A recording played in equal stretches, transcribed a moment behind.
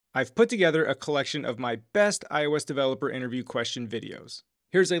I've put together a collection of my best iOS developer interview question videos.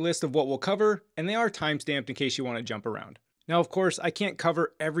 Here's a list of what we'll cover, and they are timestamped in case you want to jump around. Now, of course, I can't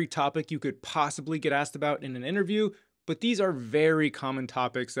cover every topic you could possibly get asked about in an interview, but these are very common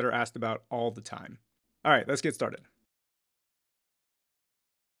topics that are asked about all the time. All right, let's get started.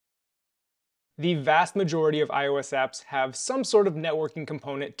 The vast majority of iOS apps have some sort of networking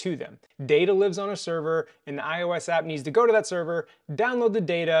component to them. Data lives on a server, and the iOS app needs to go to that server, download the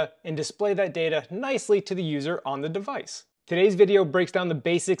data, and display that data nicely to the user on the device. Today's video breaks down the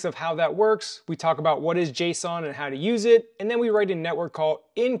basics of how that works. We talk about what is JSON and how to use it, and then we write a network call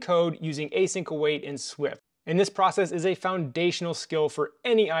in code using async await in Swift. And this process is a foundational skill for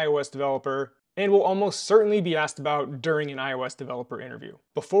any iOS developer, and will almost certainly be asked about during an iOS developer interview.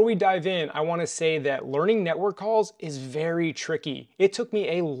 Before we dive in, I want to say that learning network calls is very tricky. It took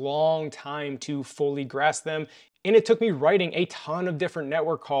me a long time to fully grasp them, and it took me writing a ton of different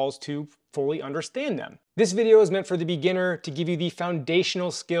network calls to fully understand them. This video is meant for the beginner to give you the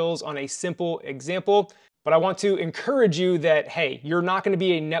foundational skills on a simple example, but I want to encourage you that, hey, you're not going to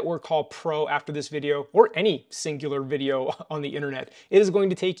be a network call pro after this video or any singular video on the internet. It is going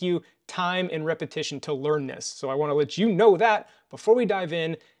to take you time and repetition to learn this. So I want to let you know that before we dive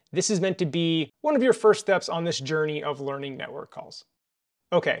in, this is meant to be one of your first steps on this journey of learning network calls.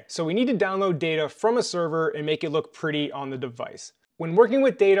 Okay, so we need to download data from a server and make it look pretty on the device. When working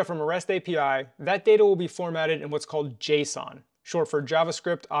with data from a REST API, that data will be formatted in what's called JSON, short for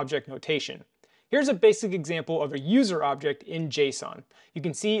JavaScript Object Notation. Here's a basic example of a user object in JSON. You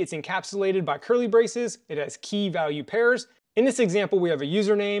can see it's encapsulated by curly braces, it has key value pairs. In this example, we have a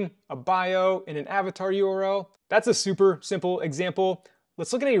username, a bio, and an avatar URL. That's a super simple example.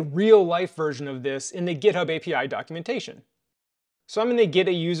 Let's look at a real life version of this in the GitHub API documentation. So I'm in the Get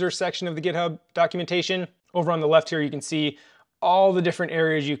a User section of the GitHub documentation. Over on the left here, you can see all the different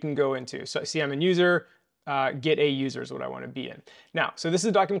areas you can go into. So see, I'm in user, get a user is what I want to be in. Now, so this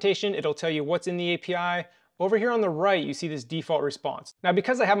is documentation. It'll tell you what's in the API. Over here on the right, you see this default response. Now,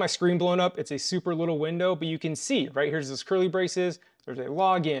 because I have my screen blown up, it's a super little window, but you can see, right, here's this curly braces, there's a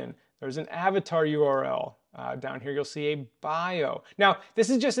login, there's an avatar URL. Down here, you'll see a bio. Now, this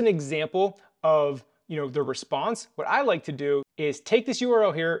is just an example of, the response. What I like to do is take this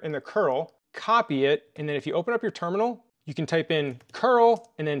URL here in the curl, copy it, and then if you open up your terminal, you can type in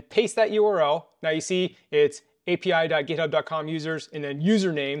curl and then paste that URL. Now you see it's api.github.com users and then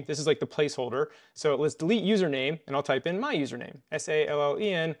username. This is like the placeholder. So let's delete username and I'll type in my username,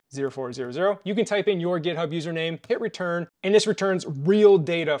 SALLEN0400. You can type in your GitHub username, hit return, and this returns real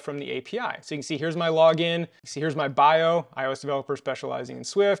data from the API. So you can see here's my login, you see here's my bio, iOS developer specializing in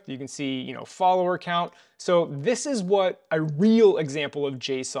Swift. You can see, follower count. So this is what a real example of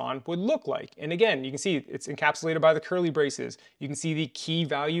JSON would look like. And again, you can see it's encapsulated by the curly braces. You can see the key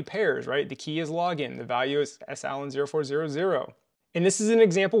value pairs, right? The key is login, the value is SALLEN0400. And this is an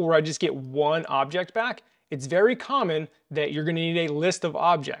example where I just get one object back. It's very common that you're gonna need a list of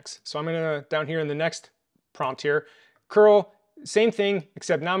objects. So I'm gonna, down here in the next prompt here, curl, same thing,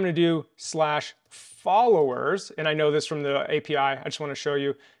 except now I'm gonna do /followers. And I know this from the API, I just wanna show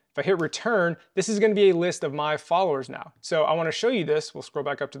you. If I hit return, this is gonna be a list of my followers now. So I wanna show you this. We'll scroll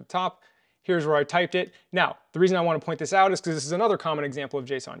back up to the top. Here's where I typed it. Now, the reason I wanna point this out is because this is another common example of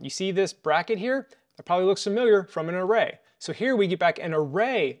JSON. You see this bracket here? That probably looks familiar from an array. So here we get back an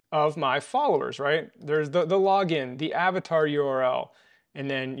array of my followers, right? There's the login, the avatar URL, and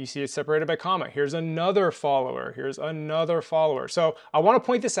then you see it's separated by comma. Here's another follower, here's another follower. So I wanna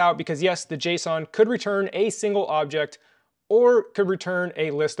point this out because yes, the JSON could return a single object or could return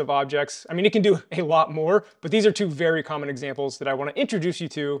a list of objects. I mean, it can do a lot more, but these are two very common examples that I want to introduce you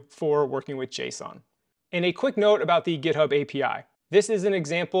to for working with JSON. And a quick note about the GitHub API. This is an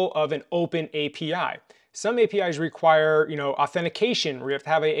example of an open API. Some APIs require, authentication where you have to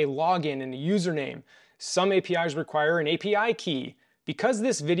have a login and a username. Some APIs require an API key. Because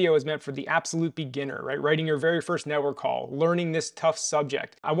this video is meant for the absolute beginner, right? Writing your very first network call, learning this tough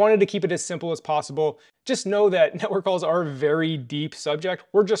subject. I wanted to keep it as simple as possible. Just know that network calls are a very deep subject.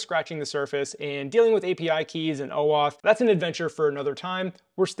 We're just scratching the surface, and dealing with API keys and OAuth, that's an adventure for another time.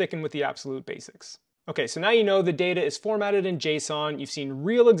 We're sticking with the absolute basics. Okay, so now you know the data is formatted in JSON. You've seen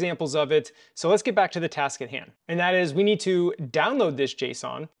real examples of it. So let's get back to the task at hand. And that is we need to download this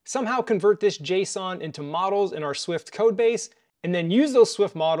JSON, somehow convert this JSON into models in our Swift code base, and then use those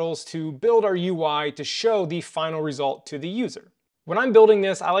Swift models to build our UI to show the final result to the user. When I'm building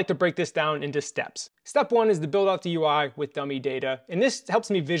this, I like to break this down into steps. Step one is to build out the UI with dummy data, and this helps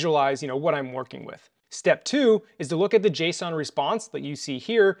me visualize, what I'm working with. Step two is to look at the JSON response that you see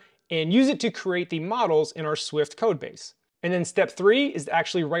here and use it to create the models in our Swift code base. And then step 3 is to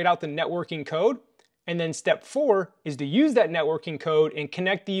actually write out the networking code. And then step 4 is to use that networking code and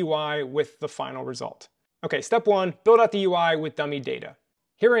connect the UI with the final result. Okay, step 1, build out the UI with dummy data.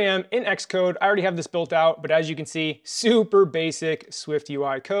 Here I am in Xcode. I already have this built out, but as you can see, super basic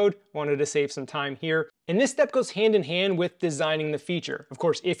SwiftUI code. Wanted to save some time here. And this step goes hand in hand with designing the feature. Of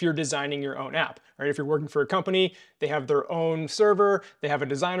course, if you're designing your own app, right? If you're working for a company, they have their own server, they have a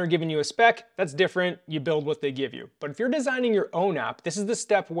designer giving you a spec, that's different. You build what they give you. But if you're designing your own app, this is the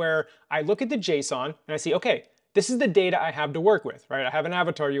step where I look at the JSON and I see, okay, this is the data I have to work with, right? I have an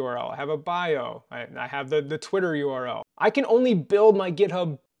avatar URL, I have a bio, I have the Twitter URL. I can only build my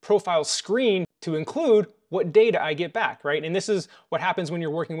GitHub profile screen to include what data I get back, right? And this is what happens when you're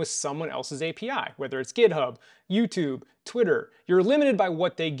working with someone else's API, whether it's GitHub, YouTube, Twitter. You're limited by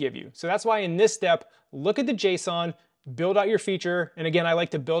what they give you. So that's why in this step, look at the JSON, build out your feature, and again, I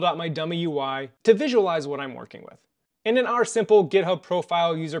like to build out my dummy UI to visualize what I'm working with. And in our simple GitHub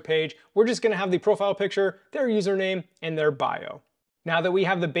profile user page, we're just gonna have the profile picture, their username, and their bio. Now that we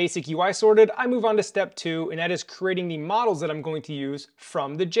have the basic UI sorted, I move on to step 2, and that is creating the models that I'm going to use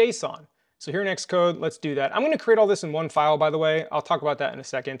from the JSON. So here in Xcode, let's do that. I'm gonna create all this in one file, by the way. I'll talk about that in a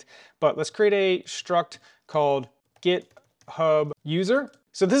second. But let's create a struct called GitHub user.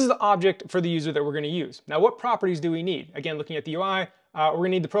 So this is the object for the user that we're gonna use. Now, what properties do we need? Again, looking at the UI, we're gonna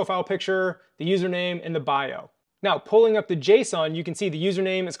need the profile picture, the username, and the bio. Now, pulling up the JSON, you can see the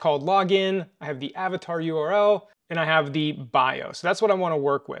username is called login, I have the avatar URL, and I have the bio. So that's what I want to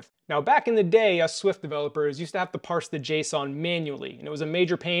work with. Now, back in the day, us Swift developers used to have to parse the JSON manually, and it was a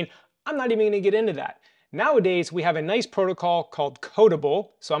major pain. I'm not even going to get into that. Nowadays, we have a nice protocol called Codable.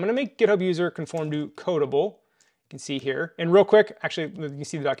 So I'm going to make GitHub user conform to Codable. You can see here. And real quick, actually, you can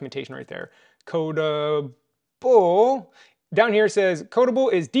see the documentation right there. Codable. Down here it says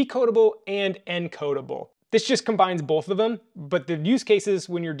Codable is decodable and encodable. This just combines both of them, but the use cases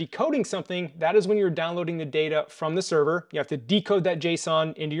when you're decoding something, that is when you're downloading the data from the server. You have to decode that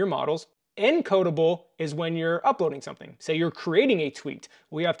JSON into your models. Encodable is when you're uploading something. Say you're creating a tweet.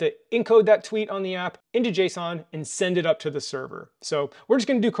 We have to encode that tweet on the app into JSON and send it up to the server. So we're just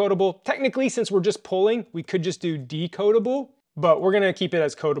gonna do codable. Technically, since we're just pulling, we could just do decodable, but we're gonna keep it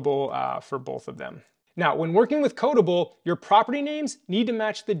as codable for both of them. Now, when working with Codable, your property names need to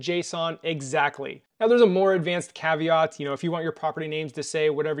match the JSON exactly. Now, there's a more advanced caveat. If you want your property names to say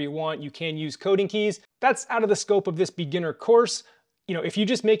whatever you want, you can use coding keys. That's out of the scope of this beginner course. If you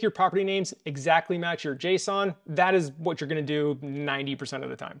just make your property names exactly match your JSON, that is what you're gonna do 90% of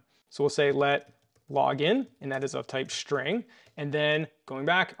the time. So we'll say let login, and that is of type string. And then going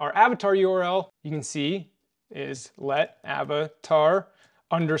back, our avatar URL, you can see is let avatar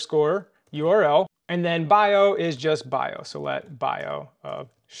underscore URL. And then bio is just bio, so let bio of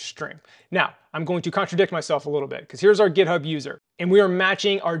string. Now, I'm going to contradict myself a little bit because here's our GitHub user and we are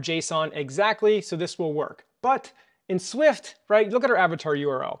matching our JSON exactly, so this will work. But in Swift, right, look at our avatar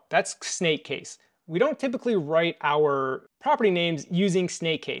URL. That's snake case. We don't typically write our property names using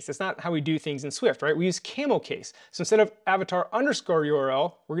snake case. That's not how we do things in Swift, right? We use camel case. So instead of avatar underscore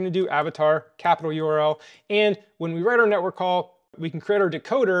URL, we're gonna do avatar capital URL. And when we write our network call, we can create our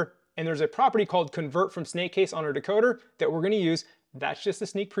decoder, and there's a property called convert from snake case on our decoder that we're gonna use. That's just a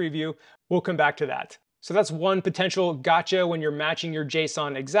sneak preview. We'll come back to that. So that's one potential gotcha when you're matching your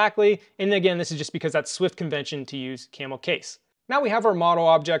JSON exactly. And again, this is just because that's Swift convention to use camel case. Now we have our model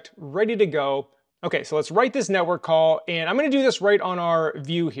object ready to go. Okay, so let's write this network call, and I'm gonna do this right on our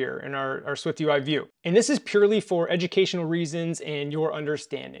view here, in our SwiftUI view. And this is purely for educational reasons and your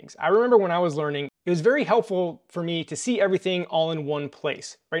understandings. I remember when I was learning, it was very helpful for me to see everything all in one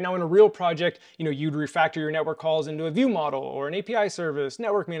place. Right now in a real project, you'd refactor your network calls into a view model or an API service,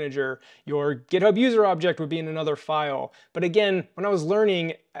 network manager. Your GitHub user object would be in another file. But again, when I was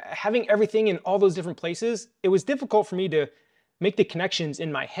learning, having everything in all those different places, it was difficult for me to make the connections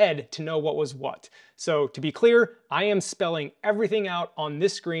in my head to know what was what. So to be clear, I am spelling everything out on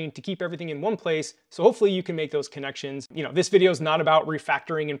this screen to keep everything in one place. So hopefully you can make those connections. This video is not about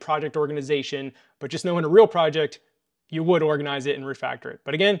refactoring and project organization, but just know in a real project, you would organize it and refactor it.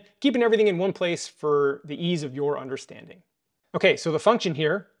 But again, keeping everything in one place for the ease of your understanding. Okay, so the function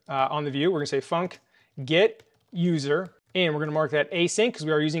here on the view, we're gonna say func get user, and we're gonna mark that async because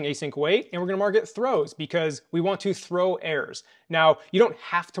we are using async await, and we're gonna mark it throws because we want to throw errors. Now, you don't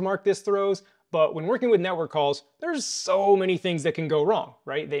have to mark this throws, but when working with network calls, there's so many things that can go wrong,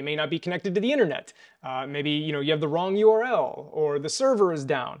 right? They may not be connected to the internet. Maybe you have the wrong URL or the server is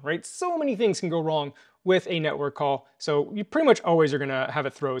down, right? So many things can go wrong with a network call. So you pretty much always are gonna have a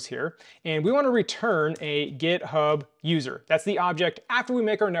throws here. And we wanna return a GitHub user. That's the object after we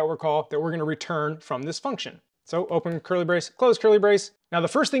make our network call that we're gonna return from this function. So open curly brace, close curly brace. Now the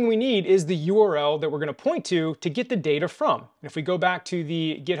first thing we need is the URL that we're gonna point to get the data from. And if we go back to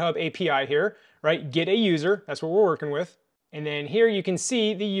the GitHub API here, right, get a user, that's what we're working with. And then here you can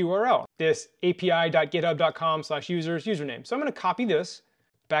see the URL, this api.github.com/users username. So I'm gonna copy this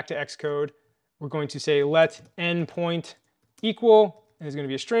back to Xcode. We're going to say let endpoint equal, and it's gonna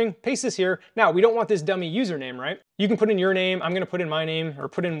be a string, paste this here. Now, we don't want this dummy username, right? You can put in your name, I'm gonna put in my name, or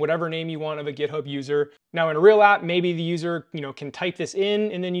put in whatever name you want of a GitHub user. Now in a real app, maybe the user can type this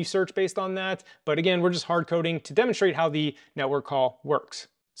in and then you search based on that. But again, we're just hard coding to demonstrate how the network call works.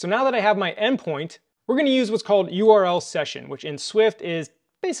 So now that I have my endpoint, we're gonna use what's called URL session, which in Swift is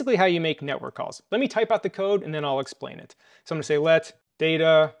basically how you make network calls. Let me type out the code and then I'll explain it. So I'm gonna say let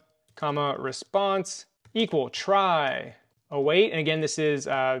data, comma, response equal try await, and again, this is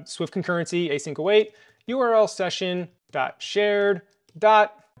Swift concurrency, async await, URL session dot shared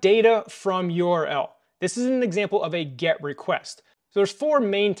dot data from URL. This is an example of a GET request. So there's 4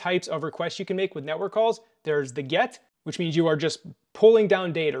 main types of requests you can make with network calls. There's the GET, which means you are just pulling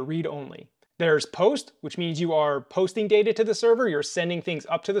down data, read only. There's POST, which means you are posting data to the server, you're sending things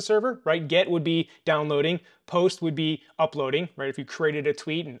up to the server, right? GET would be downloading, POST would be uploading, right? If you created a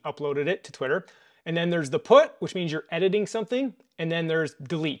tweet and uploaded it to Twitter. And then there's the put, which means you're editing something. And then there's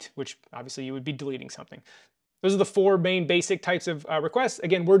delete, which obviously you would be deleting something. Those are the 4 main basic types of requests.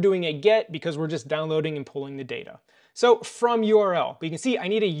 Again, we're doing a GET because we're just downloading and pulling the data. So from URL, but you can see I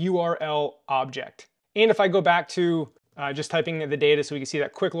need a URL object. And if I go back to just typing in the data so we can see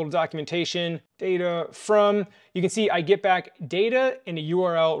that quick little documentation, data from, you can see I get back data and a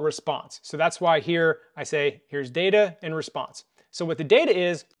URL response. So that's why here I say, here's data and response. So what the data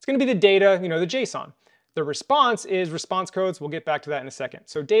is, it's gonna be the data, the JSON. The response is response codes. We'll get back to that in a second.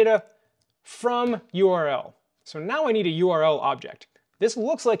 So data from URL. So now I need a URL object. This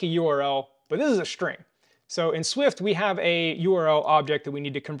looks like a URL, but this is a string. So in Swift, we have a URL object that we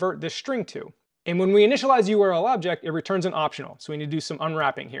need to convert this string to. And when we initialize URL object, it returns an optional. So we need to do some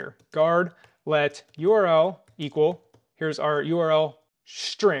unwrapping here. Guard let URL equal, here's our URL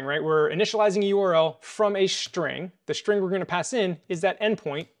string, right? We're initializing a URL from a string. The string we're gonna pass in is that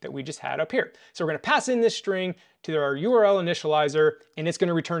endpoint that we just had up here. So we're gonna pass in this string to our URL initializer, and it's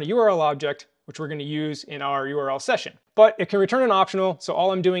gonna return a URL object, which we're gonna use in our URL session. But it can return an optional, so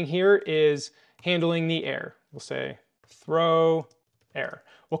all I'm doing here is handling the error. We'll say throw error.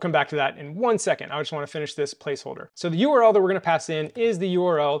 We'll come back to that in 1 second. I just wanna finish this placeholder. So the URL that we're gonna pass in is the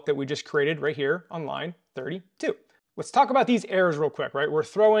URL that we just created right here on line 32. Let's talk about these errors real quick, right? We're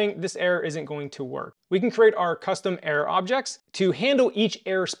throwing, this error isn't going to work. We can create our custom error objects to handle each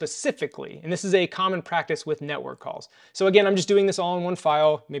error specifically. And this is a common practice with network calls. So again, I'm just doing this all in one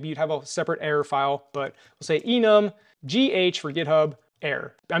file. Maybe you'd have a separate error file, but we'll say enum gh for GitHub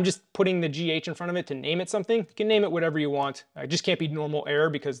error. I'm just putting the gh in front of it to name it something. You can name it whatever you want. It just can't be normal error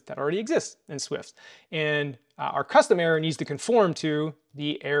because that already exists in Swift. And our custom error needs to conform to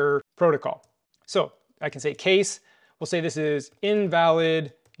the error protocol. So I can say case, we'll say this is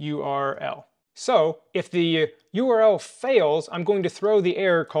invalid URL. So if the URL fails, I'm going to throw the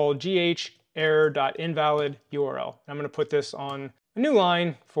error called gh error.invalid URL. I'm going to put this on a new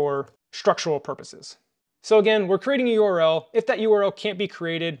line for structural purposes. So again, we're creating a URL. If that URL can't be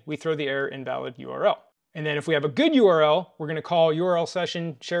created, we throw the error invalid URL. And then if we have a good URL, we're going to call URL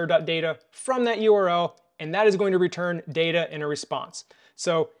session share.data from that URL, and that is going to return data in a response.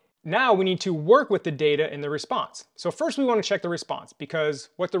 So now we need to work with the data in the response. So first we want to check the response, because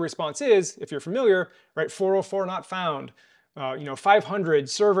what the response is, if you're familiar, right, 404 not found, 500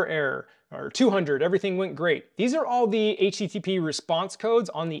 server error, or 200, everything went great. These are all the HTTP response codes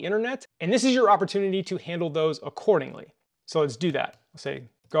on the internet, and this is your opportunity to handle those accordingly. So let's do that. We'll say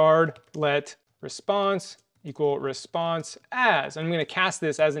guard let response equal response as. I'm going to cast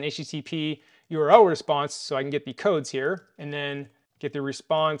this as an HTTP URL response so I can get the codes here, and then get the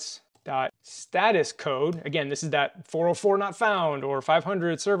response dot status code. Again, this is that 404 not found or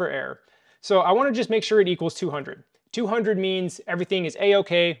 500 server error. So I want to just make sure it equals 200. 200 means everything is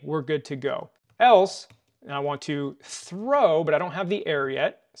a-okay, we're good to go. Else, and I want to throw, but I don't have the error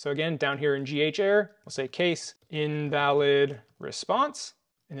yet. So again, down here in gh error, we'll say case invalid response,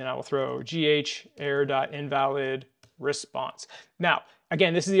 and then I will throw gh error.invalid response. Now,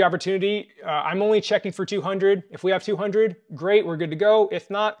 again, this is the opportunity. I'm only checking for 200. If we have 200, great, we're good to go. If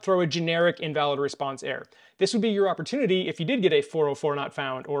not, throw a generic invalid response error. This would be your opportunity if you did get a 404 not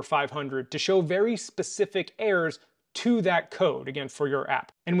found or 500 to show very specific errors to that code, again, for your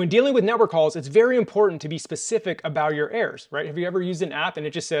app. And when dealing with network calls, it's very important to be specific about your errors, right? Have you ever used an app and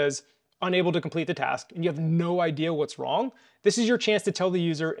it just says, unable to complete the task, and you have no idea what's wrong? This is your chance to tell the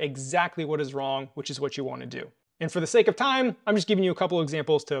user exactly what is wrong, which is what you want to do. And for the sake of time, I'm just giving you a couple of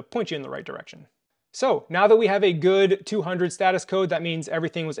examples to point you in the right direction. So now that we have a good 200 status code, that means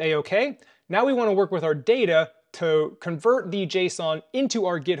everything was A-OK. Now we want to work with our data to convert the JSON into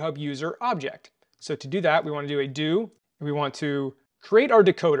our GitHub user object. So to do that, we want to do a do. We want to create our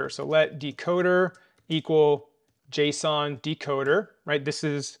decoder. So let decoder equal JSON decoder, right? This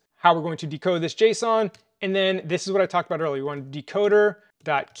is how we're going to decode this JSON. And then this is what I talked about earlier. We want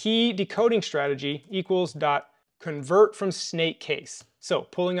decoder.key decoding strategy equals .convert from snake case. So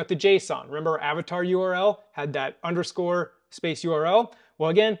pulling up the JSON. Remember our avatar URL had that underscore space URL? Well,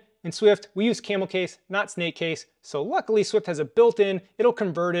 again, in Swift, we use camel case, not snake case. So luckily Swift has a built-in, it'll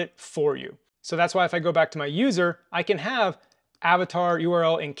convert it for you. So that's why if I go back to my user, I can have avatar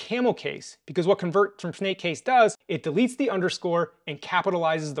URL in camel case, because what convert from snake case does, it deletes the underscore and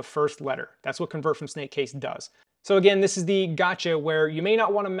capitalizes the first letter. That's what convert from snake case does. So again, this is the gotcha where you may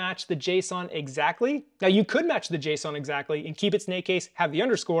not want to match the JSON exactly. Now you could match the JSON exactly and keep it snake case, have the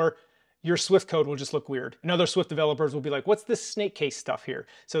underscore, your Swift code will just look weird. And other Swift developers will be like, what's this snake case stuff here?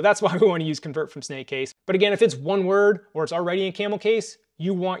 So that's why we want to use convert from snake case. But again, if it's one word or it's already in camel case,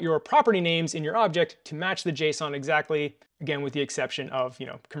 you want your property names in your object to match the JSON exactly, again, with the exception of,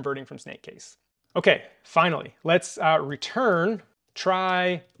 converting from snake case. Okay, finally, let's return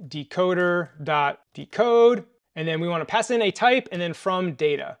try decoder.decode, and then we want to pass in a type and then from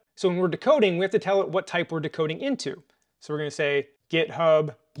data. So when we're decoding, we have to tell it what type we're decoding into. So we're going to say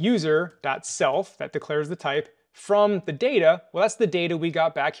GitHub user.self, that declares the type, from the data. Well, that's the data we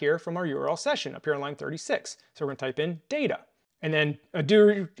got back here from our URL session up here on line 36. So we're going to type in data. And then a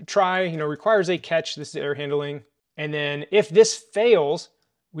do try, requires a catch. This is error handling. And then if this fails,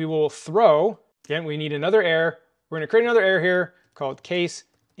 we will throw, again, we need another error. We're going to create another error here called case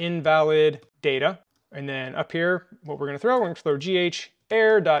invalid data. And then up here, what we're going to throw gh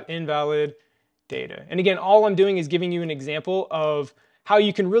error.invalid data. And again, all I'm doing is giving you an example of how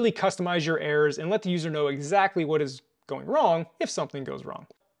you can really customize your errors and let the user know exactly what is going wrong if something goes wrong.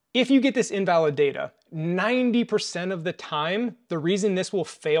 If you get this invalid data, 90% of the time, the reason this will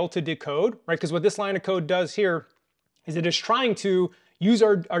fail to decode, right? Because what this line of code does here is it is trying to use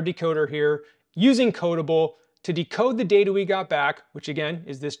our decoder here using Codable to decode the data we got back, which again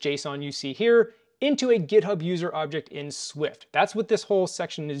is this JSON you see here, into a GitHub user object in Swift. That's what this whole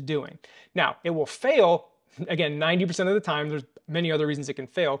section is doing. Now, it will fail, again, 90% of the time. There's many other reasons it can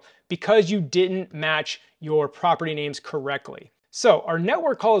fail, because you didn't match your property names correctly. So our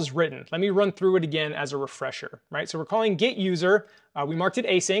network call is written. Let me run through it again as a refresher, right? So we're calling get user. We marked it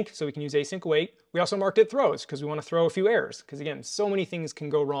async, so we can use async await. We also marked it throws, because we want to throw a few errors, because again, so many things can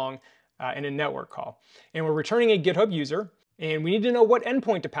go wrong in a network call. And we're returning a GitHub user, and we need to know what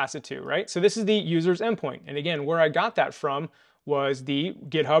endpoint to pass it to, right? So this is the user's endpoint. And again, where I got that from was the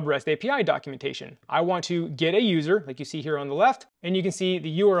GitHub REST API documentation. I want to get a user, like you see here on the left, and you can see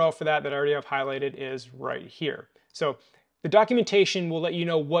the URL for that I already have highlighted is right here. So the documentation will let you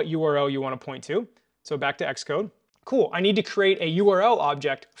know what URL you want to point to. So back to Xcode. Cool, I need to create a URL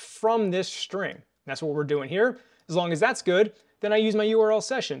object from this string. That's what we're doing here. As long as that's good, then I use my URL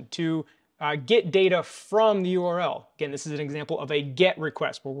session to get data from the URL. Again, this is an example of a GET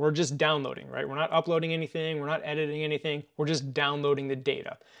request where we're just downloading, right? We're not uploading anything, we're not editing anything, we're just downloading the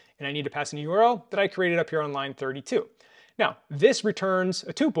data. And I need to pass in a URL that I created up here on line 32. Now, this returns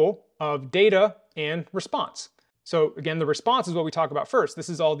a tuple of data and response. So again, the response is what we talk about first. This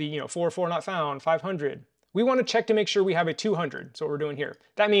is all the 404 not found, 500. We want to check to make sure we have a 200. So what we're doing here.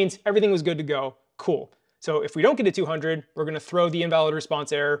 That means everything was good to go. Cool. So if we don't get a 200, we're going to throw the invalid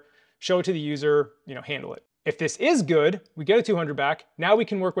response error, show it to the user, handle it. If this is good, we get a 200 back. Now we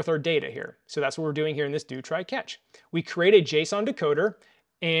can work with our data here. So that's what we're doing here in this do, try, catch. We create a JSON decoder.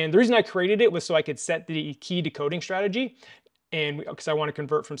 And the reason I created it was so I could set the key decoding strategy, and because I want to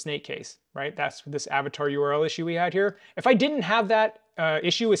convert from snake case, right? That's this avatar URL issue we had here. If I didn't have that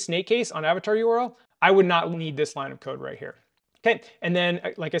issue with snake case on avatar URL, I would not need this line of code right here. Okay, and then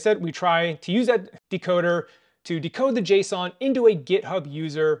like I said, we try to use that decoder to decode the JSON into a GitHub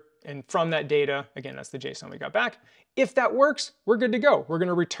user, and from that data, again, that's the JSON we got back. If that works, we're good to go. We're going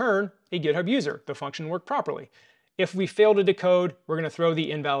to return a GitHub user. The function worked properly. If we fail to decode, we're going to throw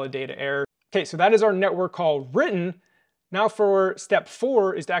the invalid data error. Okay, so that is our network call written. Now for step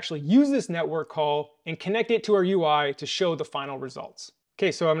 4 is to actually use this network call and connect it to our UI to show the final results.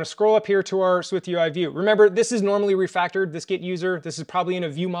 Okay, so I'm going to scroll up here to our SwiftUI view. Remember, this is normally refactored, this get user. This is probably in a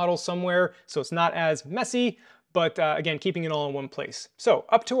view model somewhere, so it's not as messy, but again, keeping it all in one place. So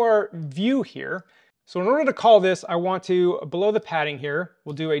up to our view here. So in order to call this, I want to, below the padding here,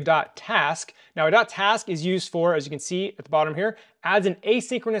 we'll do a .task. Now a .task is used for, as you can see at the bottom here, adds an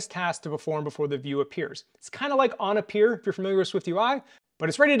asynchronous task to perform before the view appears. It's kind of like onAppear if you're familiar with SwiftUI, but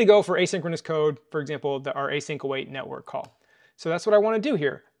it's ready to go for asynchronous code, for example, our async await network call. So that's what I want to do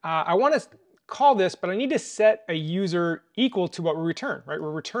here. I want to call this, but I need to set a user equal to what we return, right?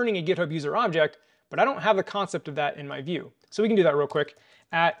 We're returning a GitHub user object, but I don't have the concept of that in my view. So we can do that real quick.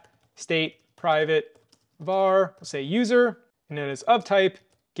 At state private var, we'll say user, and then it's of type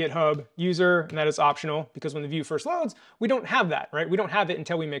GitHub user, and that is optional because when the view first loads, we don't have that, right? We don't have it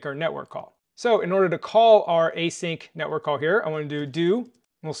until we make our network call. So in order to call our async network call here, I want to do,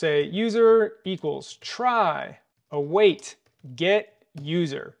 we'll say user equals try await get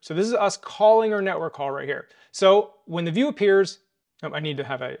user. So this is us calling our network call right here. So when the view appears, I need to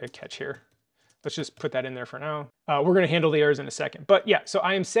have a catch here. Let's just put that in there for now. We're going to handle the errors in a second. But yeah, so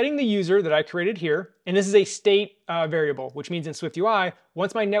I am setting the user that I created here, and this is a state variable, which means in SwiftUI,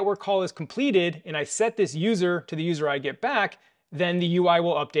 once my network call is completed and I set this user to the user I get back, then the UI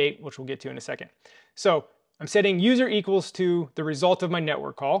will update, which we'll get to in a second. So I'm setting user equals to the result of my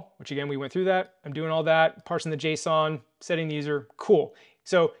network call, which again, we went through that. I'm doing all that, parsing the JSON, setting the user, cool.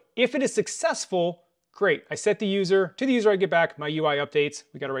 So if it is successful, great. I set the user to the user I get back, my UI updates.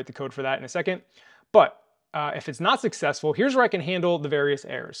 We got to write the code for that in a second. But if it's not successful, here's where I can handle the various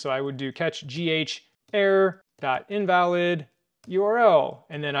errors. So I would do catch gh error.invalid URL,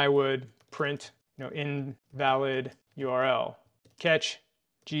 and then I would print, invalid URL. Catch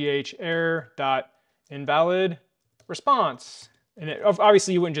gh error.invalid response. And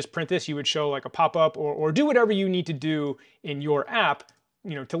obviously you wouldn't just print this, you would show like a pop-up or do whatever you need to do in your app,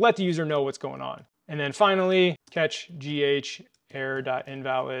 to let the user know what's going on. And then finally, catch gh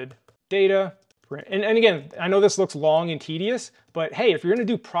error.invalid data. And again, I know this looks long and tedious, but hey, if you're gonna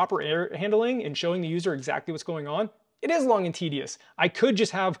do proper error handling and showing the user exactly what's going on, it is long and tedious. I could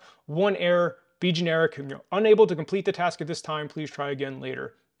just have one error, be generic, unable to complete the task at this time, please try again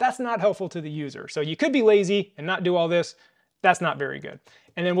later. That's not helpful to the user. So you could be lazy and not do all this. That's not very good.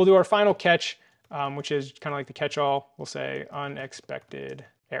 And then we'll do our final catch, which is kind of like the catch-all. We'll say unexpected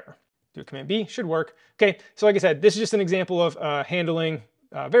error. Do Command B, should work. Okay, so like I said, this is just an example of handling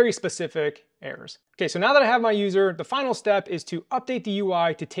very specific errors. Okay, so now that I have my user, the final step is to update the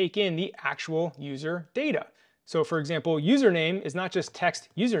UI to take in the actual user data. So for example, username is not just text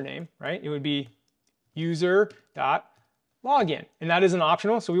username, right? It would be user.login, and that is an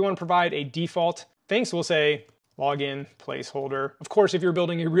optional. So we want to provide a default thing. So we'll say login placeholder. Of course, if you're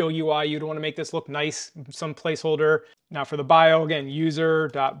building a real UI, you'd want to make this look nice, some placeholder. Now for the bio, again,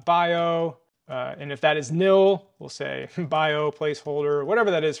 user.bio. And if that is nil, we'll say bio placeholder, whatever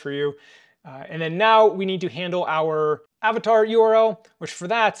that is for you. And then now we need to handle our avatar URL, which for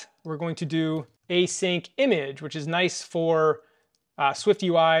that, we're going to do async image, which is nice for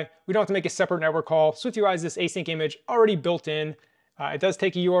SwiftUI. We don't have to make a separate network call. SwiftUI is this async image already built in. It does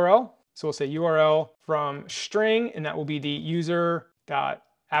take a URL. So we'll say URL from string, and that will be the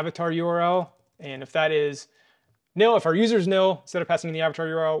user.avatar URL. And if that is nil, if our user is nil, instead of passing in the avatar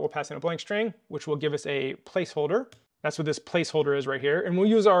URL, we'll pass in a blank string, which will give us a placeholder. That's what this placeholder is right here. And we'll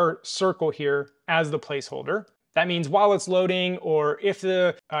use our circle here as the placeholder. That means while it's loading, or if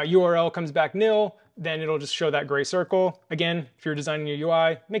the URL comes back nil, then it'll just show that gray circle. Again, if you're designing your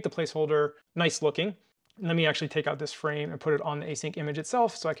UI, make the placeholder nice looking. Let me actually take out this frame and put it on the async image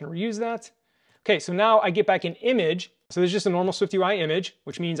itself so I can reuse that. Okay, so now I get back an image. So there's just a normal SwiftUI image,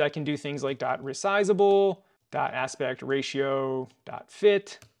 which means I can do things like .resizable, .aspect ratio,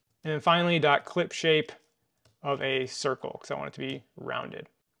 .fit, and then finally .clip shape of a circle, because I want it to be rounded.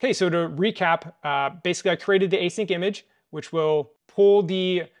 Okay, so to recap, basically I created the async image, which will pull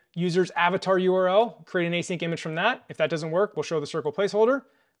the user's avatar URL, create an async image from that. If that doesn't work, we'll show the circle placeholder.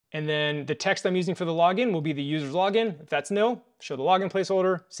 And then the text I'm using for the login will be the user's login. If that's nil, show the login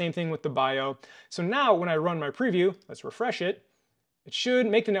placeholder. Same thing with the bio. So now when I run my preview, let's refresh it. It should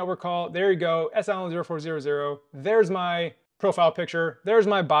make the network call. There you go, sallen0400. There's my profile picture. There's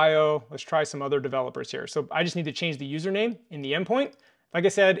my bio. Let's try some other developers here. So I just need to change the username in the endpoint. Like I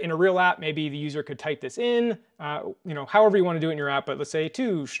said, in a real app, maybe the user could type this in, however you want to do it in your app, but let's say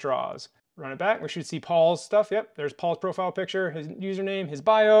 2 straws. Run it back, we should see Paul's stuff. Yep, there's Paul's profile picture, his username, his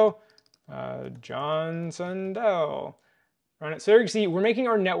bio, John Sundell. Run it. So you can see we're making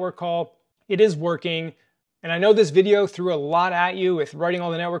our network call. It is working. And I know this video threw a lot at you with writing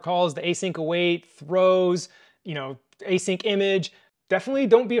all the network calls, the async await, throws, async image. Definitely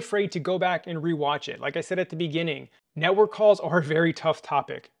don't be afraid to go back and rewatch it. Like I said at the beginning, network calls are a very tough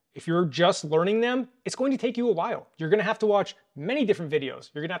topic. If you're just learning them, it's going to take you a while. You're gonna have to watch many different videos.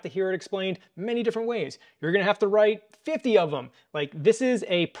 You're gonna have to hear it explained many different ways. You're gonna have to write 50 of them. Like, this is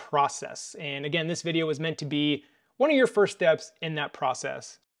a process. And again, this video is meant to be one of your first steps in that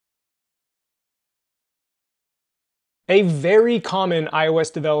process. A very common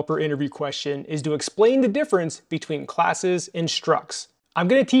iOS developer interview question is to explain the difference between classes and structs. I'm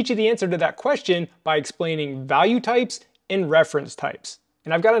gonna teach you the answer to that question by explaining value types and reference types.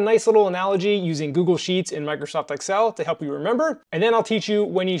 And I've got a nice little analogy using Google Sheets and Microsoft Excel to help you remember. And then I'll teach you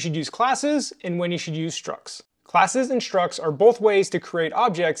when you should use classes and when you should use structs. Classes and structs are both ways to create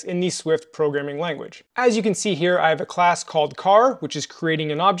objects in the Swift programming language. As you can see here, I have a class called car, which is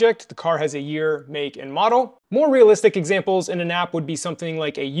creating an object. The car has a year, make, and model. More realistic examples in an app would be something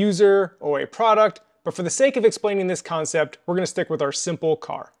like a user or a product, but for the sake of explaining this concept, we're gonna stick with our simple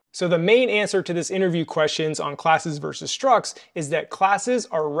car. So the main answer to this interview questions on classes versus structs is that classes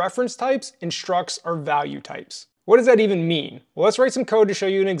are reference types and structs are value types. What does that even mean? Well, let's write some code to show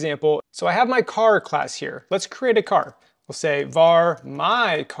you an example. So I have my car class here. Let's create a car. We'll say var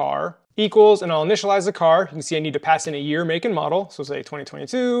my car equals, and I'll initialize the car. You can see I need to pass in a year, make, and model. So say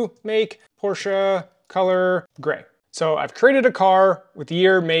 2022, make, Porsche, color, gray. So I've created a car with the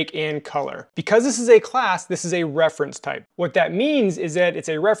year, make, and color. Because this is a class, this is a reference type. What that means is that it's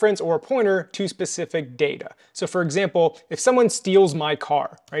a reference or a pointer to specific data. So for example, if someone steals my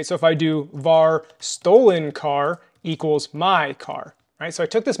car, right? So if I do var stolen car equals my car, right? So I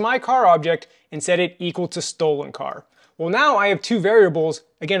took this my car object and set it equal to stolen car. Well, now I have two variables.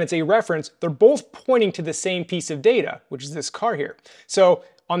 Again, it's a reference. They're both pointing to the same piece of data, which is this car here. So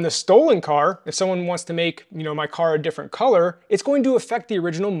on the stolen car, if someone wants to make, my car a different color, it's going to affect the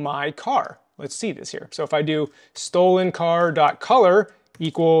original my car. Let's see this here. So if I do stolen car.color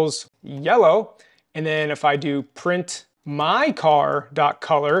equals yellow, and then if I do print my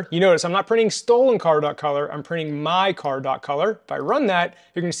car.color, you notice I'm not printing stolen car.color, I'm printing my car.color. If I run that,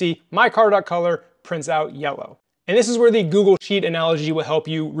 you're gonna see my car.color prints out yellow. And this is where the Google Sheet analogy will help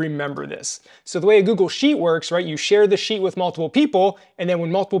you remember this. So the way a Google Sheet works, right, you share the sheet with multiple people, and then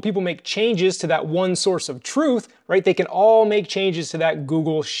when multiple people make changes to that one source of truth, right, they can all make changes to that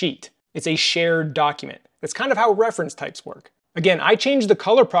Google Sheet. It's a shared document. That's kind of how reference types work. Again, I changed the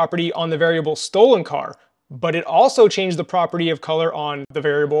color property on the variable stolen car, but it also changed the property of color on the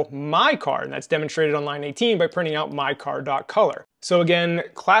variable my car, and that's demonstrated on line 18 by printing out mycar.color. So again,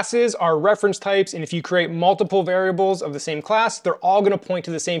 classes are reference types, and if you create multiple variables of the same class, they're all gonna point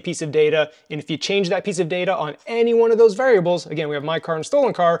to the same piece of data, and if you change that piece of data on any one of those variables, again, we have my car and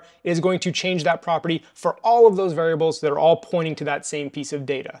stolen car, it is going to change that property for all of those variables that are all pointing to that same piece of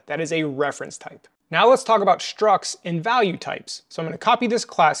data. That is a reference type. Now let's talk about structs and value types. So I'm gonna copy this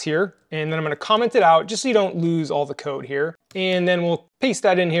class here, and then I'm gonna comment it out just so you don't lose all the code here. And then we'll paste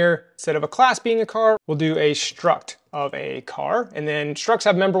that in here. Instead of a class being a car, we'll do a struct of a car. And then structs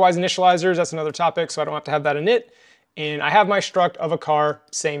have member-wise initializers. That's another topic, so I don't have to have that in it. And I have my struct of a car,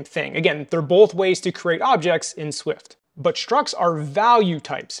 same thing. Again, they're both ways to create objects in Swift. But structs are value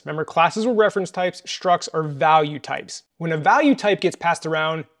types. Remember, classes were reference types, structs are value types. When a value type gets passed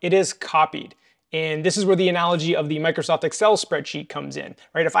around, it is copied. And this is where the analogy of the Microsoft Excel spreadsheet comes in,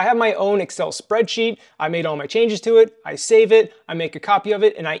 right? If I have my own Excel spreadsheet, I made all my changes to it, I save it, I make a copy of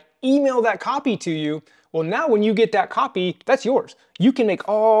it, and I email that copy to you. Well, now when you get that copy, that's yours. You can make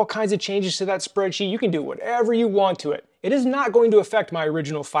all kinds of changes to that spreadsheet. You can do whatever you want to it. It is not going to affect my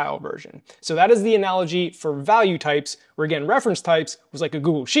original file version. So that is the analogy for value types, where again, reference types was like a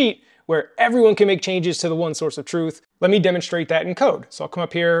Google Sheet, where everyone can make changes to the one source of truth. Let me demonstrate that in code. So I'll come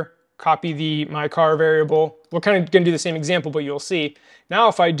up here, copy the my car variable. We're kind of gonna do the same example, but you'll see. Now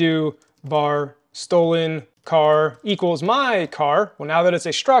if I do var stolen car equals my car, well, now that it's a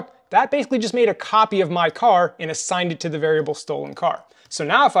struct, that basically just made a copy of my car and assigned it to the variable stolen car. So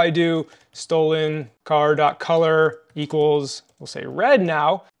now if I do stolen car.color equals, we'll say red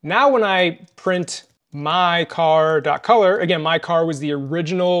now when I print my car.color, again, my car was the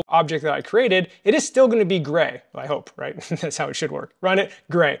original object that I created, it is still gonna be gray, I hope, right? That's how it should work. Run it,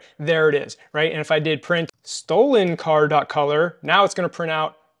 gray, there it is, right? And if I did print stolen car.color, now it's gonna print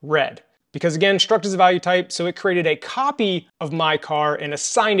out red. Because again, struct is a value type, so it created a copy of my car and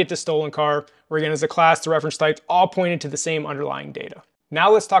assigned it to stolen car, where again, as a class, the reference types all pointed to the same underlying data. Now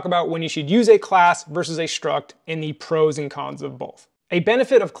let's talk about when you should use a class versus a struct and the pros and cons of both. A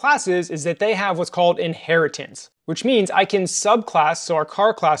benefit of classes is that they have what's called inheritance, which means I can subclass, so our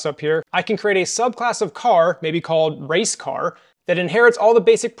car class up here, I can create a subclass of car, maybe called race car, that inherits all the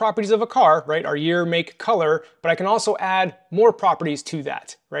basic properties of a car, right? Our year, make, color, but I can also add more properties to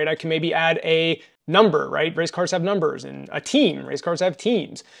that, right? I can maybe add a number, right? Race cars have numbers, and a team, race cars have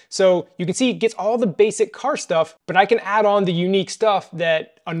teams. So you can see it gets all the basic car stuff, but I can add on the unique stuff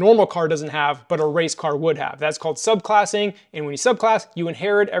that a normal car doesn't have, but a race car would have. That's called subclassing, and when you subclass, you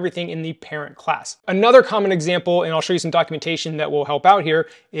inherit everything in the parent class. Another common example, and I'll show you some documentation that will help out here,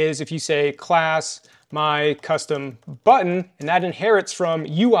 is if you say class my custom button, and that inherits from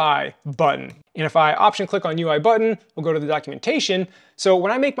UI button. And if I option click on UI button, we'll go to the documentation. So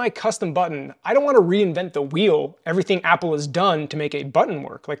when I make my custom button, I don't want to reinvent the wheel, everything Apple has done to make a button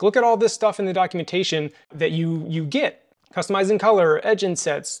work. Like, look at all this stuff in the documentation that you get. Customizing color, edge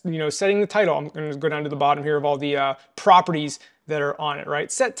insets, setting the title. I'm going to go down to the bottom here of all the properties that are on it, right?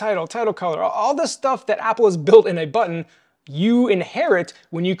 Set title, title color, all the stuff that Apple has built in a button, you inherit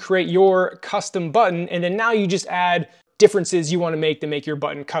when you create your custom button, and then now you just add differences you want to make your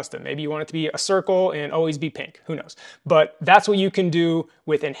button custom. Maybe you want it to be a circle and always be pink, who knows? But that's what you can do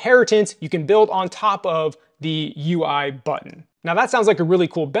with inheritance. You can build on top of the UI button. Now that sounds like a really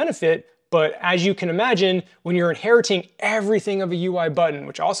cool benefit, but as you can imagine, when you're inheriting everything of a UI button,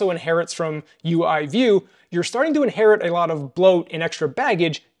 which also inherits from UI view, you're starting to inherit a lot of bloat and extra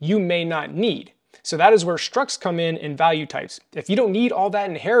baggage you may not need. So that is where structs come in value types. If you don't need all that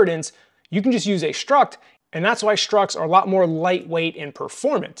inheritance, you can just use a struct, and that's why structs are a lot more lightweight and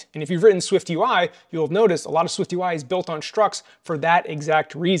performant. And if you've written SwiftUI, you'll have noticed a lot of SwiftUI is built on structs for that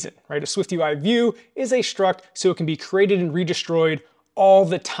exact reason, right? A SwiftUI view is a struct, so it can be created and redestroyed all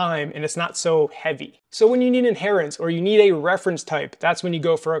the time, and it's not so heavy. So when you need inheritance or you need a reference type, that's when you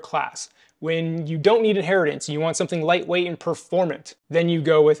go for a class. When you don't need inheritance, you want something lightweight and performant, then you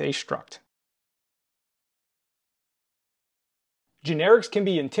go with a struct. Generics can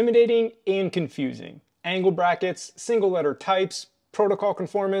be intimidating and confusing. Angle brackets, single letter types, protocol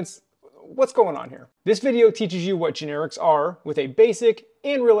conformance. What's going on here? This video teaches you what generics are with a basic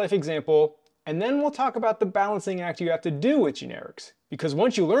and real life example, and then we'll talk about the balancing act you have to do with generics. Because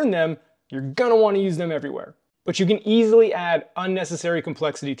once you learn them, you're gonna want to use them everywhere. But you can easily add unnecessary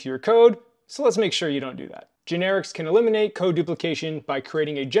complexity to your code, so let's make sure you don't do that. Generics can eliminate code duplication by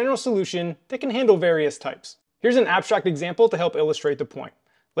creating a general solution that can handle various types. Here's an abstract example to help illustrate the point.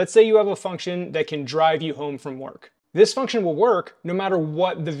 Let's say you have a function that can drive you home from work. This function will work no matter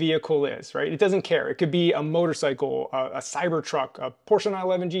what the vehicle is, right? It doesn't care. It could be a motorcycle, a Cybertruck, a Porsche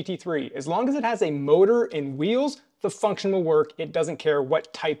 911 GT3. As long as it has a motor and wheels, the function will work. It doesn't care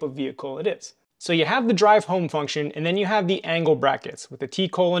what type of vehicle it is. So you have the drive home function, and then you have the angle brackets with the T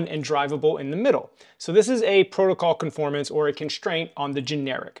colon and drivable in the middle. So this is a protocol conformance or a constraint on the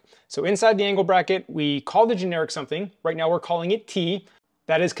generic. So inside the angle bracket, we call the generic something. Right now we're calling it T.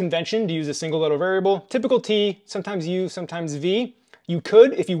 That is convention to use a single letter variable. Typical T, sometimes U, sometimes V. You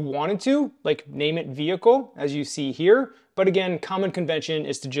could, if you wanted to, like name it vehicle, as you see here. But again, common convention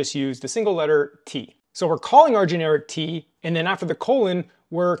is to just use the single letter T. So we're calling our generic T, and then after the colon,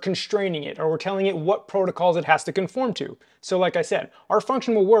 we're constraining it, or we're telling it what protocols it has to conform to. So like I said, our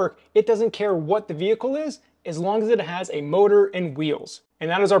function will work. It doesn't care what the vehicle is, as long as it has a motor and wheels. And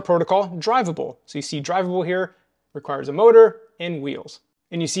that is our protocol, drivable. So you see drivable here requires a motor and wheels.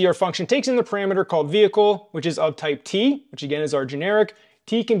 And you see our function takes in the parameter called vehicle, which is of type T, which again is our generic.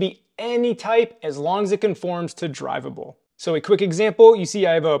 T can be any type as long as it conforms to drivable. So a quick example, you see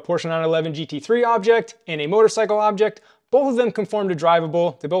I have a Porsche 911 GT3 object and a motorcycle object. Both of them conform to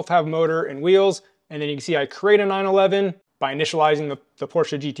drivable. They both have motor and wheels. And then you can see I create a 911 by initializing the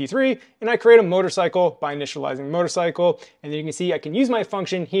Porsche GT3, and I create a motorcycle by initializing the motorcycle. And then you can see I can use my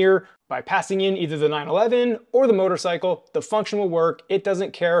function here by passing in either the 911 or the motorcycle. The function will work. It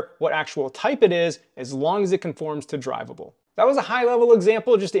doesn't care what actual type it is, as long as it conforms to drivable. That was a high-level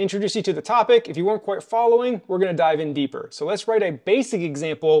example just to introduce you to the topic. If you weren't quite following, we're gonna dive in deeper. So let's write a basic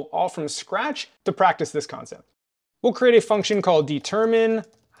example all from scratch to practice this concept. We'll create a function called determine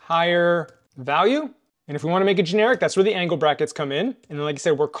higher value. And if we want to make it generic, that's where the angle brackets come in. And then like I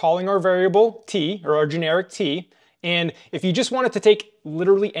said, we're calling our variable T, or our generic T. And if you just want it to take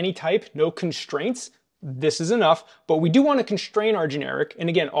literally any type, no constraints, this is enough. But we do want to constrain our generic. And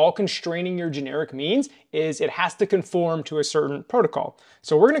again, all constraining your generic means is it has to conform to a certain protocol.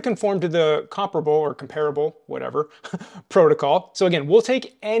 So we're going to conform to the comparable or comparable, whatever, protocol. So again, we'll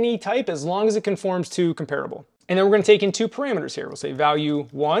take any type as long as it conforms to comparable. And then we're going to take in two parameters here. We'll say value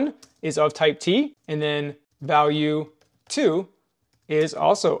 1 is of type T, and then value 2 is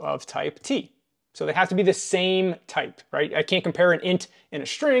also of type T. So they have to be the same type, right? I can't compare an int and a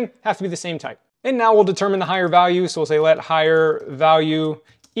string, have to be the same type. And now we'll determine the higher value. So we'll say let higher value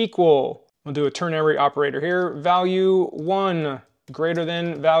equal, we'll do a ternary operator here, value 1 greater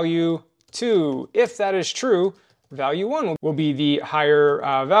than value 2. If that is true, value1 will be the higher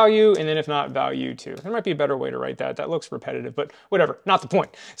value, and then if not, value2. There might be a better way to write that. That looks repetitive, but whatever, not the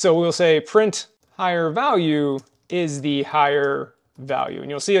point. So we'll say print higher value is the higher value, and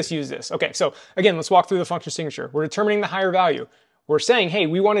you'll see us use this. Okay, so again, let's walk through the function signature. We're determining the higher value. We're saying, hey,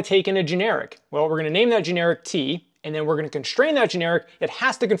 we want to take in a generic. Well, we're going to name that generic t, and then we're going to constrain that generic. It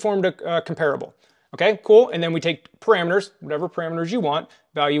has to conform to comparable. Okay, cool. And then we take parameters, whatever parameters you want.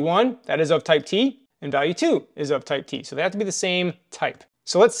 Value1, that is of type t, and value2 is of type t. So they have to be the same type.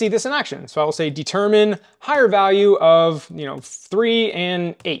 So let's see this in action. So I will say determine higher value of 3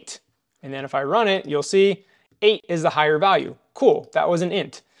 and 8. And then if I run it, you'll see 8 is the higher value. Cool, that was an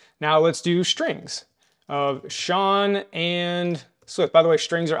int. Now let's do strings of Sean and Swift. By the way,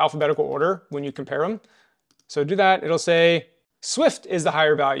 strings are alphabetical order when you compare them. So do that, it'll say Swift is the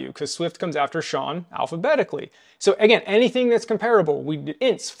higher value because Swift comes after Sean alphabetically. So again, anything that's comparable, we did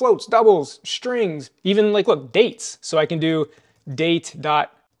ints, floats, doubles, strings, even like, look, dates. So I can do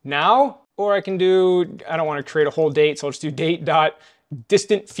date.now, or I can do, I don't want to create a whole date, so I'll just do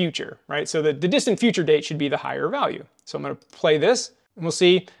date.distant future, right? So the distant future date should be the higher value. So I'm going to play this and we'll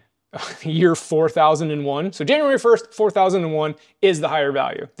see year 4001. So January 1st, 4001 is the higher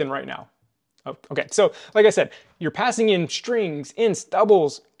value than right now. Oh, okay, so like I said, you're passing in strings, ints,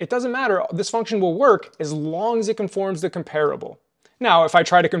 doubles. It doesn't matter. This function will work as long as it conforms to comparable. Now, if I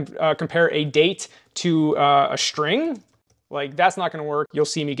try to compare a date to a string, like that's not going to work. You'll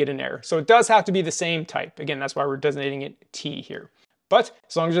see me get an error. So it does have to be the same type. Again, that's why we're designating it T here. But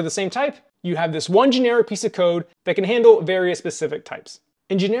as long as they're the same type, you have this one generic piece of code that can handle various specific types.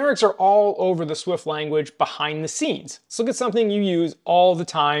 And generics are all over the Swift language behind the scenes. Let's look at something you use all the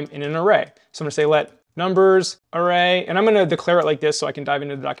time in an array. So I'm gonna say let numbers array, and I'm gonna declare it like this so I can dive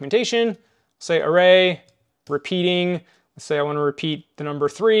into the documentation. Say array, repeating. Let's say I wanna repeat the number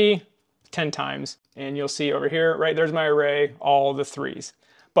 3 10 times. And you'll see over here, right, there's my array, all the 3s.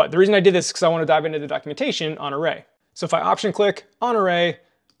 But the reason I did this is because I wanna dive into the documentation on array. So if I option click on array,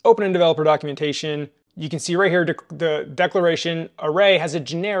 open in developer documentation, you can see right here, the declaration array has a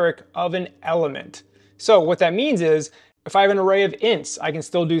generic of an element. So what that means is, if I have an array of ints, I can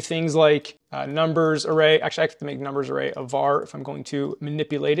still do things like numbers array. Actually, I have to make numbers array a var if I'm going to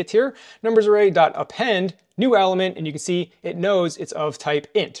manipulate it here. Numbers array dot append new element, and you can see it knows it's of type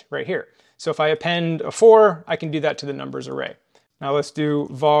int right here. So if I append a 4, I can do that to the numbers array. Now let's do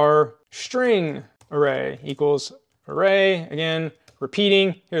var string array equals array, again,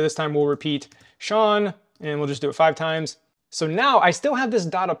 repeating. Here this time we'll repeat Sean, and we'll just do it 5 times. So now I still have this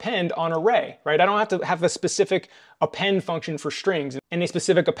dot append on array, right? I don't have to have a specific append function for strings and a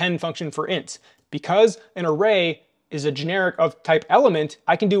specific append function for ints. Because an array is a generic of type element,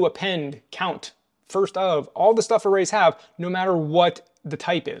 I can do append, count, first of, all the stuff arrays have, no matter what the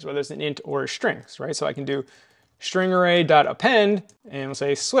type is, whether it's an int or a strings, right? So I can do string array dot append, and we'll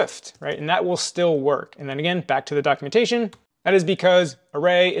say Swift, right? And that will still work. And then again, back to the documentation. That is because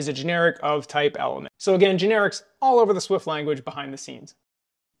array is a generic of type element. So again, generics all over the Swift language behind the scenes.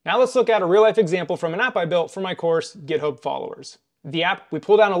 Now let's look at a real life example from an app I built for my course, GitHub Followers. The app, we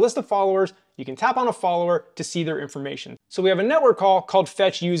pull down a list of followers. You can tap on a follower to see their information. So we have a network call called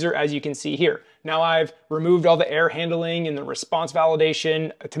fetch user, as you can see here. Now I've removed all the error handling and the response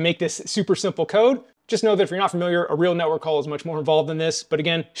validation to make this super simple code. Just know that if you're not familiar, a real network call is much more involved than this, but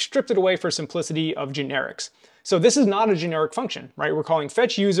again, stripped it away for simplicity of generics. So this is not a generic function, right? We're calling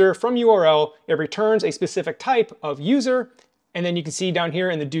fetch user from URL. It returns a specific type of user. And then you can see down here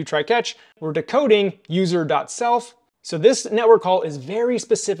in the do try catch, we're decoding user.self. So this network call is very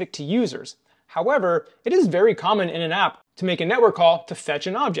specific to users. However, it is very common in an app to make a network call to fetch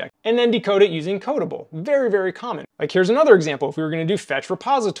an object and then decode it using Codable. Very, very common. Like here's another example. If we were going to do fetch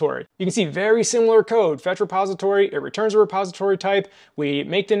repository, you can see very similar code. Fetch repository, it returns a repository type. We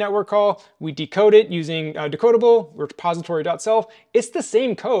make the network call, we decode it using decodable, repository.self. It's the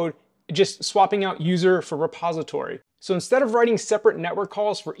same code, just swapping out user for repository. So instead of writing separate network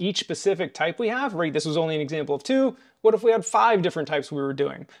calls for each specific type we have, right, this was only an example of 2, what if we had 5 different types we were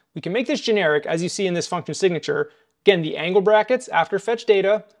doing? We can make this generic, as you see in this function signature. Again, the angle brackets after fetch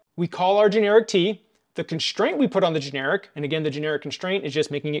data, we call our generic T, the constraint we put on the generic, and again, the generic constraint is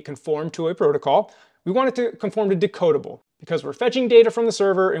just making it conform to a protocol. We want it to conform to decodable because we're fetching data from the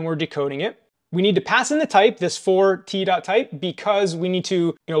server and we're decoding it. We need to pass in the type, this for t.type, because we need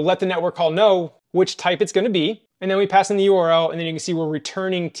to let the network call know which type it's going to be. And then we pass in the URL, and then you can see we're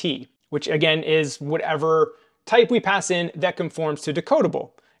returning T, which again is whatever type we pass in that conforms to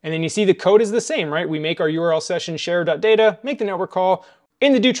decodable. And then you see the code is the same, right? We make our URL session share.data, make the network call.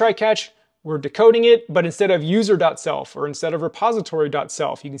 In the do try catch, We're decoding it, but instead of user.self or instead of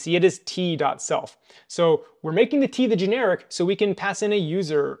repository.self, you can see it is t.self. So we're making the t the generic so we can pass in a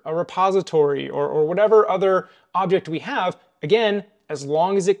user, a repository, or whatever other object we have, again, as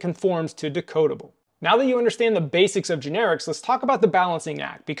long as it conforms to decodable. Now that you understand the basics of generics, let's talk about the balancing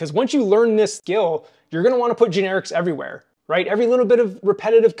act, because once you learn this skill, you're gonna wanna put generics everywhere. Right? Every little bit of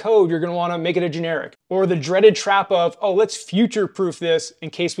repetitive code, you're gonna wanna make it a generic. Or the dreaded trap of, oh, let's future-proof this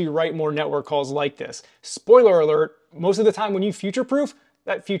in case we write more network calls like this. Spoiler alert, most of the time when you future-proof,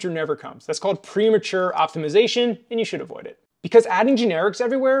 that future never comes. That's called premature optimization, and you should avoid it. Because adding generics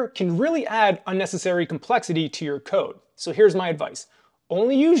everywhere can really add unnecessary complexity to your code. So here's my advice.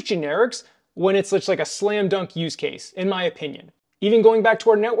 Only use generics when it's like a slam dunk use case, in my opinion. Even going back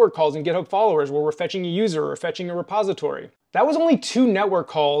to our network calls in GitHub followers where we're fetching a user or fetching a repository. That was only 2 network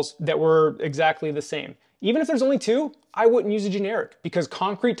calls that were exactly the same. Even if there's only 2, I wouldn't use a generic because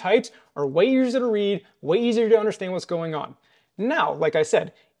concrete types are way easier to read, way easier to understand what's going on. Now, like I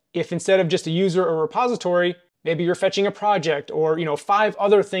said, if instead of just a user or repository, maybe you're fetching a project or 5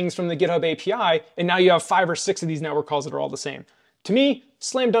 other things from the GitHub API, and now you have 5 or 6 of these network calls that are all the same. To me,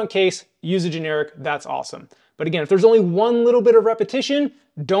 slam dunk case, use a generic, that's awesome. But again, if there's only one little bit of repetition,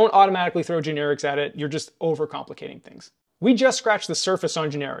 don't automatically throw generics at it. You're just overcomplicating things. We just scratched the surface on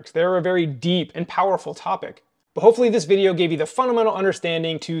generics. They're a very deep and powerful topic. But hopefully this video gave you the fundamental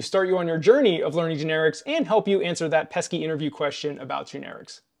understanding to start you on your journey of learning generics and help you answer that pesky interview question about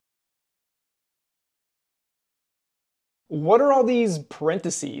generics. What are all these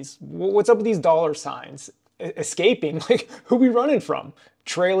parentheses? What's up with these dollar signs? Escaping, like who are we running from?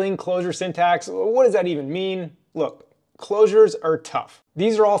 Trailing, closure syntax, what does that even mean? Look, closures are tough.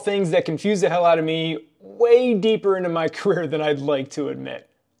 These are all things that confuse the hell out of me way deeper into my career than I'd like to admit.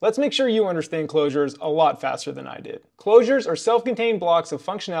 Let's make sure you understand closures a lot faster than I did. Closures are self-contained blocks of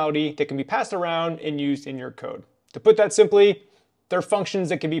functionality that can be passed around and used in your code. To put that simply, they're functions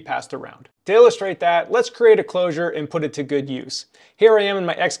that can be passed around. To illustrate that, let's create a closure and put it to good use. Here I am in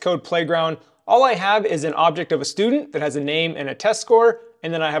my Xcode playground. All I have is an object of a student that has a name and a test score,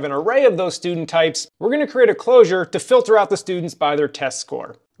 and then I have an array of those student types. We're gonna create a closure to filter out the students by their test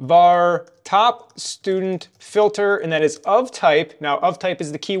score. Var top student filter, and that is of type. Now of type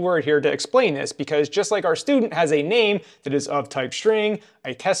is the key word here to explain this, because just like our student has a name that is of type string,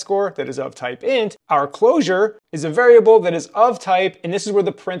 a test score that is of type int, our closure is a variable that is of type, and this is where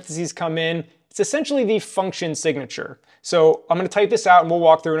the parentheses come in. It's essentially the function signature. So I'm gonna type this out and we'll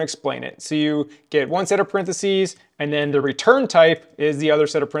walk through and explain it. So you get one set of parentheses, and then the return type is the other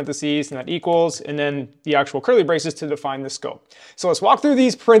set of parentheses, and that equals, and then the actual curly braces to define the scope. So let's walk through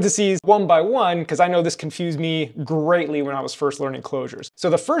these parentheses one by one, because I know this confused me greatly when I was first learning closures. So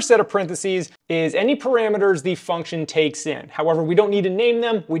the first set of parentheses is any parameters the function takes in. However, we don't need to name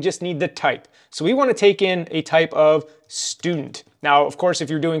them, we just need the type. So we want to take in a type of student. Now, of course, if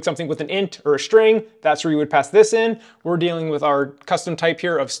you're doing something with an int or a string, that's where you would pass this in. We're dealing with our custom type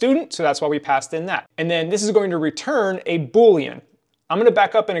here of student, so that's why we passed in that. And then this is going to return a Boolean. I'm gonna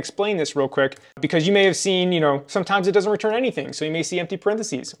back up and explain this real quick, because you may have seen, sometimes it doesn't return anything, so you may see empty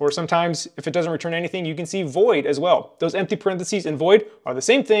parentheses. Or sometimes if it doesn't return anything, you can see void as well. Those empty parentheses and void are the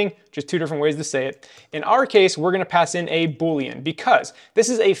same thing, just 2 different ways to say it. In our case, we're gonna pass in a Boolean because this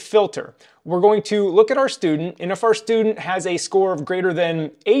is a filter. We're going to look at our student, and if our student has a score of greater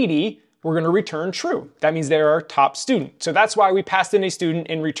than 80, we're gonna return true. That means they're our top student. So that's why we passed in a student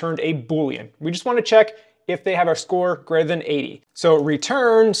and returned a Boolean. We just wanna check if they have a score greater than 80. So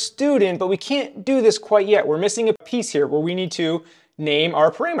return student, but we can't do this quite yet. We're missing a piece here where we need to name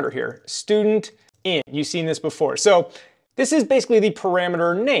our parameter here, student in. You've seen this before. So this is basically the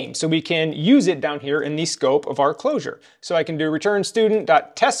parameter name, so we can use it down here in the scope of our closure. So I can do return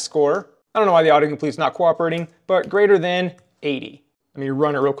student.test_. I don't know why the autocomplete's not cooperating, but greater than 80. Let me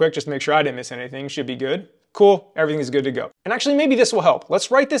run it real quick just to make sure I didn't miss anything. Should be good. Cool, everything is good to go. And actually, maybe this will help. Let's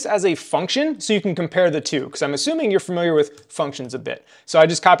write this as a function so you can compare the two, because I'm assuming you're familiar with functions a bit. So I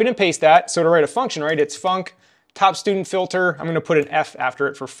just copied and pasted that. So to write a function, right, it's func top student filter. I'm gonna put an F after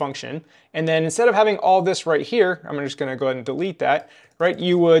it for function. And then instead of having all this right here, I'm just gonna go ahead and delete that, right?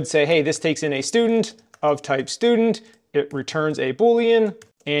 You would say, hey, this takes in a student of type student. It returns a Boolean,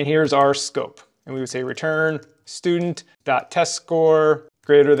 and here's our scope. And we would say return student.test_.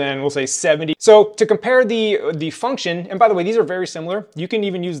 Greater than, we'll say 70. So to compare the function, and by the way, these are very similar. You can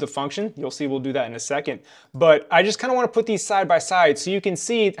even use the function. You'll see we'll do that in a second. But I just kind of want to put these side by side so you can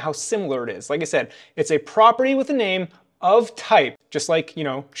see how similar it is. Like I said, it's a property with a name of type, just like,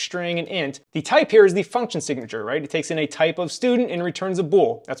 string and int. The type here is the function signature, right? It takes in a type of student and returns a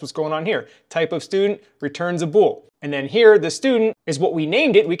bool. That's what's going on here. Type of student returns a bool. And then here, the student is what we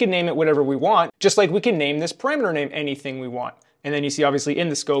named it. We can name it whatever we want, just like we can name this parameter name anything we want. And then you see obviously in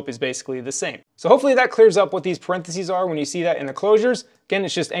the scope is basically the same. So hopefully that clears up what these parentheses are when you see that in the closures. Again,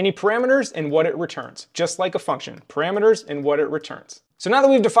 it's just any parameters and what it returns, just like a function, parameters and what it returns. So now that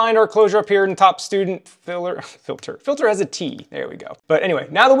we've defined our closure up here in top student filter has a T, there we go. But anyway,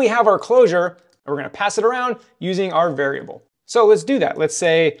 now that we have our closure, we're gonna pass it around using our variable. So let's do that. Let's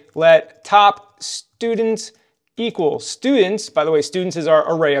say let top students equal students, by the way, students is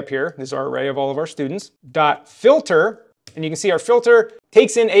our array up here. This is our array of all of our students, dot filter. And you can see our filter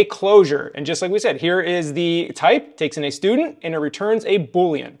takes in a closure. And just like we said, here is the type, takes in a student, and it returns a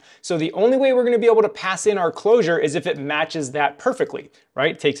Boolean. So the only way we're gonna be able to pass in our closure is if it matches that perfectly,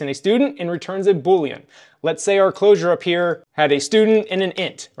 right? Takes in a student and returns a Boolean. Let's say our closure up here had a student and an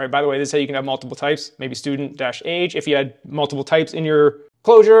int, right? By the way, this is how you can have multiple types, maybe student-age. If you had multiple types in your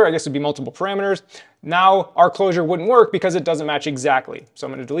closure, I guess it'd be multiple parameters. Now our closure wouldn't work because it doesn't match exactly. So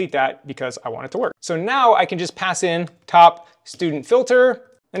I'm gonna delete that because I want it to work. So now I can just pass in top student filter.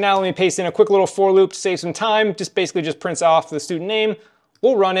 And now let me paste in a quick little for loop to save some time. Just basically just prints off the student name.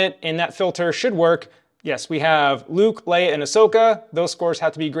 We'll run it and that filter should work. Yes, we have Luke, Leia, and Ahsoka. Those scores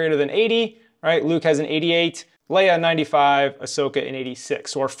have to be greater than 80, right? Luke has an 88. Leia 95, Ahsoka an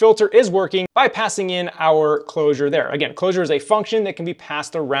 86. So our filter is working by passing in our closure there. Again, closure is a function that can be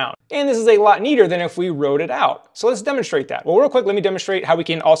passed around. And this is a lot neater than if we wrote it out. So let's demonstrate that. Well, real quick, let me demonstrate how we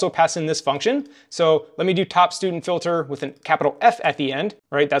can also pass in this function. So let me do top student filter with a capital F at the end,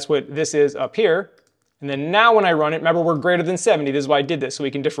 right? That's what this is up here. And then now when I run it, remember we're greater than 70. This is why I did this, so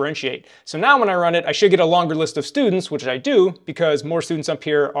we can differentiate. So now when I run it, I should get a longer list of students, which I do because more students up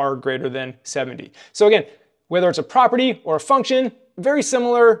here are greater than 70. So again, whether it's a property or a function, very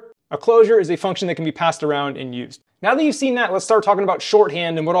similar. A closure is a function that can be passed around and used. Now that you've seen that, let's start talking about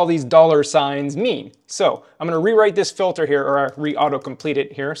shorthand and what all these dollar signs mean. So I'm gonna rewrite this filter here, or re-autocomplete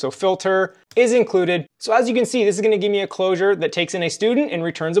it here. So filter is included. So as you can see, this is gonna give me a closure that takes in a student and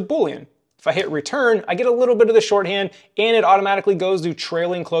returns a Boolean. If I hit return, I get a little bit of the shorthand and it automatically goes to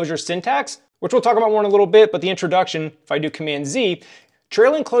trailing closure syntax, which we'll talk about more in a little bit, but the introduction, if I do Command Z,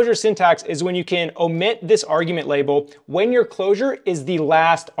 trailing closure syntax is when you can omit this argument label when your closure is the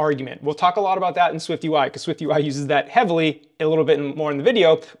last argument. We'll talk a lot about that in SwiftUI because SwiftUI uses that heavily a little bit more in the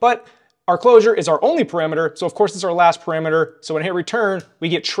video, but our closure is our only parameter, so of course it's our last parameter. So when I hit return, we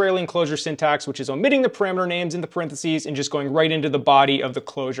get trailing closure syntax, which is omitting the parameter names in the parentheses and just going right into the body of the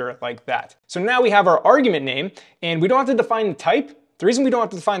closure like that. So now we have our argument name, and we don't have to define the type. The reason we don't have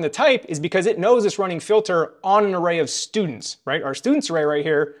to define the type is because it knows it's running filter on an array of students, right? Our students array right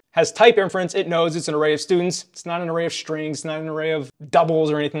here has type inference. It knows it's an array of students. It's not an array of strings, it's not an array of doubles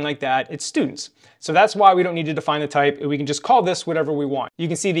or anything like that. It's students. So that's why we don't need to define the type. We can just call this whatever we want. You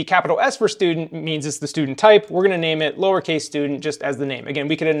can see the capital S for student means it's the student type. We're gonna name it lowercase student just as the name. Again,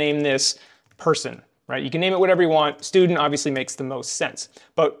 we could have named this person, right? You can name it whatever you want. Student obviously makes the most sense,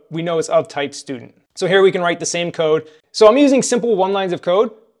 but we know it's of type student. So here we can write the same code. So I'm using simple 1 lines of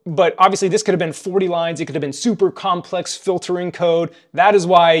code, but obviously this could have been 40 lines. It could have been super complex filtering code. That is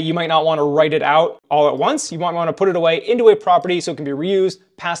why you might not want to write it out all at once. You might want to put it away into a property so it can be reused,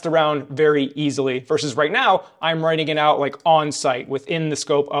 passed around very easily, versus right now, I'm writing it out like on site within the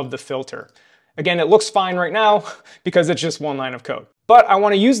scope of the filter. Again, it looks fine right now because it's just 1 line of code. But I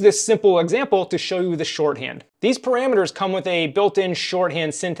want to use this simple example to show you the shorthand. These parameters come with a built-in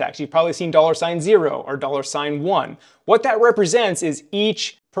shorthand syntax. You've probably seen $0 or $1. What that represents is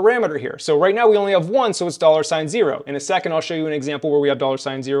each parameter here. So right now we only have 1, so it's $0. In a second, I'll show you an example where we have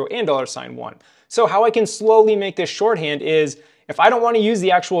 $0 and $1. So how I can slowly make this shorthand is, if I don't want to use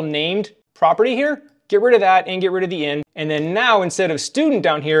the actual named property here, get rid of that and get rid of the in. And then now instead of student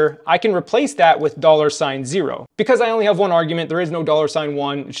down here, I can replace that with $0. Because I only have 1 argument, there is no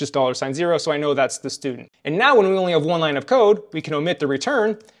 $1, it's just $0, so I know that's the student. And now when we only have 1 line of code, we can omit the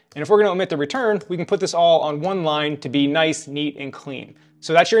return. And if we're gonna omit the return, we can put this all on 1 line to be nice, neat, and clean.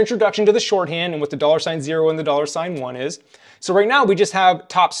 So that's your introduction to the shorthand and what the $0 and the $1 is. So right now we just have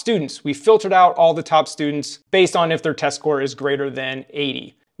top students. We filtered out all the top students based on if their test score is greater than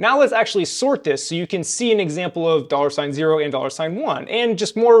 80. Now let's actually sort this so you can see an example of $0 and $1 and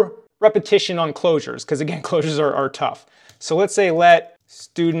just more repetition on closures, because again, closures are tough. So let's say let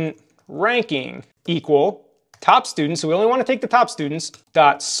student ranking equal top students, so we only want to take the top students,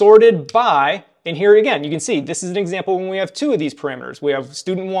 dot sorted by, and here again, you can see this is an example when we have 2 of these parameters. We have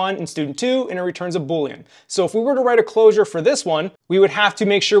student 1 and student 2, and it returns a Boolean. So if we were to write a closure for this one, we would have to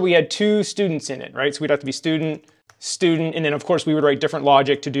make sure we had 2 students in it, right? So we'd have to be student student, and then of course we would write different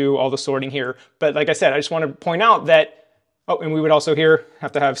logic to do all the sorting here. But like I said, I just want to point out that, oh, and we would also here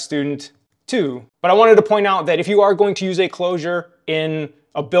have to have student 2. But I wanted to point out that if you are going to use a closure in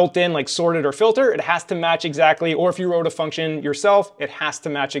a built-in like sorted or filter, it has to match exactly, or if you wrote a function yourself, it has to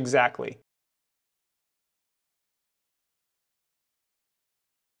match exactly.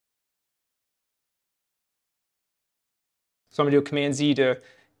 So I'm gonna do Command Z to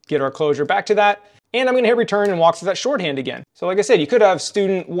get our closure back to that. And I'm gonna hit return and walk through that shorthand again. So like I said, you could have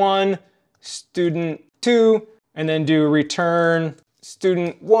student 1, student 2, and then do return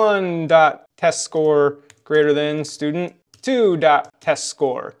student 1 dot test score greater than student 2 dot test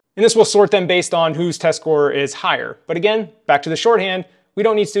score. And this will sort them based on whose test score is higher. But again, back to the shorthand, we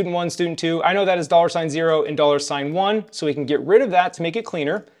don't need student 1, student 2. I know that is $0 and $1, so we can get rid of that to make it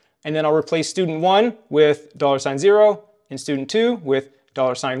cleaner. And then I'll replace student 1 with $0 and student 2 with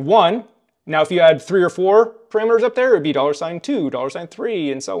 $1. Now, if you had 3 or 4 parameters up there, it would be $2,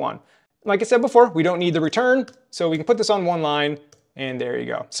 $3, and so on. Like I said before, we don't need the return, so we can put this on one line, and there you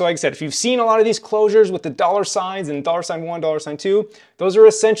go. So like I said, if you've seen a lot of these closures with the $ signs and $1, $2, those are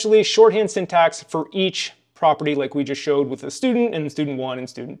essentially shorthand syntax for each property like we just showed with the student and student 1 and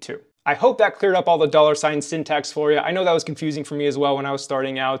student 2. I hope that cleared up all the $ syntax for you. I know that was confusing for me as well when I was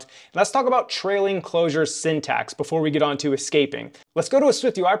starting out. Let's talk about trailing closure syntax before we get on to escaping. Let's go to a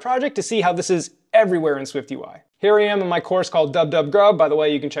SwiftUI project to see how this is everywhere in SwiftUI. Here I am in my course called Grub. By the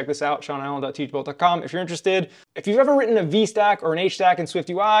way, you can check this out, seanisland.teachable.com if you're interested. If you've ever written a VStack or an HStack in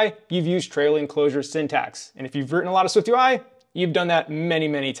SwiftUI, you've used trailing closure syntax. And if you've written a lot of SwiftUI, you've done that many,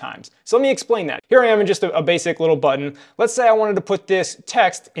 many times. So let me explain that. Here I am in just a basic little button. Let's say I wanted to put this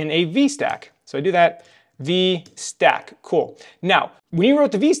text in a VStack. So I do that, VStack, cool. Now, when you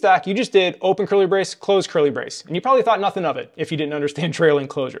wrote the VStack, you just did open curly brace, close curly brace. And you probably thought nothing of it if you didn't understand trailing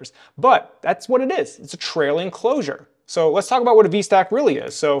closures. But that's what it is. It's a trailing closure. So let's talk about what a VStack really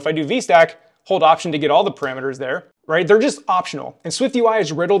is. So if I do VStack, hold Option to get all the parameters there, right? They're just optional. And SwiftUI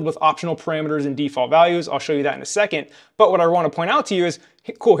is riddled with optional parameters and default values. I'll show you that in a second. But what I want to point out to you is,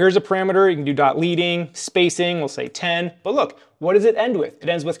 cool, here's a parameter. You can do dot leading, spacing, we'll say 10. But look, what does it end with? It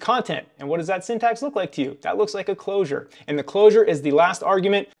ends with content. And what does that syntax look like to you? That looks like a closure. And the closure is the last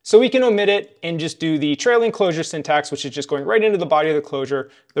argument. So we can omit it and just do the trailing closure syntax, which is just going right into the body of the closure,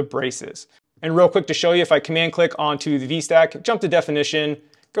 the braces. And real quick to show you, if I command click onto the VStack, jump to definition,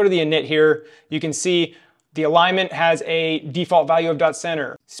 go to the init here, you can see the alignment has a default value of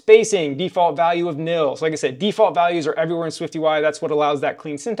 .center. Spacing, default value of nil. So like I said, default values are everywhere in SwiftUI. That's what allows that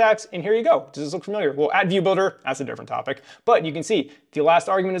clean syntax. And here you go. Does this look familiar? Well, at view builder, that's a different topic. But you can see the last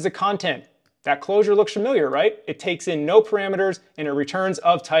argument is a content. That closure looks familiar, right? It takes in no parameters and it returns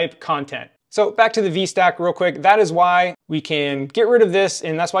of type content. So back to the VStack real quick. That is why we can get rid of this.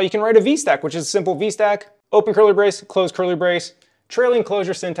 And that's why you can write a VStack, which is a simple VStack, open curly brace, close curly brace, trailing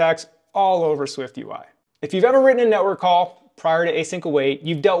closure syntax all over SwiftUI. If you've ever written a network call prior to async await,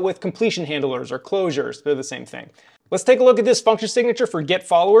 you've dealt with completion handlers or closures. They're the same thing. Let's take a look at this function signature for get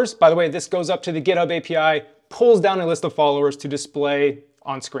followers. By the way, this goes up to the GitHub API, pulls down a list of followers to display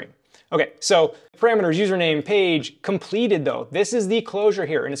on screen. Okay, so parameters, username, page, completed though. This is the closure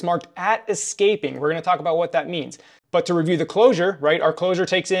here, and it's marked at escaping. We're gonna talk about what that means. But to review the closure, right, our closure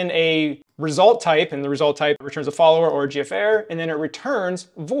takes in a result type, and the result type returns a follower or a GF error, and then it returns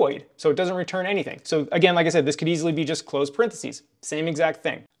void. So it doesn't return anything. So again, like I said, this could easily be just close parentheses, same exact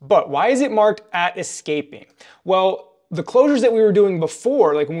thing. But why is it marked at escaping? Well, the closures that we were doing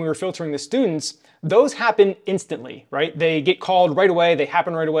before, like when we were filtering the students, those happen instantly, right? They get called right away, they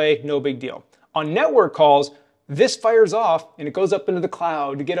happen right away, no big deal. On network calls, this fires off and it goes up into the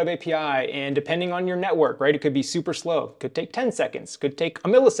cloud to GitHub API, and depending on your network, right, it could be super slow. It could take 10 seconds, could take a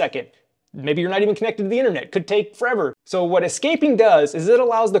millisecond. Maybe you're not even connected to the internet, could take forever. So what escaping does is it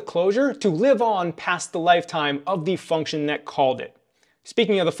allows the closure to live on past the lifetime of the function that called it.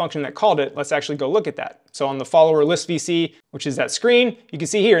 Speaking of the function that called it, let's actually go look at that. So on the follower list VC, which is that screen, you can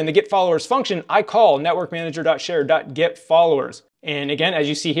see here in the get followers function, I call networkmanager.share.getFollowers. And again, as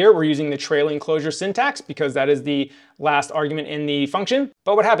you see here, we're using the trailing closure syntax because that is the last argument in the function.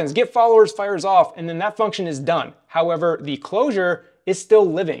 But what happens? Get followers fires off and then that function is done. However, the closure is still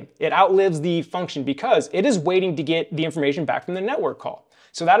living. It outlives the function because it is waiting to get the information back from the network call.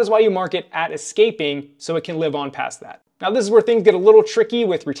 So that is why you mark it at escaping so it can live on past that. Now this is where things get a little tricky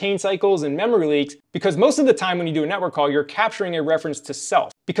with retain cycles and memory leaks, because most of the time when you do a network call, you're capturing a reference to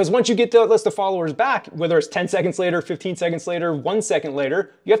self. Because once you get the list of followers back, whether it's 10 seconds later, 15 seconds later, 1 second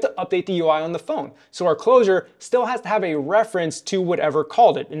later, you have to update the UI on the phone. So our closure still has to have a reference to whatever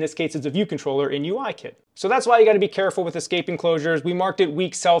called it. In this case, it's a view controller in UIKit. So that's why you got to be careful with escaping closures. We marked it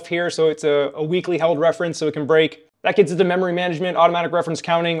weak self here, so it's a weakly held reference, so it can break. That gets into memory management, automatic reference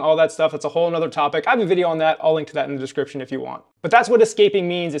counting, all that stuff. That's a whole nother topic. I have a video on that. I'll link to that in the description if you want. But that's what escaping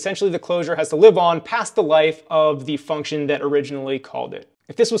means. Essentially, the closure has to live on past the life of the function that originally called it.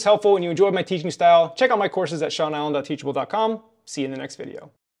 If this was helpful and you enjoyed my teaching style, check out my courses at seanisland.teachable.com. See you in the next video.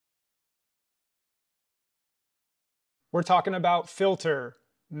 We're talking about filter,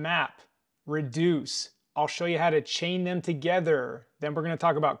 map, reduce. I'll show you how to chain them together. Then we're going to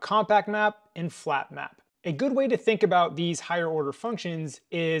talk about compact map and flat map. A good way to think about these higher order functions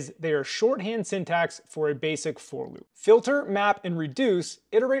is they are shorthand syntax for a basic for loop. Filter, map, and reduce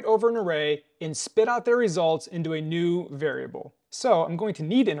iterate over an array and spit out their results into a new variable. So I'm going to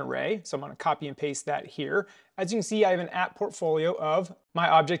need an array, so I'm going to copy and paste that here. As you can see, I have an app portfolio of my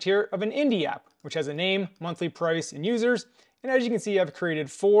object here of an indie app, which has a name, monthly price, and users. And as you can see, I've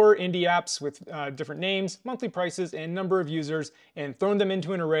created 4 indie apps with different names, monthly prices, and number of users, and thrown them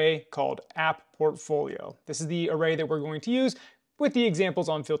into an array called app portfolio. This is the array that we're going to use with the examples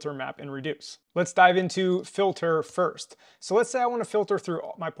on filter, map, and reduce. Let's dive into filter first. So let's say I want to filter through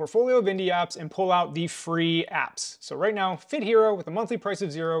my portfolio of indie apps and pull out the free apps. So right now, Fit Hero with a monthly price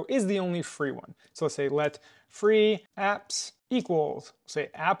of 0 is the only free one. So let's say let free apps equals, say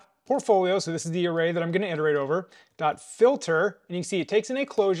app portfolio, so this is the array that I'm going to iterate over, dot filter, and you can see it takes in a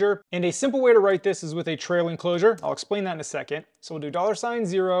closure, and a simple way to write this is with a trailing closure. I'll explain that in a second. So we'll do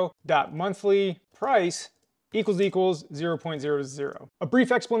 $0 dot monthly price equals 0.00. A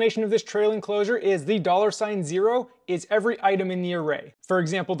brief explanation of this trailing closure is the $0 is every item in the array. For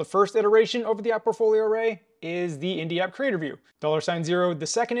example, the first iteration over the app portfolio array is the indie app creator view. $0, the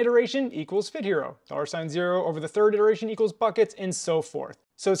second iteration equals Fit Hero. $0 over the third iteration equals buckets, and so forth.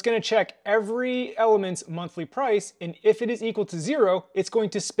 So it's going to check every element's monthly price, and if it is equal to 0, it's going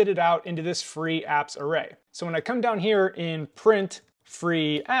to spit it out into this free apps array. So when I come down here and print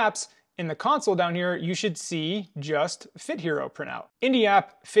free apps, in the console down here, you should see just Fit Hero print out. Indie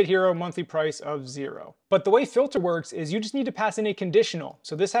app, Fit Hero, monthly price of 0. But the way filter works is you just need to pass in a conditional.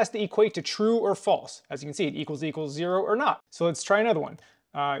 So this has to equate to true or false. As you can see, it equals 0 or not. So let's try another one.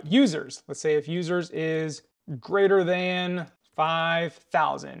 Users, let's say if users is greater than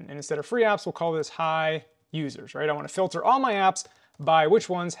 5,000. And instead of free apps, we'll call this high users, right? I want to filter all my apps by which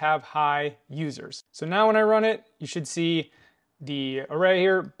ones have high users. So now when I run it, you should see the array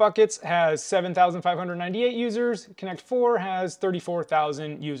here. Buckets has 7,598 users. Connect 4 has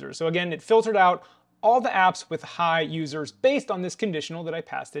 34,000 users. So again, it filtered out all the apps with high users based on this conditional that I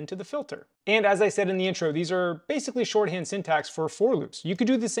passed into the filter. And as I said in the intro, these are basically shorthand syntax for loops. You could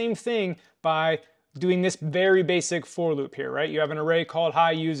do the same thing by doing this very basic for loop here, right? You have an array called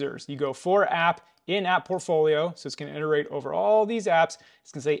high users. You go for app in app portfolio, so it's going to iterate over all these apps.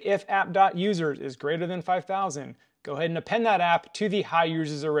 It's going to say if app.users is greater than 5,000, go ahead and append that app to the high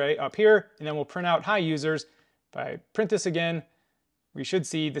users array up here, and then we'll print out high users. If I print this again, we should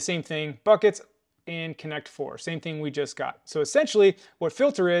see the same thing, buckets and connect 4, same thing we just got. So essentially what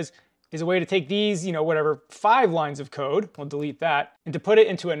filter is a way to take these, whatever 5 lines of code, we'll delete that, and to put it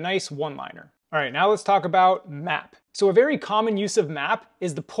into a nice one-liner. All right, now let's talk about map. So a very common use of map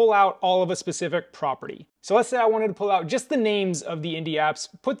is to pull out all of a specific property. So let's say I wanted to pull out just the names of the indie apps,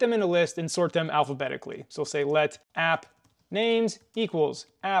 put them in a list, and sort them alphabetically. So we'll say let app names equals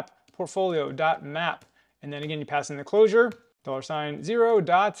app portfolio dot map. And then again, you pass in the closure, $0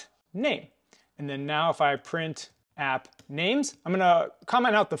 dot name. And then now if I print app names, I'm gonna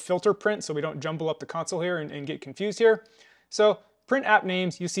comment out the filter print so we don't jumble up the console here and get confused here. So print app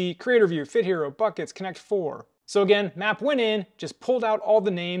names, you see creator view, Fit Hero, buckets, connect 4. So again, map went in, just pulled out all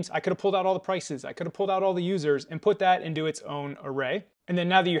the names. I could have pulled out all the prices. I could have pulled out all the users and put that into its own array. And then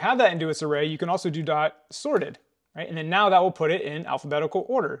now that you have that into its array, you can also do dot sorted, right? And then now that will put it in alphabetical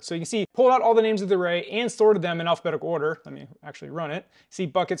order. So you can see, pulled out all the names of the array and sorted them in alphabetical order. Let me actually run it. See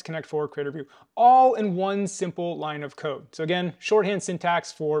buckets, connect 4, creator view, all in one simple line of code. So again, shorthand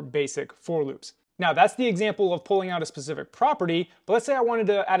syntax for basic for loops. Now that's the example of pulling out a specific property, but let's say I wanted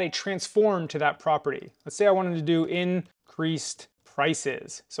to add a transform to that property. Let's say I wanted to do increased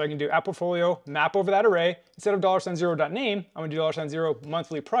prices. So I can do app portfolio, map over that array. Instead of $0.0.name, I'm gonna do $0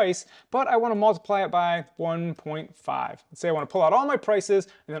 monthly price, but I wanna multiply it by 1.5. Let's say I wanna pull out all my prices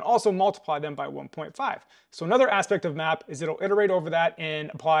and then also multiply them by 1.5. So another aspect of map is it'll iterate over that and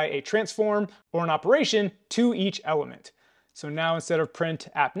apply a transform or an operation to each element. So now instead of print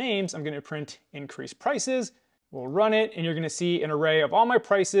app names, I'm going to print increase prices. We'll run it, and you're going to see an array of all my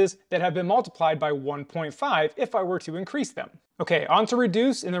prices that have been multiplied by 1.5 if I were to increase them. Okay, on to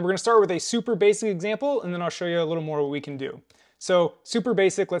reduce, and then we're going to start with a super basic example, and then I'll show you a little more what we can do. So super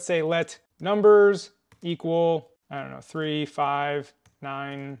basic, let's say let numbers equal, 3, 5,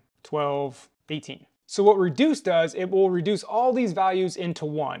 9, 12, 18. So what reduce does, it will reduce all these values into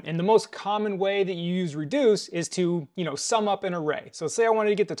one. And the most common way that you use reduce is to, sum up an array. So say I wanted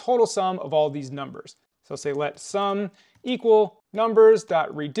to get the total sum of all these numbers. So say let sum equal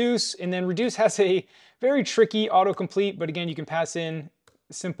numbers.reduce, and then reduce has a very tricky autocomplete, but again, you can pass in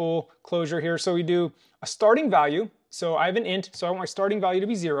simple closure here. So we do a starting value. So I have an int, so I want my starting value to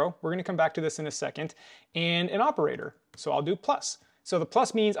be 0. We're gonna come back to this in a second. And an operator, so I'll do plus. So the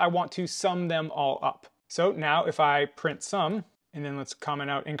plus means I want to sum them all up. So now if I print sum, and then let's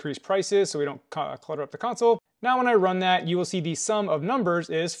comment out increase prices so we don't clutter up the console. Now when I run that, you will see the sum of numbers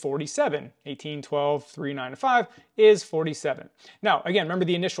is 47. 18, 12, 3, 9, and 5 is 47. Now, again, remember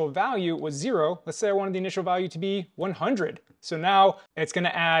the initial value was 0. Let's say I wanted the initial value to be 100. So now it's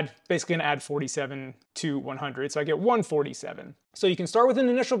basically gonna add 47 to 100. So I get 147. So you can start with an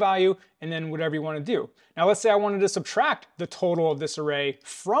initial value and then whatever you wanna do. Now let's say I wanted to subtract the total of this array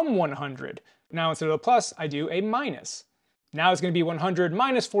from 100. Now instead of a plus, I do a minus. Now it's going to be 100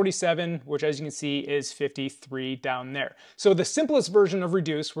 minus 47, which as you can see is 53 down there. So the simplest version of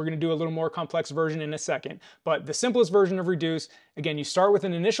reduce, we're going to do a little more complex version in a second, but the simplest version of reduce, again, you start with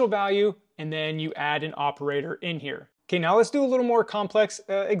an initial value and then you add an operator in here. Okay, now let's do a little more complex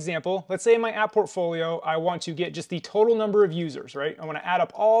example. Let's say in my app portfolio, I want to get just the total number of users, right? I want to add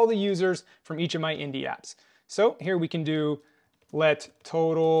up all the users from each of my indie apps. So here we can do let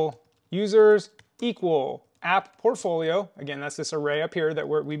total users equal app portfolio, again, that's this array up here that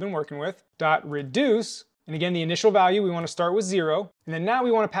we've been working with, dot reduce, and again, the initial value, we want to start with 0, and then now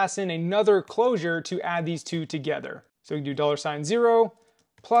we want to pass in another closure to add these two together. So we can do $0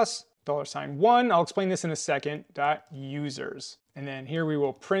 plus $1, I'll explain this in a second, dot users. And then here we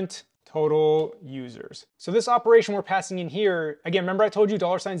will print total users. So this operation we're passing in here, again, remember I told you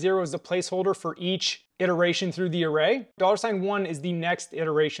 $0 is the placeholder for each iteration through the array. $1 is the next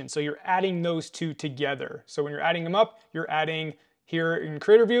iteration. So you're adding those two together. So when you're adding them up, you're adding here in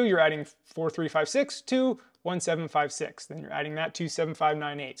creator view, you're adding 4356 to 1756. Then you're adding that to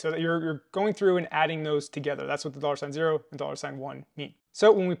 7598. So that you're going through and adding those together. That's what the $0 and $1 mean.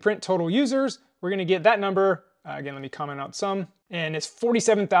 So when we print total users, we're gonna get that number. Again, let me comment out sum, and it's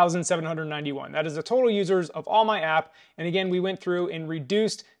 47,791. That is the total users of all my app. And again, we went through and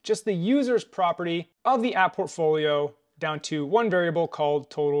reduced just the users property of the app portfolio down to one variable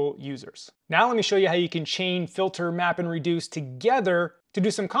called total users. Now let me show you how you can chain, filter, map, and reduce together to do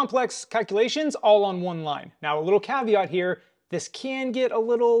some complex calculations all on one line. Now a little caveat here, this can get a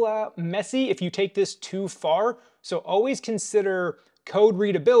little messy if you take this too far. So always consider code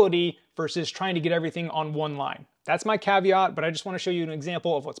readability versus trying to get everything on one line. That's my caveat, but I just want to show you an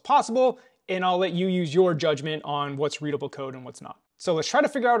example of what's possible, and I'll let you use your judgment on what's readable code and what's not. So let's try to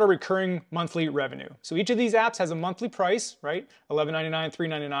figure out our recurring monthly revenue. So each of these apps has a monthly price, right? $11.99,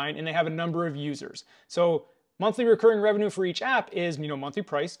 $3.99, and they have a number of users. So monthly recurring revenue for each app is, monthly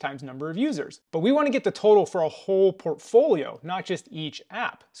price times number of users. But we want to get the total for a whole portfolio, not just each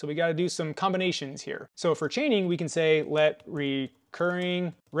app. So we got to do some combinations here. So for chaining, we can say let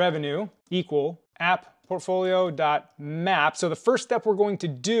recurring revenue equal app portfolio.map. So the first step we're going to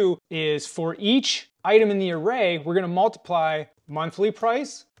do is for each item in the array, we're going to multiply monthly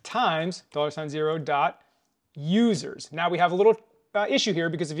price times $0 users. Now we have a little issue here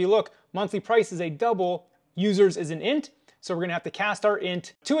because if you look, monthly price is a double, users is an int. So we're going to have to cast our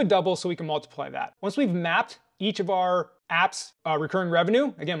int to a double so we can multiply that. Once we've mapped each of our apps recurring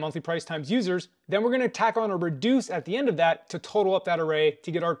revenue, again, monthly price times users, then we're going to tack on a reduce at the end of that to total up that array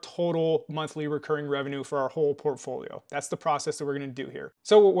to get our total monthly recurring revenue for our whole portfolio. That's the process that we're going to do here.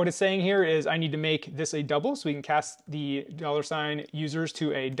 So what it's saying here is I need to make this a double so we can cast the $users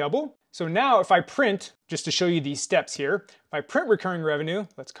to a double. So now if I print, just to show you these steps here, if I print recurring revenue,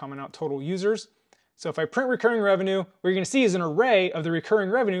 let's comment out total users. So if I print recurring revenue, what you're going to see is an array of the recurring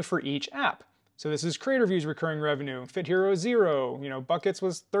revenue for each app. So this is Creator View's recurring revenue, Fit Hero 0, Buckets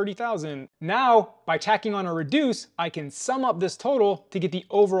was 30,000. Now, by tacking on a reduce, I can sum up this total to get the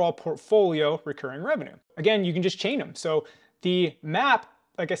overall portfolio recurring revenue. Again, you can just chain them. So the map,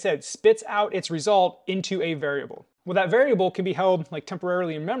 like I said, spits out its result into a variable. Well, that variable can be held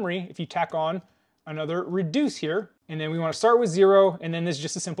temporarily in memory if you tack on another reduce here. And then we want to start with 0, and then this is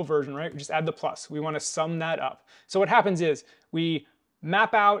just a simple version, right? We just add the plus. We want to sum that up. So what happens is we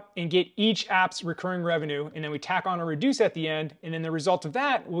map out and get each app's recurring revenue, and then we tack on a reduce at the end, and then the result of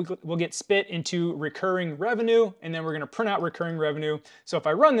that will get spit into recurring revenue, and then we're going to print out recurring revenue. So if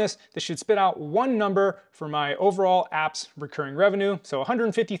I run this should spit out one number for my overall app's recurring revenue, so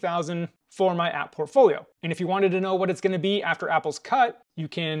 150,000 for my app portfolio. And if you wanted to know what it's going to be after Apple's cut, you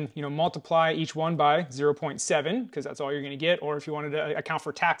can multiply each one by 0.7, because that's all you're going to get, or if you wanted to account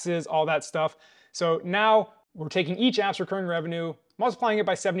for taxes, all that stuff, So now we're taking each app's recurring revenue, multiplying it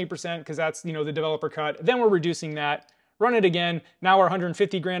by 70% because that's, the developer cut. Then we're reducing that, run it again. Now our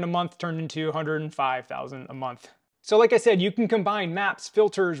 150 grand a month turned into 105,000 a month. So like I said, you can combine maps,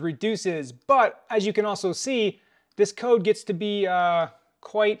 filters, reduces, but as you can also see, this code gets to be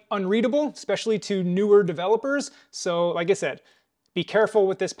quite unreadable, especially to newer developers. So like I said, be careful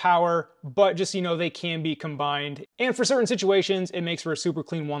with this power, but just they can be combined. And for certain situations, it makes for a super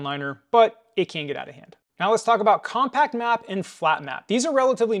clean one-liner, but it can get out of hand. Now let's talk about compact map and flat map. These are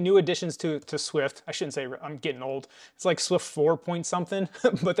relatively new additions to Swift. I shouldn't say I'm getting old. It's like Swift 4 point something,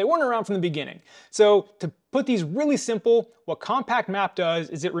 but they weren't around from the beginning. So to put these really simple, what compact map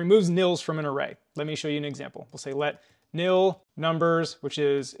does is it removes nils from an array. Let me show you an example. We'll say let nil numbers, which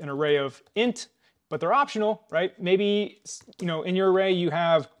is an array of int, but they're optional, right? Maybe, in your array you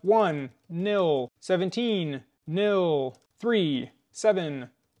have 1, nil, 17, nil, 3, 7,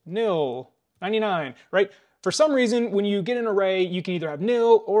 nil, 99, right? For some reason, when you get an array, you can either have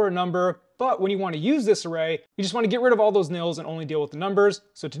nil or a number, but when you want to use this array, you just want to get rid of all those nils and only deal with the numbers.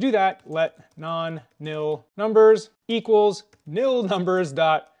 So to do that, let non-nil numbers equals nil numbers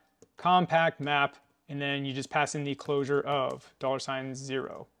dot compact map, and then you just pass in the closure of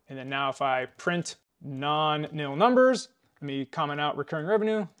 $0. And then now if I print non-nil numbers, let me comment out recurring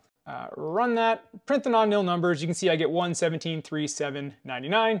revenue, run that, print the non-nil numbers, you can see I get 1, 17, 3, 7,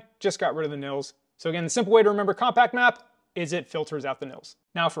 99, just got rid of the nils. So again, the simple way to remember compact map is it filters out the nils.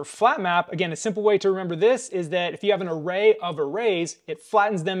 Now for flat map, again, a simple way to remember this is that if you have an array of arrays, it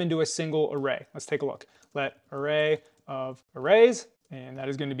flattens them into a single array. Let's take a look. Let array of arrays, and that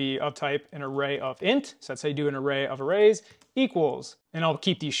is going to be of type an array of int. So that's how you do an array of arrays equals, and I'll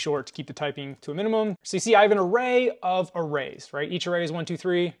keep these short to keep the typing to a minimum. So you see I have an array of arrays, right? Each array is 1, 2,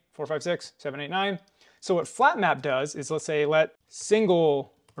 3, 4, 5, 6, 7, 8, 9. So what flat map does is let's say let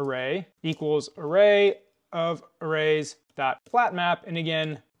single array equals array of arrays dot flat map, and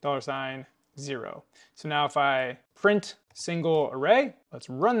again, $0. So now if I print single array, let's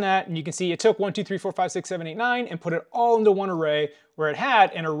run that, and you can see it took 1, 2, 3, 4, 5, 6, 7, 8, 9 and put it all into one array where it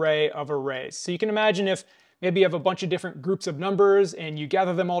had an array of arrays. So you can imagine if maybe you have a bunch of different groups of numbers and you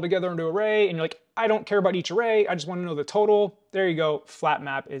gather them all together into an array and you're like, I don't care about each array, I just want to know the total. There you go, flat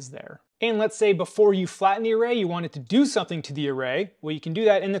map is there. And let's say before you flatten the array, you want it to do something to the array. Well, you can do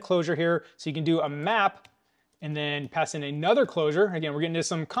that in the closure here. So you can do a map and then pass in another closure. Again, we're getting into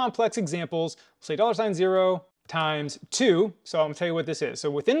some complex examples. We'll say $0 times 2. So I'm gonna tell you what this is. So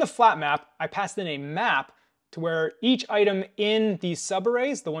within the flat map, I passed in a map to where each item in these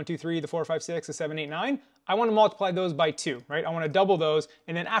subarrays, the 1, 2, 3, the 4, 5, 6, the 7, 8, 9, I want to multiply those by 2, right? I want to double those.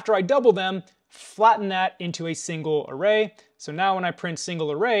 And then after I double them, flatten that into a single array. So now when I print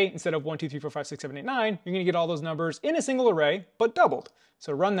single array, instead of 1, 2, 3, 4, 5, 6, 7, 8, 9, you're going to get all those numbers in a single array, but doubled.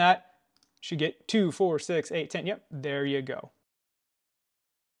 So run that, should get 2, 4, 6, 8, 10. Yep, there you go.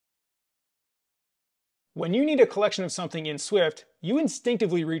 When you need a collection of something in Swift, you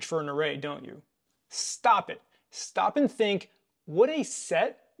instinctively reach for an array, don't you? Stop it. Stop and think, would a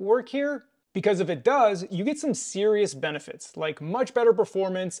set work here? Because if it does, you get some serious benefits, like much better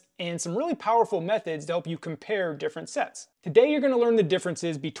performance and some really powerful methods to help you compare different sets. Today you're going to learn the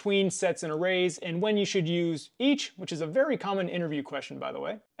differences between sets and arrays and when you should use each, which is a very common interview question by the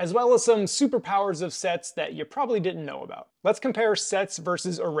way, as well as some superpowers of sets that you probably didn't know about. Let's compare sets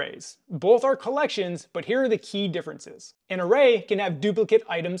versus arrays. Both are collections, but here are the key differences. An array can have duplicate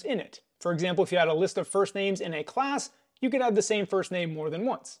items in it. For example, if you had a list of first names in a class, you could have the same first name more than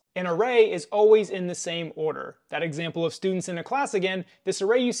once. An array is always in the same order. That example of students in a class again, this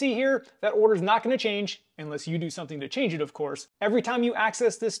array you see here, that order is not going to change, unless you do something to change it, of course. Every time you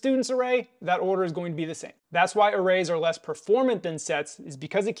access this students array, that order is going to be the same. That's why arrays are less performant than sets, is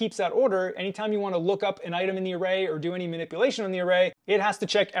because it keeps that order. Anytime you want to look up an item in the array or do any manipulation on the array, it has to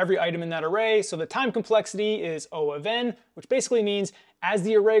check every item in that array, so the time complexity is O of n, which basically means as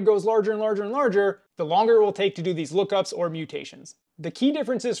the array grows larger and larger and larger, the longer it will take to do these lookups or mutations. The key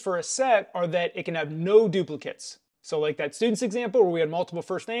differences for a set are that it can have no duplicates. So like that students example where we had multiple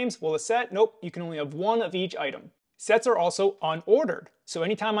first names, well a set, nope, you can only have one of each item. Sets are also unordered. So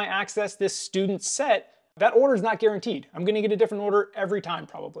anytime I access this student set, that order is not guaranteed. I'm gonna get a different order every time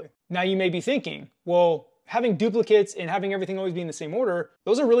probably. Now you may be thinking, well, having duplicates and having everything always be in the same order,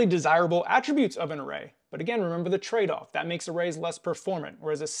 those are really desirable attributes of an array. But again, remember the trade-off. That makes arrays less performant.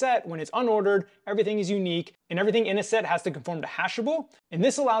 Whereas a set, when it's unordered, everything is unique, and everything in a set has to conform to hashable. And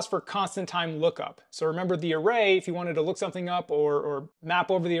this allows for constant time lookup. So remember the array, if you wanted to look something up or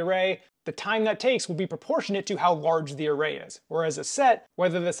map over the array, the time that takes will be proportionate to how large the array is. Whereas a set,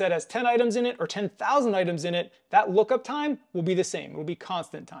 whether the set has 10 items in it or 10,000 items in it, that lookup time will be the same. It will be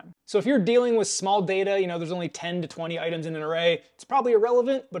constant time. So if you're dealing with small data, there's only 10 to 20 items in an array, it's probably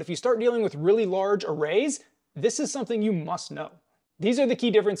irrelevant. But if you start dealing with really large arrays, this is something you must know. These are the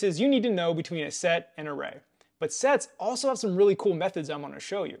key differences you need to know between a set and array. But sets also have some really cool methods I'm going to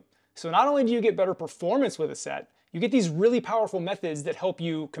show you. So not only do you get better performance with a set, you get these really powerful methods that help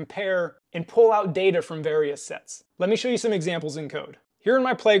you compare and pull out data from various sets. Let me show you some examples in code. Here in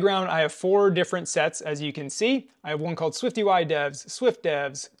my playground, I have 4 different sets, as you can see. I have one called SwiftUI devs, Swift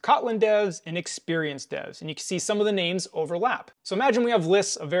devs, Kotlin devs, and Experience devs. And you can see some of the names overlap. So imagine we have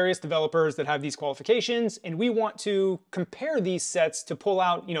lists of various developers that have these qualifications, and we want to compare these sets to pull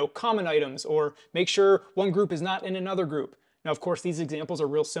out, common items or make sure one group is not in another group. Now, of course, these examples are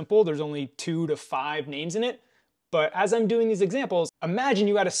real simple. There's only 2 to 5 names in it. But as I'm doing these examples, imagine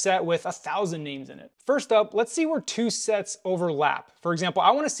you had a set with 1,000 names in it. First up, let's see where 2 sets overlap. For example,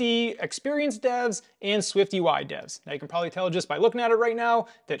 I want to see Experience devs and SwiftUI devs. Now you can probably tell just by looking at it right now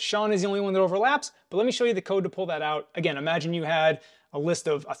that Sean is the only one that overlaps, but let me show you the code to pull that out. Again, imagine you had a list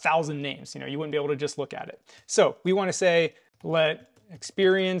of 1,000 names. You wouldn't be able to just look at it. So we want to say, let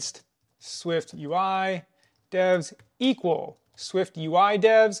experienced SwiftUI devs equal SwiftUI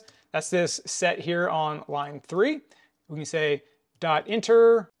devs. That's this set here on line 3. We can say dot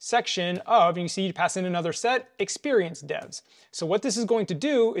intersection of, and you see you pass in another set, experience devs. So what this is going to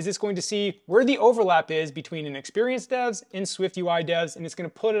do is it's going to see where the overlap is between an experience devs and SwiftUI devs, and it's going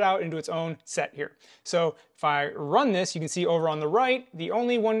to put it out into its own set here. So if I run this, you can see over on the right, the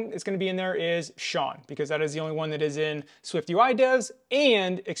only one that's going to be in there is Sean, because that is the only one that is in SwiftUI devs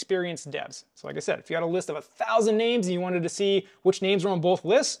and experience devs. So like I said, if you had a list of 1,000 names and you wanted to see which names are on both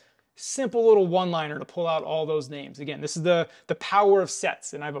lists, simple little one-liner to pull out all those names. Again, this is the power of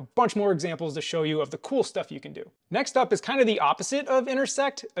sets, and I have a bunch more examples to show you of the cool stuff you can do. Next up is kind of the opposite of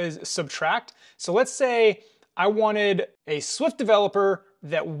intersect, is subtract. So let's say I wanted a Swift developer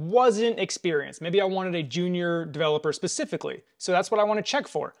that wasn't experienced. Maybe I wanted a junior developer specifically. So that's what I want to check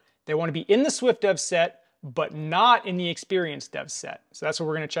for. They want to be in the Swift dev set, but not in the experience dev set. So that's what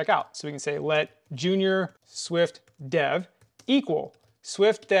we're going to check out. So we can say let junior Swift dev equal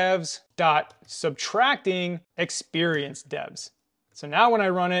Swift devs dot subtracting experience devs. So now when I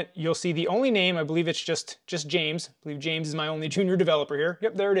run it, you'll see the only name, I believe it's just James. I believe James is my only junior developer here.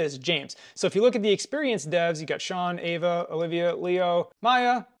 Yep, there it is, James. So if you look at the experience devs, you got Sean, Ava, Olivia, Leo,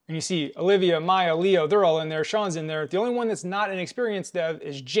 Maya, and you see Olivia, Maya, Leo, they're all in there, Sean's in there. The only one that's not an experience dev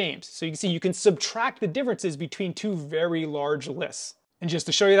is James. So you can see you can subtract the differences between 2 very large lists. And just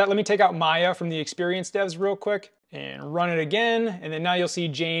to show you that, let me take out Maya from the experience devs real quick and run it again. And then now you'll see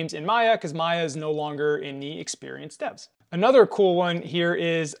James and Maya because Maya is no longer in the experience devs. Another cool one here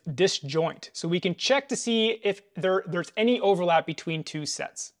is disjoint. So we can check to see if there's any overlap between 2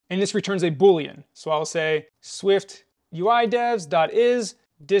 sets. And this returns a Boolean. So I'll say Swift UI devs.is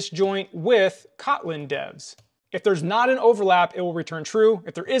disjoint with Kotlin devs. If there's not an overlap, it will return true.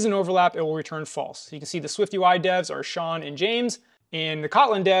 If there is an overlap, it will return false. So you can see the Swift UI devs are Sean and James, and the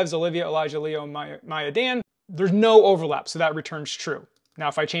Kotlin devs, Olivia, Elijah, Leo, Maya, Dan, there's no overlap, so that returns true. Now,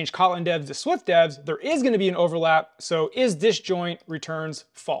 if I change Kotlin devs to Swift devs, there is going to be an overlap, so is disjoint returns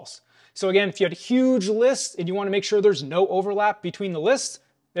false. So again, if you had a huge list and you want to make sure there's no overlap between the lists,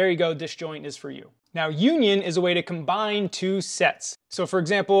 there you go, disjoint is for you. Now, union is a way to combine 2 sets. So for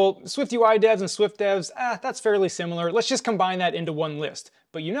example, SwiftUI devs and Swift devs, that's fairly similar. Let's just combine that into one list.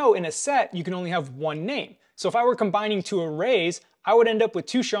 But in a set, you can only have one name. So if I were combining 2 arrays, I would end up with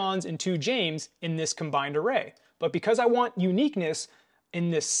 2 Seans and 2 James in this combined array. But because I want uniqueness in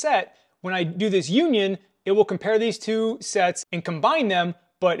this set, when I do this union, it will compare these 2 sets and combine them,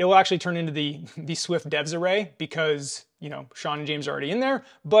 but it will actually turn into the Swift devs array because, Sean and James are already in there,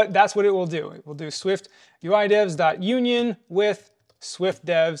 but that's what it will do. It will do Swift UI devs.union with Swift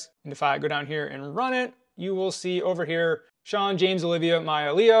devs. And if I go down here and run it, you will see over here, Sean, James, Olivia,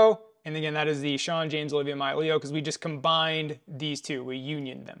 Maya, Leo. And again, that is the Sean, James, Olivia, Maya, Leo, because we just combined these 2, we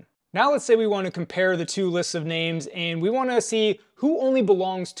unioned them. Now let's say we want to compare the 2 lists of names and we want to see who only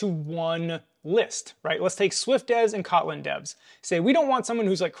belongs to one list, right? Let's take Swift devs and Kotlin devs. Say we don't want someone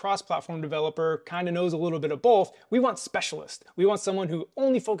who's like cross-platform developer, kind of knows a little bit of both. We want specialist. We want someone who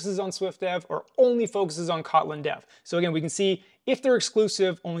only focuses on Swift dev or only focuses on Kotlin dev. So again, we can see if they're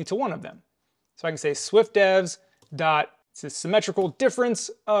exclusive only to one of them. So I can say Swift devs dot, it's a symmetrical difference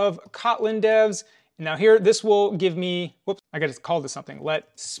of Kotlin devs, Now here, this will give me, whoops, I gotta call this something. Let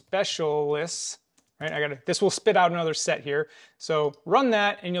specialists, right? This will spit out another set here. So run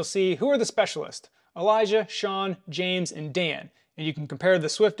that and you'll see who are the specialists. Elijah, Sean, James, and Dan. And you can compare the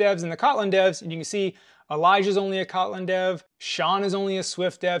Swift devs and the Kotlin devs, and you can see Elijah's only a Kotlin dev, Sean is only a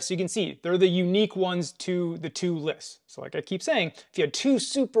Swift dev, so you can see they're the unique ones to the two lists. So like I keep saying, if you had two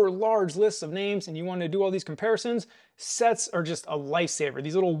super large lists of names and you want to do all these comparisons, sets are just a lifesaver.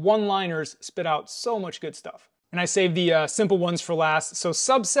 These little one-liners spit out so much good stuff. And I saved the simple ones for last. So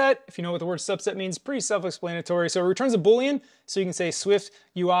subset, if you know what the word subset means, pretty self-explanatory. So it returns a Boolean, so you can say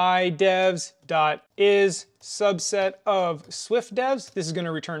SwiftUI devs.is subset of Swift devs. This is going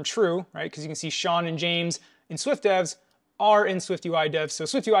to return true, right? Because you can see Sean and James in Swift devs are in SwiftUI devs. So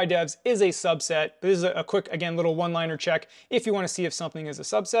SwiftUI devs is a subset. This is a quick, again, little one-liner check. If you want to see if something is a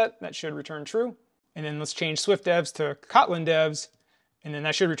subset, that should return true. And then let's change Swift devs to Kotlin devs. And then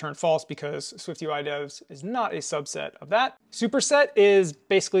that should return false because SwiftUI devs is not a subset of that. Superset is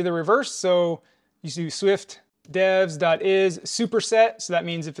basically the reverse. So you do Swift devs.is superset. So that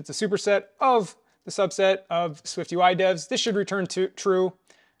means if it's a superset of the subset of SwiftUI devs, this should return true.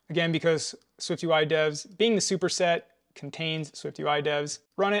 Again, because SwiftUI devs being the superset contains SwiftUI devs.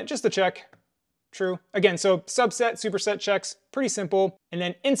 Run it just to check. True. Again, so subset, superset checks, pretty simple. And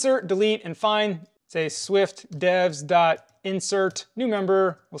then insert, delete, and find. Say Swift devs.insert new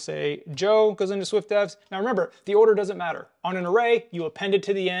member. We'll say Joe goes into Swift devs. Now remember, the order doesn't matter. On an array, you append it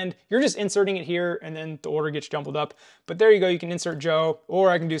to the end. You're just inserting it here and then the order gets jumbled up. But there you go, you can insert Joe, or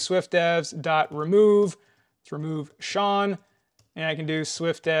I can do Swift devs.remove. Let's remove Sean. And I can do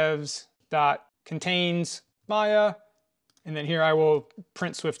Swift devs.contains Maya. And then here I will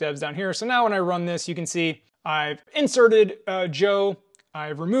print Swift devs down here. So now when I run this, you can see I've inserted Joe,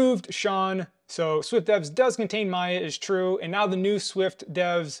 I've removed Sean. So Swift devs does contain Maya is true. And now the new Swift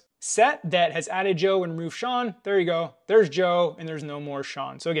devs set that has added Joe and removed Sean, there you go. There's Joe and there's no more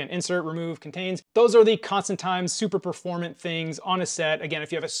Sean. So again, insert, remove, contains. Those are the constant times, super performant things on a set. Again,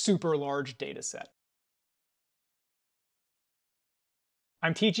 if you have a super large data set.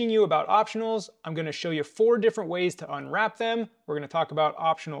 I'm teaching you about optionals. I'm going to show you 4 different ways to unwrap them. We're going to talk about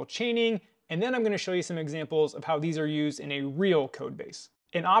optional chaining, and then I'm going to show you some examples of how these are used in a real code base.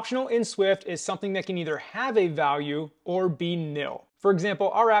 An optional in Swift is something that can either have a value or be nil. For example,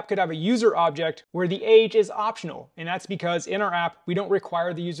 our app could have a user object where the age is optional, and that's because in our app, we don't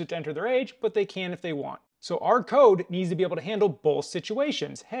require the user to enter their age, but they can if they want. So our code needs to be able to handle both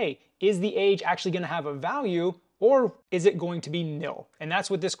situations. Hey, is the age actually going to have a value, or is it going to be nil? And that's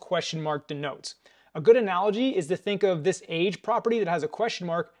what this question mark denotes. A good analogy is to think of this age property that has a question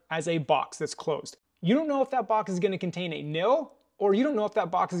mark as a box that's closed. You don't know if that box is going to contain a nil, or you don't know if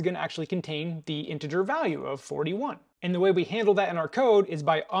that box is going to actually contain the integer value of 41. And the way we handle that in our code is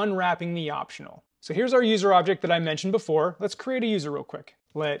by unwrapping the optional. So here's our user object that I mentioned before. Let's create a user real quick.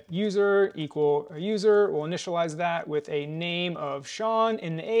 Let user equal a user. We'll initialize that with a name of Sean,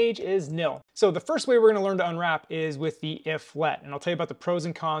 and the age is nil. So the first way we're going to learn to unwrap is with the if let, and I'll tell you about the pros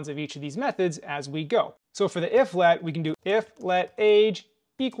and cons of each of these methods as we go. So for the if let, we can do if let age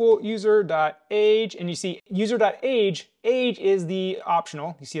equal user.age, and you see user.age, age is the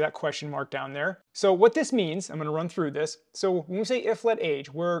optional. You see that question mark down there. So what this means, I'm going to run through this. So when we say if let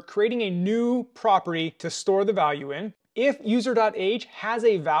age, we're creating a new property to store the value in. If user.age has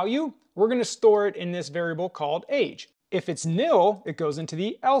a value, we're going to store it in this variable called age. If it's nil, it goes into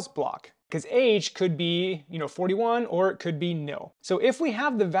the else block, because age could be 41 or it could be nil. So if we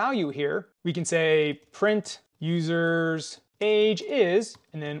have the value here, we can say print user's age is,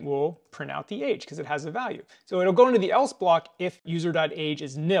 and then we'll print out the age because it has a value. So it'll go into the else block if user.age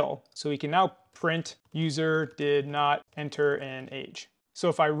is nil. So we can now print user did not enter an age. So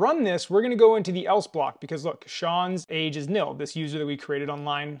if I run this, we're going to go into the else block because look, Sean's age is nil, this user that we created on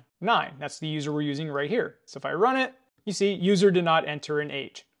line 9. That's the user we're using right here. So if I run it, you see user did not enter an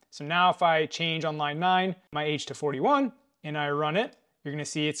age. So now if I change on line 9 my age to 41 and I run it, you're going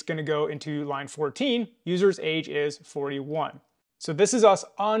to see it's going to go into line 14. User's age is 41. So this is us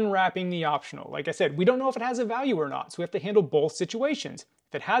unwrapping the optional. Like I said, we don't know if it has a value or not, so we have to handle both situations.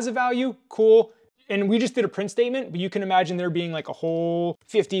 If it has a value, cool. And we just did a print statement, but you can imagine there being like a whole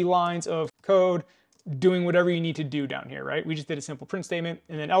 50 lines of code doing whatever you need to do down here, right? We just did a simple print statement,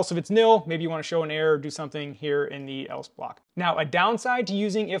 and then else if it's nil, maybe you want to show an error, do something here in the else block. Now, a downside to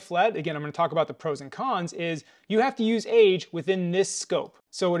using if let, again, I'm going to talk about the pros and cons, is you have to use age within this scope.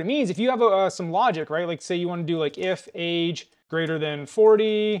 So what it means, if you have some logic, right? Like say you want to do like if age greater than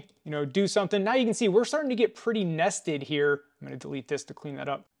 40, do something. Now you can see we're starting to get pretty nested here. I'm going to delete this to clean that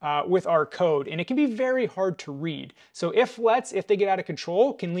up with our code, and it can be very hard to read. So if-lets, if they get out of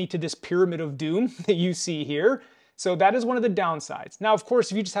control, can lead to this pyramid of doom that you see here. So that is one of the downsides. Now, of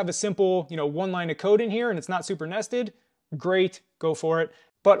course, if you just have a simple, one line of code in here and it's not super nested, great, go for it.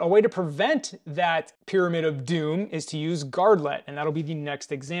 But a way to prevent that pyramid of doom is to use guardlet, and that'll be the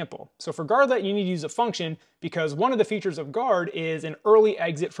next example. So for guardlet, you need to use a function because one of the features of guard is an early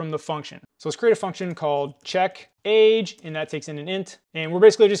exit from the function. So let's create a function called check age, and that takes in an int. And we're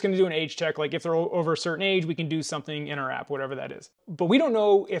basically just gonna do an age check. Like if they're over a certain age, we can do something in our app, whatever that is. But we don't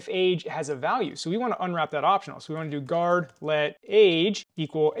know if age has a value. So we wanna unwrap that optional. So we wanna do guard let age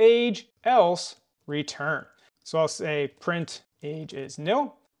equal age, else return. So I'll say print age is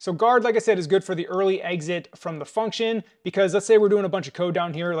nil. So guard, like I said, is good for the early exit from the function because let's say we're doing a bunch of code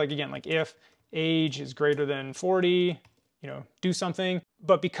down here, like again, like if age is greater than 40, do something.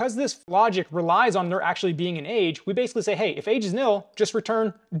 But because this logic relies on there actually being an age, we basically say, hey, if age is nil, just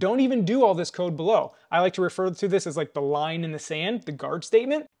return, don't even do all this code below. I like to refer to this as like the line in the sand, the guard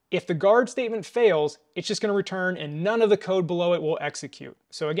statement. If the guard statement fails, it's just gonna return and none of the code below it will execute.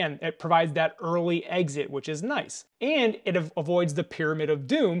 So again, it provides that early exit, which is nice. And it avoids the pyramid of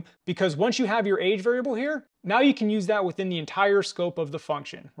doom because once you have your age variable here, now you can use that within the entire scope of the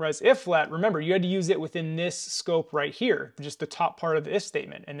function. Whereas if-let, remember, you had to use it within this scope right here, just the top part of the if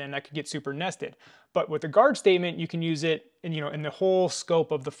statement, and then that could get super nested. But with the guard statement, you can use it in the whole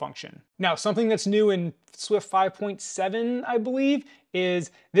scope of the function. Now, something that's new in Swift 5.7, I believe,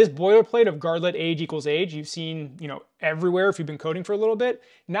 is this boilerplate of guardlet age equals age. You've seen, everywhere if you've been coding for a little bit.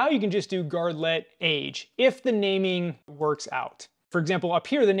 Now you can just do guardlet age if the naming works out. For example, up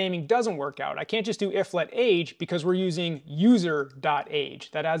here, the naming doesn't work out. I can't just do if-let age because we're using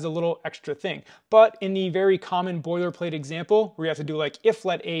user.age. That adds a little extra thing. But in the very common boilerplate example, where you have to do like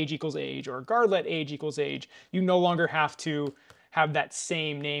if-let age equals age or guardlet age equals age, you no longer have to have that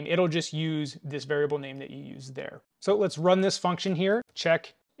same name. It'll just use this variable name that you use there. So let's run this function here,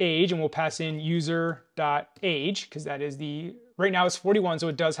 check age, and we'll pass in user.age because that is right now it's 41, so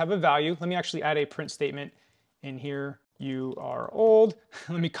it does have a value. Let me actually add a print statement in here. You are old.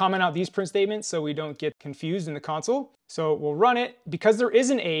 Let me comment out these print statements so we don't get confused in the console. So we'll run it. Because there is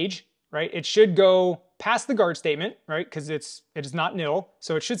an age, right, it should go past the guard statement, right, because it is not nil.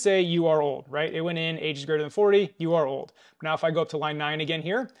 So it should say you are old, right? It went in, age is greater than 40, you are old. Now if I go up to line 9 again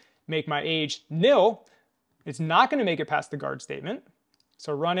here, make my age nil, it's not gonna make it past the guard statement.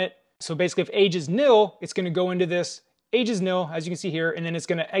 So run it. So basically if age is nil, it's gonna go into this age is nil, as you can see here, and then it's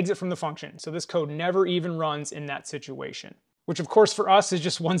gonna exit from the function. So this code never even runs in that situation, which of course for us is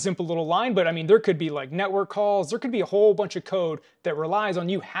just one simple little line, but I mean, there could be like network calls, there could be a whole bunch of code that relies on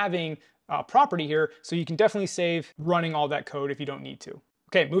you having a property here, so you can definitely save running all that code if you don't need to.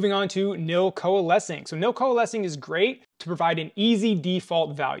 Okay, moving on to nil coalescing. So nil coalescing is great to provide an easy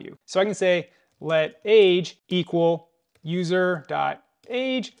default value. So I can say, let age equal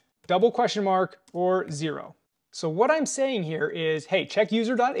user.age, double question mark, or 0. So what I'm saying here is, hey, check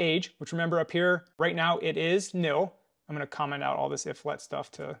user.age, which remember up here, right now it is nil. I'm gonna comment out all this if-let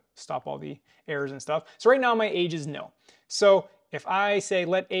stuff to stop all the errors and stuff. So right now my age is nil. So if I say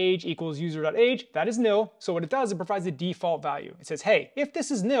let age equals user.age, that is nil. So what it does, it provides a default value. It says, hey, if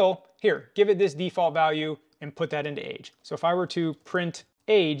this is nil, here, give it this default value and put that into age. So if I were to print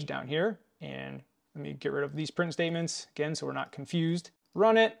age down here, and let me get rid of these print statements again so we're not confused,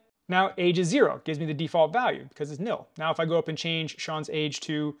 run it. Now age is 0, gives me the default value because it's nil. Now if I go up and change Sean's age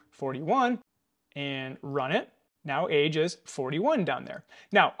to 41 and run it, now age is 41 down there.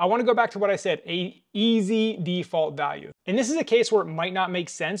 Now I want to go back to what I said, a easy default value. And this is a case where it might not make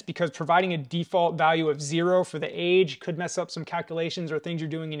sense because providing a default value of 0 for the age could mess up some calculations or things you're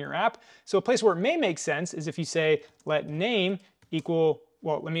doing in your app. So a place where it may make sense is if you say let name equal,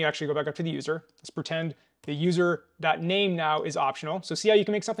 well, let me actually go back up to the user. Let's pretend the user.name now is optional. So see how you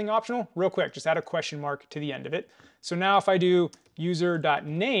can make something optional? Real quick, just add a question mark to the end of it. So now if I do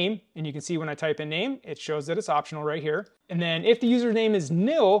user.name, and you can see when I type in name, it shows that it's optional right here. And then if the username is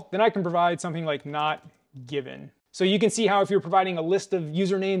nil, then I can provide something like not given. So you can see how if you're providing a list of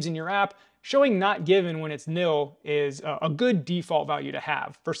usernames in your app, showing not given when it's nil is a good default value to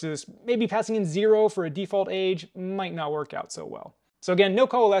have versus maybe passing in 0 for a default age might not work out so well. So again, no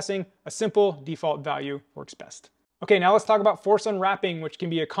coalescing, a simple default value works best. Okay, now let's talk about force unwrapping, which can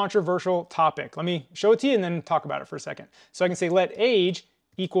be a controversial topic. Let me show it to you and then talk about it for a second. So I can say let age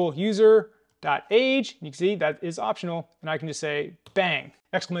equal user.age. You can see that is optional, and I can just say bang,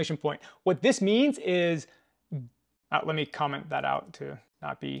 exclamation point. What this means is, let me comment that out to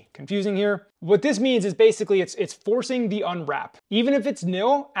not be confusing here. What this means is basically it's forcing the unwrap. Even if it's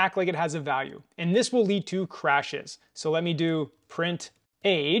nil, act like it has a value. And this will lead to crashes. So let me do print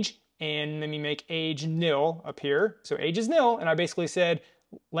age, and let me make age nil up here. So age is nil, and I basically said,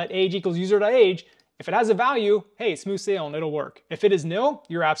 let age equals user.age. If it has a value, hey, smooth sailing, it'll work. If it is nil,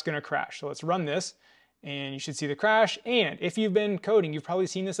 your app's gonna crash. So let's run this, and you should see the crash. And if you've been coding, you've probably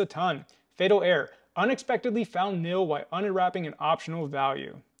seen this a ton. Fatal error, unexpectedly found nil while unwrapping an optional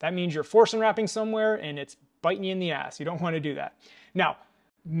value. That means you're force unwrapping somewhere and it's biting you in the ass. You don't wanna do that. Now,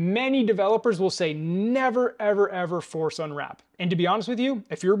 many developers will say never, ever, ever force unwrap. And to be honest with you,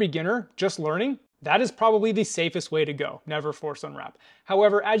 if you're a beginner just learning, that is probably the safest way to go, never force unwrap.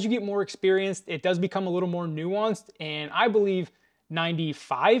 However, as you get more experienced, it does become a little more nuanced, and I believe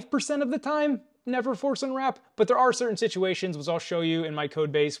 95% of the time, never force unwrap, but there are certain situations, which I'll show you in my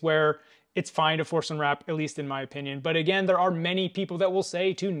code base, where it's fine to force unwrap, at least in my opinion. But again, there are many people that will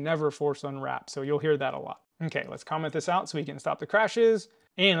say to never force unwrap, so you'll hear that a lot. Okay, let's comment this out so we can stop the crashes.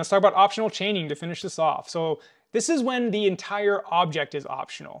 And let's talk about optional chaining to finish this off. So this is when the entire object is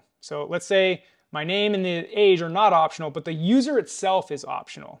optional. So let's say my name and the age are not optional, but the user itself is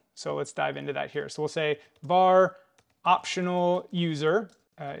optional. So let's dive into that here. So we'll say var optional user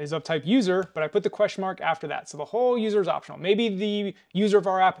is of type user, but I put the question mark after that. So the whole user is optional. Maybe the user of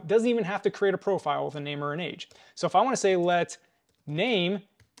our app doesn't even have to create a profile with a name or an age. So if I want to say let name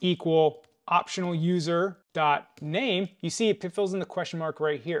equal optional user dot name, you see it fills in the question mark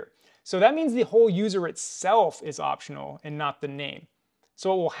right here. So that means the whole user itself is optional and not the name. So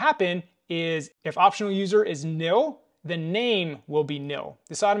what will happen is if optional user is nil, the name will be nil.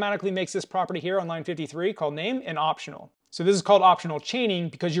 This automatically makes this property here on line 53 called name an optional. So this is called optional chaining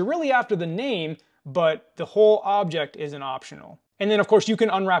because you're really after the name, but the whole object is an optional. And then of course you can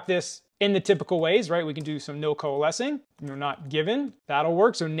unwrap this in the typical ways, right? We can do some nil coalescing, not given, that'll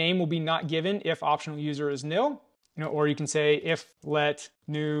work. So name will be not given if optional user is nil, or you can say if let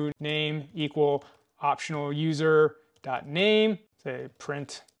new name equal optional user dot name, say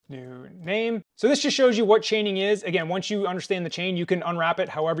print new name. So this just shows you what chaining is. Again, once you understand the chain, you can unwrap it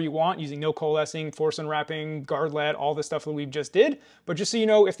however you want using no coalescing, force unwrapping, guard let, all the stuff that we've just did. But just so you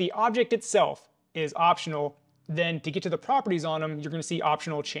know, if the object itself is optional, then to get to the properties on them, you're gonna see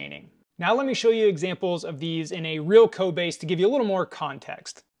optional chaining. Now let me show you examples of these in a real code base to give you a little more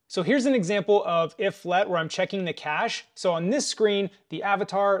context. So here's an example of if let where I'm checking the cache. So on this screen, the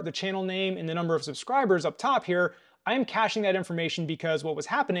avatar, the channel name, and the number of subscribers up top here, I am caching that information because what was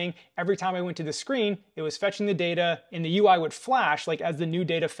happening, every time I went to the screen, it was fetching the data and the UI would flash like as the new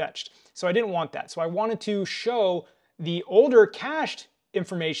data fetched. So I didn't want that. So I wanted to show the older cached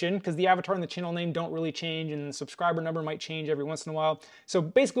information because the avatar and the channel name don't really change and the subscriber number might change every once in a while. So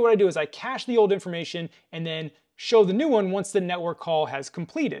basically what I do is I cache the old information and then show the new one once the network call has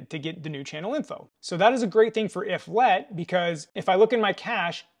completed to get the new channel info. So that is a great thing for if let, because if I look in my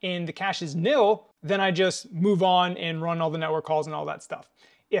cache and the cache is nil, then I just move on and run all the network calls and all that stuff.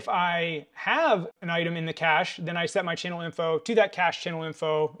 If I have an item in the cache, then I set my channel info to that cache channel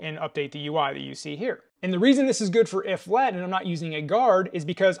info and update the UI that you see here. And the reason this is good for if let and I'm not using a guard is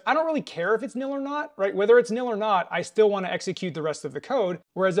because I don't really care if it's nil or not, right? Whether it's nil or not, I still want to execute the rest of the code.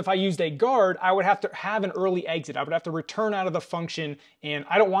 Whereas if I used a guard, I would have to have an early exit. I would have to return out of the function, and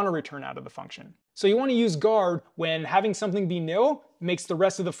I don't want to return out of the function. So you want to use guard when having something be nil makes the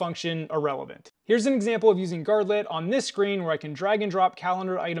rest of the function irrelevant. Here's an example of using guardlet on this screen where I can drag and drop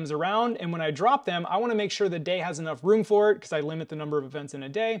calendar items around, and when I drop them, I want to make sure the day has enough room for it because I limit the number of events in a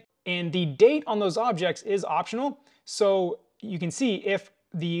day. And the date on those objects is optional. So you can see if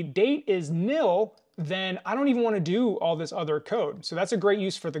the date is nil, then I don't even want to do all this other code. So that's a great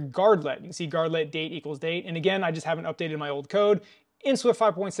use for the guardlet. You can see guardlet date equals date. And again, I just haven't updated my old code. In Swift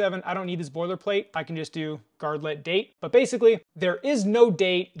 5.7, I don't need this boilerplate. I can just do guardlet date. But basically, there is no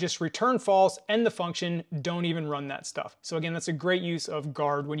date, just return false, end the function, don't even run that stuff. So again, that's a great use of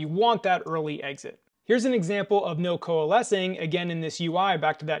guard when you want that early exit. Here's an example of no coalescing, again in this UI,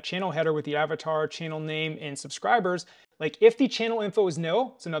 back to that channel header with the avatar, channel name, and subscribers. Like if the channel info is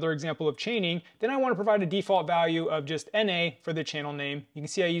nil, it's another example of chaining, then I want to provide a default value of just NA for the channel name. You can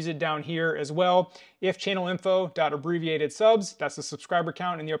see I use it down here as well. If channel info.abbreviated subs, that's the subscriber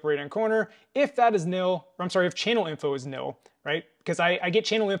count in the upper right hand corner. If that is nil, or I'm sorry, if channel info is nil, right? Because I get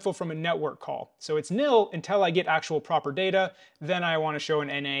channel info from a network call. So it's nil until I get actual proper data. Then I want to show an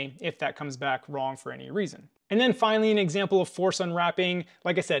NA if that comes back wrong for any reason. And then finally, an example of force unwrapping.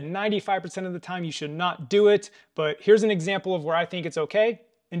 Like I said, 95% of the time you should not do it, but here's an example of where I think it's okay.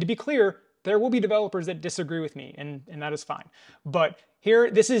 And to be clear, there will be developers that disagree with me, and that is fine. But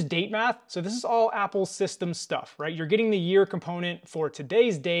Here, this is date math, so this is all Apple system stuff, right? You're getting the year component for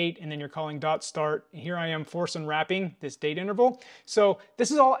today's date, and then you're calling .start. Here I am force unwrapping this date interval. So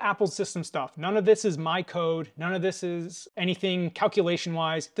this is all Apple system stuff. None of this is my code. None of this is anything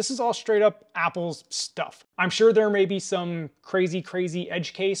calculation-wise. This is all straight up Apple's stuff. I'm sure there may be some crazy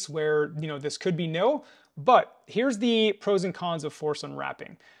edge case where, this could be nil, but here's the pros and cons of force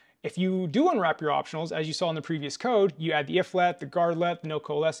unwrapping. If you do unwrap your optionals, as you saw in the previous code, you add the if-let, the guard-let, the no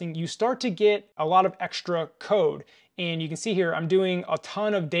coalescing, you start to get a lot of extra code. And you can see here, I'm doing a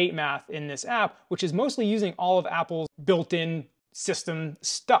ton of date math in this app, which is mostly using all of Apple's built-in system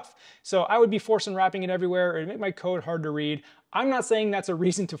stuff. So I would be force unwrapping it everywhere. It would make my code hard to read. I'm not saying that's a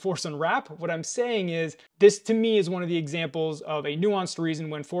reason to force unwrap. What I'm saying is, this to me is one of the examples of a nuanced reason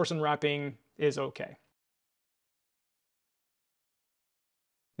when force unwrapping is okay.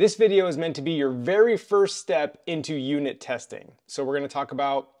 This video is meant to be your very first step into unit testing. So we're going to talk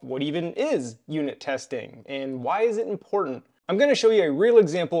about what even is unit testing and why is it important. I'm going to show you a real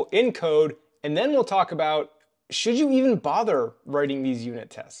example in code, and then we'll talk about, should you even bother writing these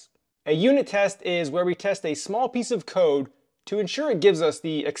unit tests? A unit test is where we test a small piece of code to ensure it gives us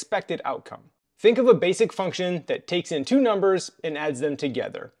the expected outcome. Think of a basic function that takes in two numbers and adds them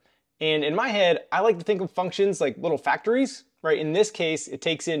together. And in my head, I like to think of functions like little factories. Right, in this case, it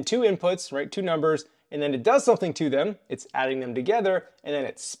takes in two inputs, right, two numbers, and then it does something to them. It's adding them together, and then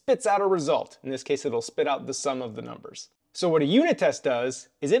it spits out a result. In this case, it'll spit out the sum of the numbers. So what a unit test does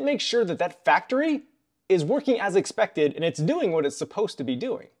is it makes sure that that factory is working as expected and it's doing what it's supposed to be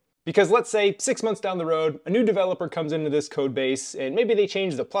doing. Because let's say 6 months down the road, a new developer comes into this code base and maybe they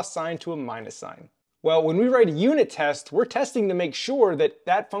change the plus sign to a minus sign. Well, when we write a unit test, we're testing to make sure that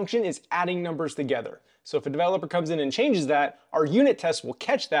that function is adding numbers together. So if a developer comes in and changes that, our unit test will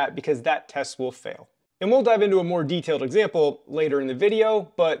catch that because that test will fail. And we'll dive into a more detailed example later in the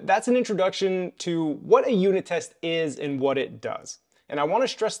video, but that's an introduction to what a unit test is and what it does. And I want to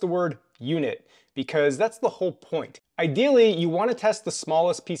stress the word unit because that's the whole point. Ideally, you want to test the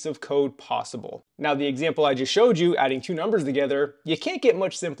smallest piece of code possible. Now, the example I just showed you, adding two numbers together, you can't get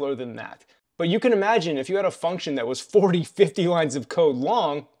much simpler than that. But you can imagine if you had a function that was 40, 50 lines of code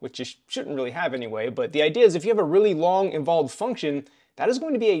long, which you shouldn't really have anyway, but the idea is if you have a really long involved function, that is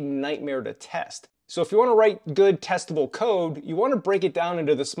going to be a nightmare to test. So if you want to write good testable code, you want to break it down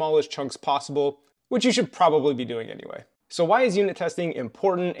into the smallest chunks possible, which you should probably be doing anyway. So why is unit testing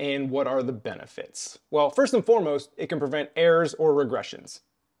important and what are the benefits? Well, first and foremost, it can prevent errors or regressions.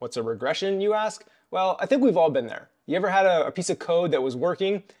 What's a regression, you ask? Well, I think we've all been there. You ever had a piece of code that was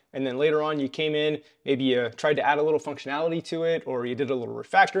working and then later on you came in, maybe you tried to add a little functionality to it, or you did a little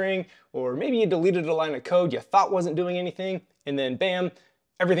refactoring, or maybe you deleted a line of code you thought wasn't doing anything, and then bam,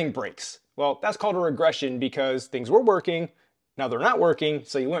 everything breaks. Well, that's called a regression because things were working, now they're not working,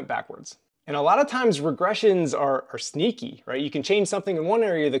 so you went backwards. And a lot of times regressions are sneaky, right? You can change something in one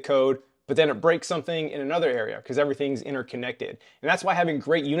area of the code, but then it breaks something in another area because everything's interconnected. And that's why having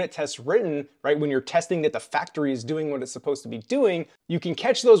great unit tests written, right, when you're testing that the factory is doing what it's supposed to be doing, you can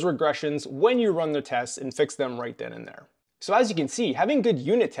catch those regressions when you run the tests and fix them right then and there. So as you can see, having good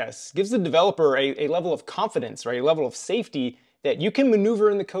unit tests gives the developer a level of confidence, right, a level of safety that you can maneuver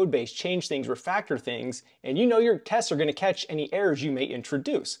in the code base, change things, refactor things, and you know your tests are going to catch any errors you may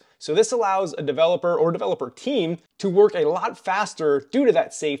introduce. So this allows a developer or developer team to work a lot faster due to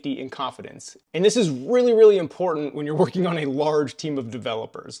that safety and confidence. And this is really, really important when you're working on a large team of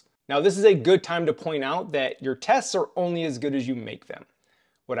developers. Now, this is a good time to point out that your tests are only as good as you make them.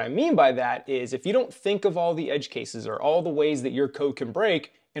 What I mean by that is if you don't think of all the edge cases or all the ways that your code can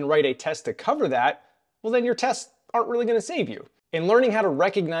break and write a test to cover that, well, then your tests aren't really going to save you. And learning how to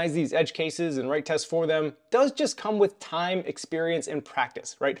recognize these edge cases and write tests for them does just come with time, experience, and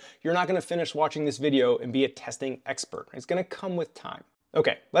practice, right? You're not going to finish watching this video and be a testing expert. It's going to come with time.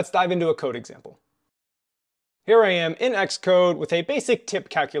 Okay, let's dive into a code example. Here I am in Xcode with a basic tip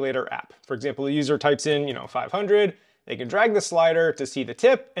calculator app. For example, the user types in, 500. They can drag the slider to see the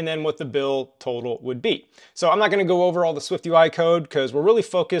tip and then what the bill total would be. So I'm not going to go over all the SwiftUI code because we're really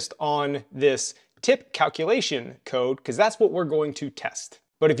focused on this tip calculation code because that's what we're going to test.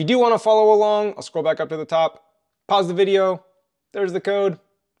 But if you do want to follow along, I'll scroll back up to the top, pause the video, there's the code,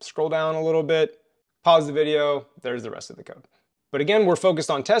 scroll down a little bit, pause the video, there's the rest of the code. But again, we're focused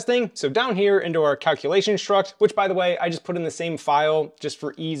on testing. So down here into our calculation struct, which by the way, I just put in the same file just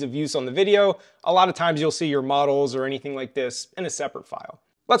for ease of use on the video. A lot of times you'll see your models or anything like this in a separate file.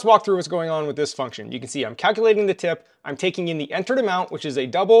 Let's walk through what's going on with this function. You can see I'm calculating the tip, I'm taking in the entered amount, which is a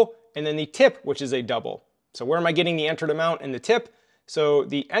double, and then the tip, which is a double. So where am I getting the entered amount and the tip? So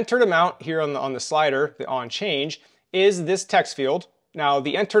the entered amount here on the slider, the on change, is this text field, Now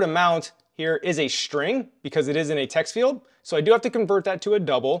the entered amount here is a string because it is in a text field. So I do have to convert that to a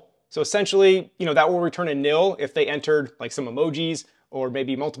double. So essentially, that will return a nil if they entered like some emojis or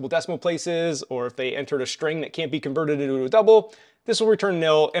maybe multiple decimal places, or if they entered a string that can't be converted into a double, this will return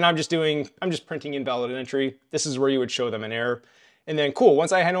nil. And I'm just printing invalid entry. This is where you would show them an error. And then cool,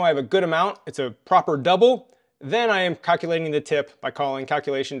 once I know I have a good amount, it's a proper double, then I am calculating the tip by calling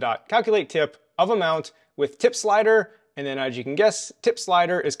calculation.calculate tip of amount with tip slider. And then as you can guess, tip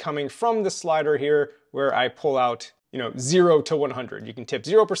slider is coming from the slider here where I pull out 0 to 100. You can tip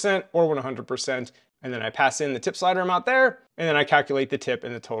 0% or 100%. And then I pass in the tip slider amount there, and then I calculate the tip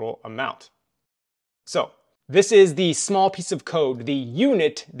and the total amount. So this is the small piece of code, the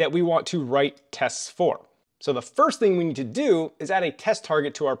unit that we want to write tests for. So the first thing we need to do is add a test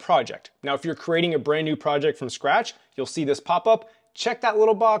target to our project. Now, if you're creating a brand new project from scratch, you'll see this pop up. Check that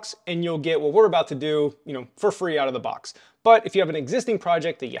little box and you'll get what we're about to do, for free out of the box. But if you have an existing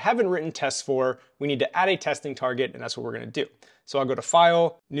project that you haven't written tests for, we need to add a testing target, and that's what we're going to do. So I'll go to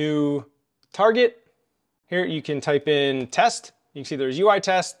File, New Target. Here you can type in test. You can see there's UI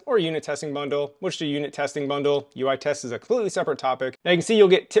test or unit testing bundle. Which the unit testing bundle? UI test is a completely separate topic. Now you can see you'll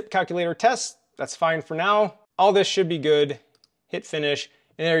get tip calculator test. That's fine for now. All this should be good. Hit finish.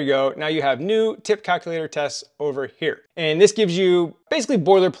 And there you go. Now you have new tip calculator tests over here. And this gives you basically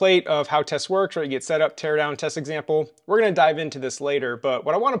boilerplate of how tests works, right? You get set up, tear down, test example. We're going to dive into this later, but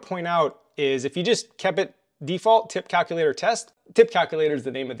what I want to point out is if you just kept it default tip calculator test, tip calculator is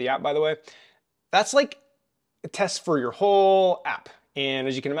the name of the app, by the way. That's like a test for your whole app. And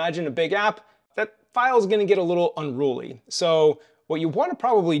as you can imagine, a big app, that file is going to get a little unruly. So what you want to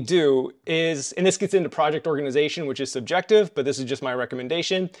probably do is, and this gets into project organization, which is subjective, but this is just my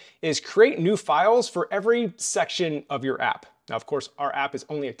recommendation, is create new files for every section of your app. Now, of course, our app is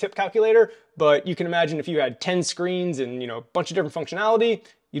only a tip calculator, but you can imagine if you had 10 screens and a bunch of different functionality,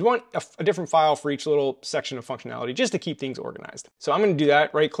 you'd want a different file for each little section of functionality just to keep things organized. So I'm going to do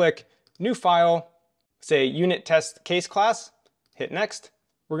that, right click, new file, say unit test case class, hit next.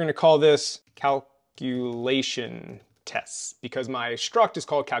 We're going to call this calculation tests because my struct is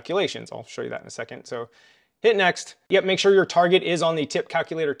called calculations. I'll show you that in a second. So hit next. Yep, make sure your target is on the tip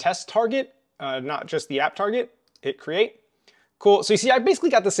calculator test target, not just the app target. Hit create. Cool. So you see, I basically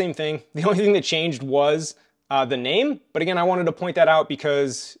got the same thing. The only thing that changed was the name. But again, I wanted to point that out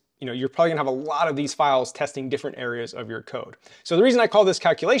because you're probably gonna have a lot of these files testing different areas of your code. So the reason I call this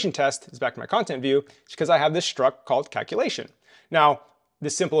calculation test is back to my content view, is because I have this struct called calculation. Now,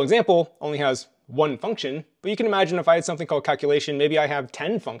 this simple example only has one function, but you can imagine if I had something called calculation, maybe I have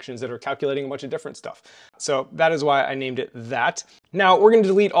 10 functions that are calculating a bunch of different stuff. So that is why I named it that. Now we're going to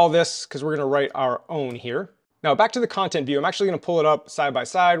delete all this because we're going to write our own here. Now back to the content view, I'm actually going to pull it up side by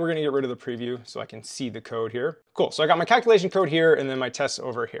side. We're going to get rid of the preview so I can see the code here. Cool, so I got my calculation code here and then my tests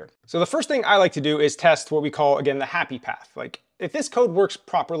over here. So the first thing I like to do is test what we call, again, the happy path. Like if this code works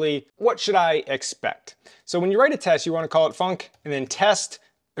properly, what should I expect? So when you write a test, you want to call it func and then test.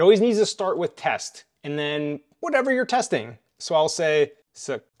 It always needs to start with test and then whatever you're testing. So I'll say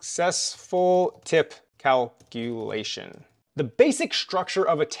successful tip calculation. The basic structure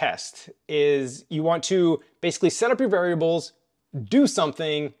of a test is you want to basically set up your variables, do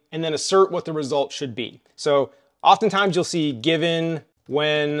something, and then assert what the result should be. So oftentimes you'll see given,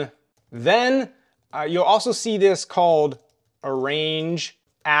 when, then. You'll also see this called arrange,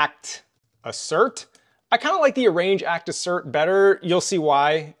 act, assert. I kind of like the arrange, act, assert better. You'll see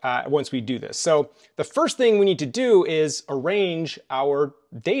why once we do this. So the first thing we need to do is arrange our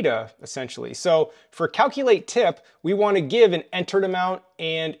data, essentially. So for calculate tip, we want to give an entered amount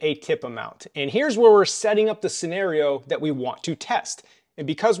and a tip amount. And here's where we're setting up the scenario that we want to test. And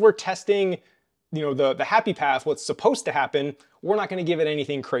because we're testing, the happy path, what's supposed to happen, we're not going to give it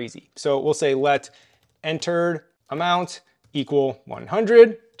anything crazy. So we'll say let entered amount equal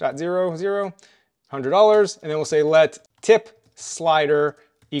 100.00. $100, and then we'll say let tip slider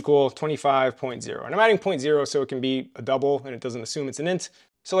equal 25.0. And I'm adding 0.0 so it can be a double and it doesn't assume it's an int.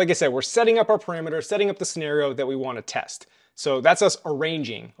 So like I said, we're setting up our parameter, setting up the scenario that we want to test. So that's us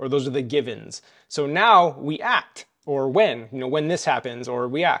arranging, or those are the givens. So now we act, or when, when this happens, or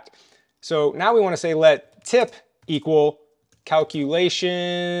we act. So now we want to say let tip equal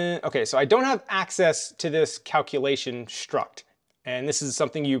calculation. Okay, so I don't have access to this calculation struct. And this is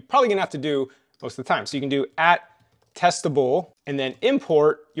something you're probably gonna have to do most of the time. So you can do @testable and then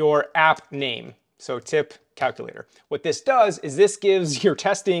import your app name. So tip calculator. What this does is this gives your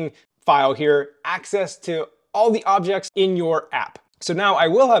testing file here access to all the objects in your app. So now I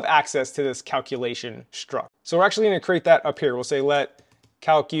will have access to this calculation struct. So we're actually going to create that up here. We'll say let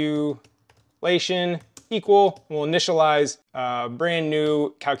calculation equal, we'll initialize a brand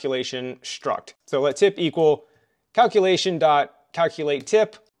new calculation struct. So let tip equal calculation.calculate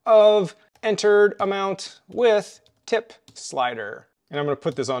tip of entered amount with tip slider. And I'm gonna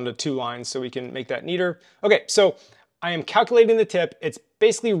put this onto 2 lines so we can make that neater. Okay, so I am calculating the tip. It's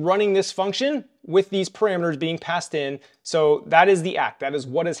basically running this function with these parameters being passed in. So that is the act, that is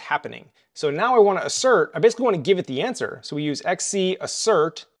what is happening. So now I wanna assert, I basically wanna give it the answer. So we use xc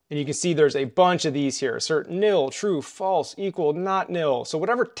assert, and you can see there's a bunch of these here. Assert nil, true, false, equal, not nil. So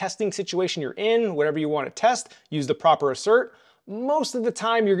whatever testing situation you're in, whatever you wanna test, use the proper assert. Most of the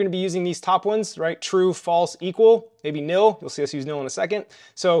time you're gonna be using these top ones, right? True, false, equal, maybe nil. You'll see us use nil in a second.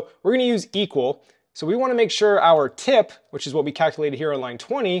 So we're gonna use equal. So we wanna make sure our tip, which is what we calculated here on line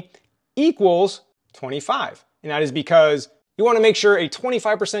 20, equals 25. And that is because you wanna make sure a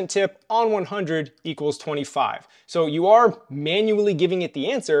 25% tip on 100 equals 25. So you are manually giving it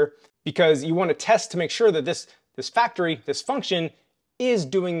the answer because you wanna test to make sure that this factory, this function, is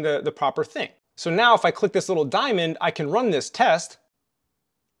doing the proper thing. So now if I click this little diamond, I can run this test.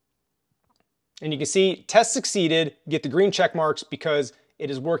 And you can see test succeeded, get the green check marks because it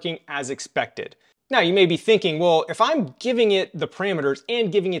is working as expected. Now you may be thinking, well, if I'm giving it the parameters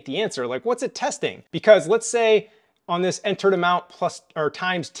and giving it the answer, like what's it testing? Because let's say on this entered amount plus or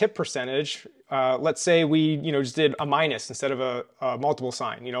times tip percentage, let's say we just did a minus instead of a multiple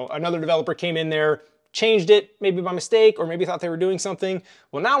sign. Another developer came in there, changed it maybe by mistake, or maybe thought they were doing something.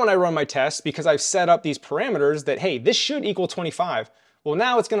 Well, now when I run my test, because I've set up these parameters that, hey, this should equal 25. Well,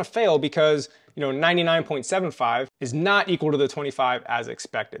 now it's gonna fail because 99.75 is not equal to the 25 as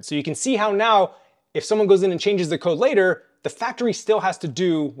expected. So you can see how now, if someone goes in and changes the code later, the factory still has to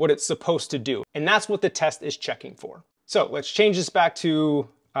do what it's supposed to do. And that's what the test is checking for. So let's change this back to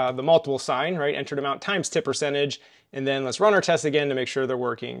the multiple sign, right? Entered amount times tip percentage. And then let's run our test again to make sure they're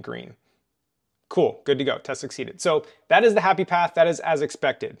working green. Cool, good to go, test succeeded. So that is the happy path, that is as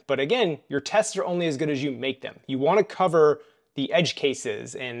expected. But again, your tests are only as good as you make them. You wanna cover the edge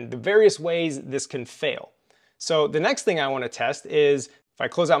cases and the various ways this can fail. So the next thing I wanna test is, if I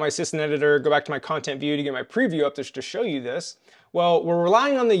close out my system editor, go back to my content view to get my preview up to show you this, well, we're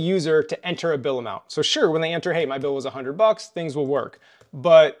relying on the user to enter a bill amount. So sure, when they enter, hey, my bill was $100, things will work.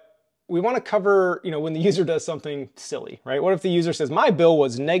 But we want to cover, when the user does something silly, right? What if the user says, my bill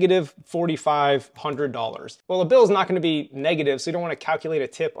was negative $4,500? Well, a bill is not going to be negative, so you don't want to calculate a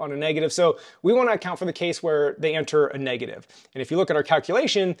tip on a negative. So we want to account for the case where they enter a negative. And if you look at our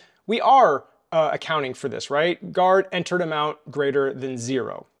calculation, we are accounting for this, right? Guard entered amount greater than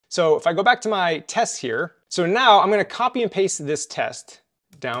 0. So if I go back to my tests here, so now I'm going to copy and paste this test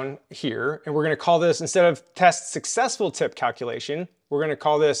down here, and we're going to call this, instead of test successful tip calculation, we're going to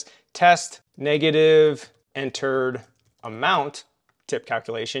call this test negative entered amount tip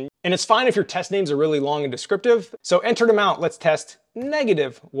calculation. And it's fine if your test names are really long and descriptive. So entered amount, let's test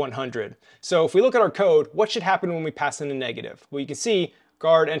negative 100. So if we look at our code, what should happen when we pass in a negative? Well, you can see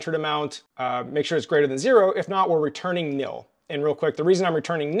guard entered amount, make sure it's greater than 0. If not, we're returning nil. And real quick, the reason I'm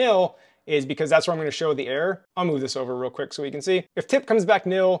returning nil is because that's where I'm going to show the error. I'll move this over real quick so we can see. If tip comes back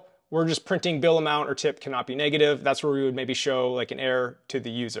nil, we're just printing bill amount or tip cannot be negative. That's where we would maybe show like an error to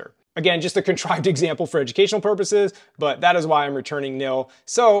the user. Again, just a contrived example for educational purposes, but that is why I'm returning nil.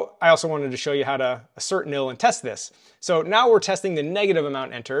 So I also wanted to show you how to assert nil and test this. So now we're testing the negative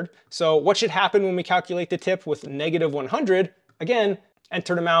amount entered. So what should happen when we calculate the tip with negative 100? Again,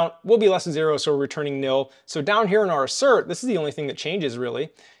 entered amount will be less than 0, so we're returning nil. So down here in our assert, this is the only thing that changes really,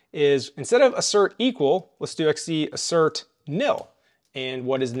 is instead of assert equal, let's do xc assert nil. And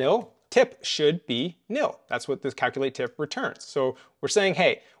what is nil? Tip should be nil. That's what this calculate tip returns. So we're saying,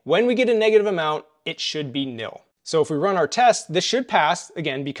 hey, when we get a negative amount, it should be nil. So if we run our test, this should pass,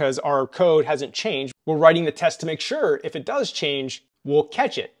 again, because our code hasn't changed. We're writing the test to make sure if it does change, we'll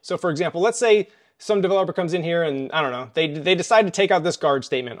catch it. So for example, let's say some developer comes in here and I don't know, they decide to take out this guard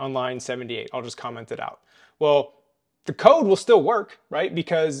statement on line 78. I'll just comment it out. Well, the code will still work, right?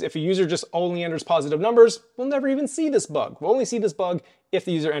 Because if a user just only enters positive numbers, we'll never even see this bug. We'll only see this bug if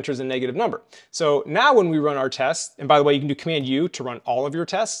the user enters a negative number. So now when we run our test, and by the way, you can do Command U to run all of your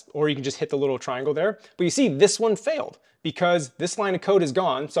tests, or you can just hit the little triangle there. But you see this one failed because this line of code is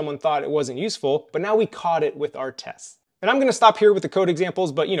gone. Someone thought it wasn't useful, but now we caught it with our tests. And I'm gonna stop here with the code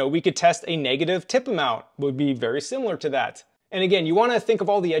examples, but we could test a negative tip amount, would be very similar to that. And again, you wanna think of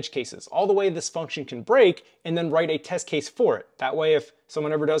all the edge cases, all the way this function can break, and then write a test case for it. That way, if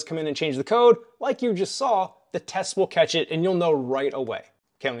someone ever does come in and change the code, like you just saw, the test will catch it and you'll know right away.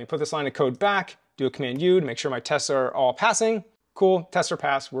 Okay, let me put this line of code back, do a Command U to make sure my tests are all passing. Cool, tests are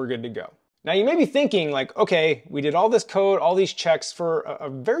passed, we're good to go. Now you may be thinking like, okay, we did all this code, all these checks for a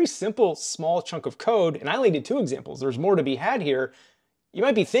very simple, small chunk of code, and I only did 2 examples. There's more to be had here. You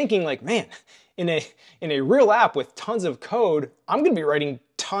might be thinking like, man, in a real app with tons of code, I'm gonna be writing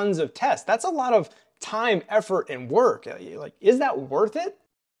tons of tests. That's a lot of time, effort, and work. Like, is that worth it?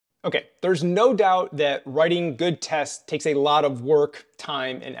 Okay, there's no doubt that writing good tests takes a lot of work,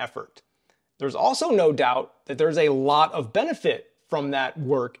 time, and effort. There's also no doubt that there's a lot of benefit from that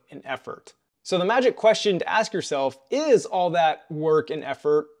work and effort. So the magic question to ask yourself, is all that work and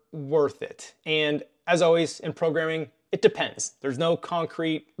effort worth it? And as always in programming, it depends. There's no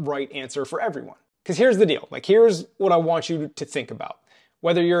concrete right answer for everyone. Because here's the deal, like here's what I want you to think about.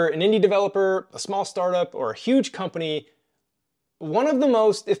 Whether you're an indie developer, a small startup, or a huge company, one of the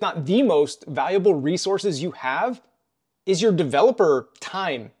most, if not the most valuable resources you have is your developer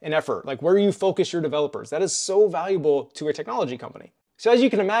time and effort, like where you focus your developers. That is so valuable to a technology company. So as you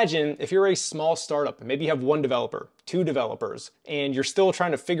can imagine, if you're a small startup and maybe you have 1 developer, 2 developers, and you're still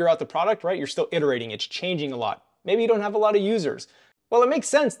trying to figure out the product, right? You're still iterating, it's changing a lot. Maybe you don't have a lot of users. Well, it makes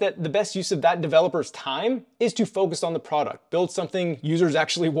sense that the best use of that developer's time is to focus on the product, build something users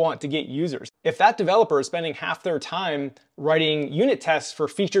actually want to get users. If that developer is spending half their time writing unit tests for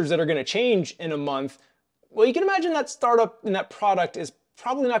features that are gonna change in a month, well, you can imagine that startup and that product is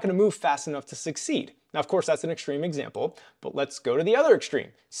probably not going to move fast enough to succeed. Now, of course, that's an extreme example, but let's go to the other extreme.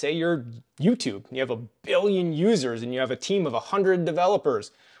 Say you're YouTube, and you have 1 billion users, and you have a team of 100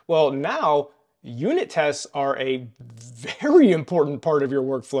 developers. Well, now unit tests are a very important part of your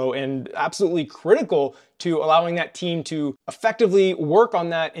workflow and absolutely critical to allowing that team to effectively work on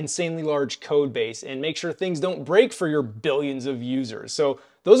that insanely large code base and make sure things don't break for your billions of users. So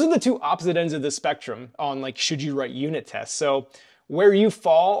those are the 2 opposite ends of the spectrum on like, should you write unit tests? So where you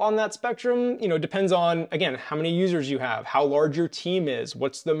fall on that spectrum, depends on, again, how many users you have, how large your team is,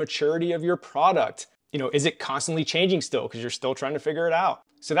 what's the maturity of your product, is it constantly changing still because you're still trying to figure it out?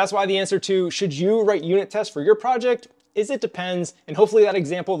 So that's why the answer to should you write unit tests for your project is it depends, and hopefully that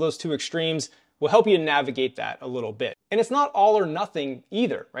example of those 2 extremes will help you navigate that a little bit. And it's not all or nothing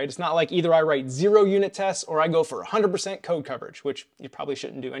either, right? It's not like either I write 0 unit tests or I go for 100% code coverage, which you probably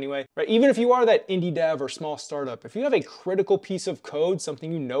shouldn't do anyway, right? Even if you are that indie dev or small startup, if you have a critical piece of code,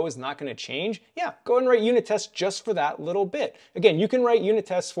 something you know is not gonna change, yeah, go ahead and write unit tests just for that little bit. Again, you can write unit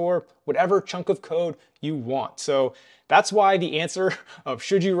tests for whatever chunk of code you want. So that's why the answer of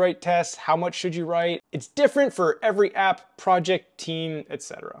should you write tests, how much should you write, it's different for every app, project, team,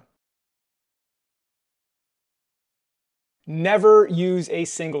 etc. Never use a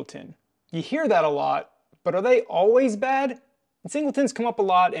singleton. You hear that a lot, but are they always bad? And singletons come up a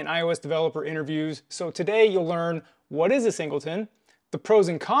lot in iOS developer interviews, so today you'll learn what is a singleton, the pros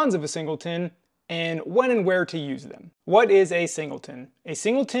and cons of a singleton, and when and where to use them. What is a singleton? A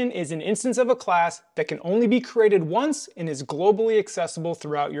singleton is an instance of a class that can only be created once and is globally accessible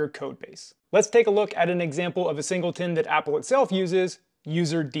throughout your codebase. Let's take a look at an example of a singleton that Apple itself uses,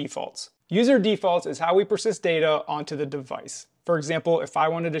 user defaults. User defaults is how we persist data onto the device. For example, if I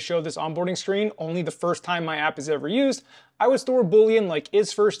wanted to show this onboarding screen only the first time my app is ever used, I would store a boolean like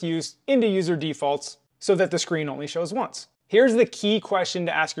isFirstUse into user defaults so that the screen only shows once. Here's the key question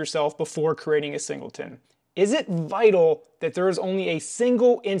to ask yourself before creating a singleton. Is it vital that there is only a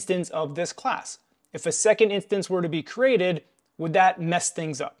single instance of this class? If a second instance were to be created, would that mess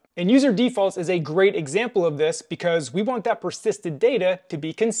things up? And user defaults is a great example of this because we want that persisted data to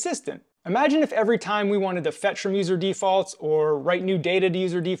be consistent. Imagine if every time we wanted to fetch from user defaults or write new data to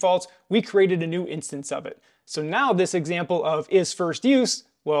user defaults, we created a new instance of it. So now this example of isFirstUse,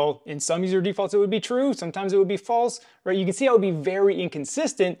 well, in some user defaults it would be true, sometimes it would be false, right? You can see how it would be very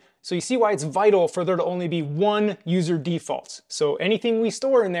inconsistent, so you see why it's vital for there to only be 1 user defaults. So anything we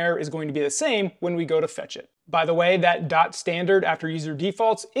store in there is going to be the same when we go to fetch it. By the way, that .standard after user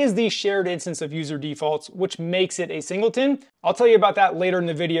defaults is the shared instance of user defaults, which makes it a singleton. I'll tell you about that later in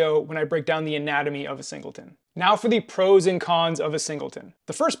the video when I break down the anatomy of a singleton. Now for the pros and cons of a singleton.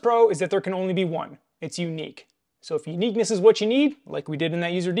 The first pro is that there can only be 1. It's unique. So if uniqueness is what you need, like we did in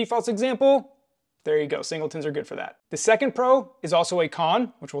that user defaults example, there you go, singletons are good for that. The second pro is also a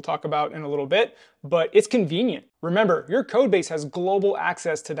con, which we'll talk about in a little bit, but it's convenient. Remember, your codebase has global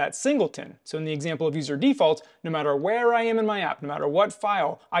access to that singleton. So in the example of user defaults, no matter where I am in my app, no matter what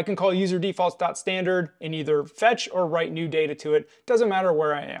file, I can call user defaults.standard and either fetch or write new data to it. Doesn't matter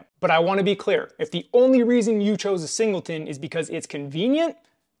where I am. But I want to be clear, if the only reason you chose a singleton is because it's convenient,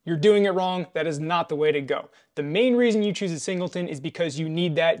 you're doing it wrong. That is not the way to go. The main reason you choose a singleton is because you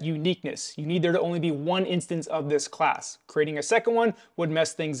need that uniqueness. You need there to only be 1 instance of this class. Creating a second one would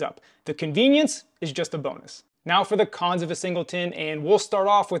mess things up. The convenience is just a bonus. Now for the cons of a singleton, and we'll start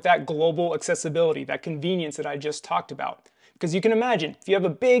off with that global accessibility, that convenience that I just talked about. Because you can imagine, if you have a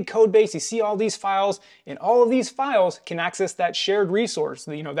big code base, you see all these files, and all of these files can access that shared resource,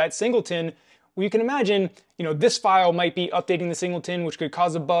 that singleton. Well, you can imagine, this file might be updating the singleton, which could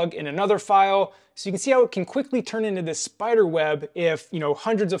cause a bug in another file. So you can see how it can quickly turn into this spider web if,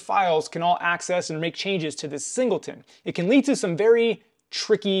 hundreds of files can all access and make changes to this singleton. It can lead to some very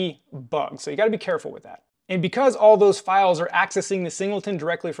tricky bugs, so you gotta be careful with that. And because all those files are accessing the singleton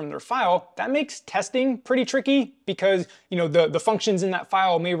directly from their file, that makes testing pretty tricky because the functions in that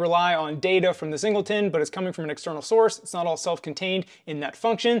file may rely on data from the singleton, but it's coming from an external source. It's not all self-contained in that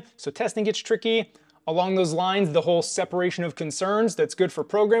function, so testing gets tricky. Along those lines, the whole separation of concerns that's good for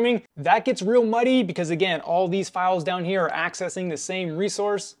programming, that gets real muddy because again, all these files down here are accessing the same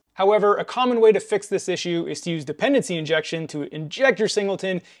resource. However, a common way to fix this issue is to use dependency injection to inject your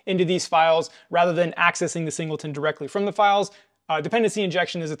singleton into these files rather than accessing the singleton directly from the files. Dependency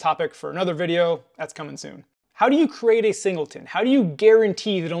injection is a topic for another video. That's coming soon. How do you create a singleton? How do you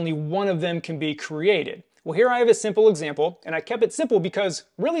guarantee that only one of them can be created? Well, here I have a simple example, and I kept it simple because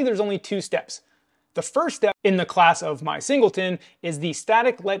really there's only two steps. The first step in the class of mySingleton is the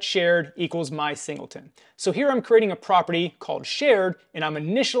static letShared equals mySingleton. So here I'm creating a property called shared, and I'm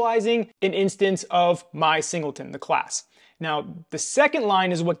initializing an instance of mySingleton, the class. Now, the second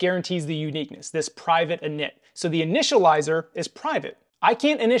line is what guarantees the uniqueness, this private init. So the initializer is private. I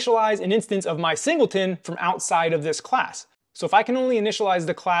can't initialize an instance of mySingleton from outside of this class. So if I can only initialize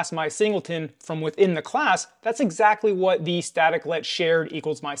the class mySingleton from within the class, that's exactly what the static letShared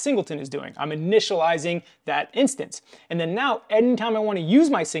equals mySingleton is doing. I'm initializing that instance. And then now, anytime I want to use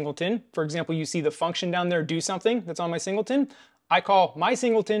mySingleton, for example, you see the function down there, do something, that's on mySingleton, I call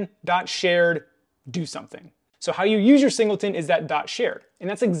mySingleton.shared do something. So how you use your singleton is that .shared. And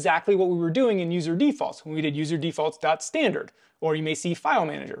that's exactly what we were doing in user defaults when we did user defaults.standard. Or you may see file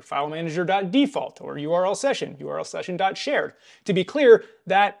manager.default, or URL session, URL session.shared. To be clear,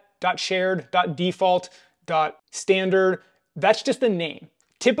 that .shared, .default, .standard, that's just a name.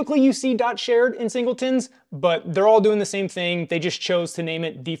 Typically you see .shared in singletons, but they're all doing the same thing. They just chose to name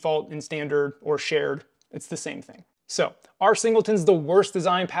it default and standard or shared. It's the same thing. So, are singletons the worst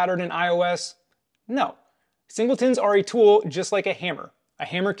design pattern in iOS? No. Singletons are a tool just like a hammer. A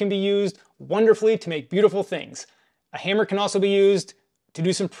hammer can be used wonderfully to make beautiful things. A hammer can also be used to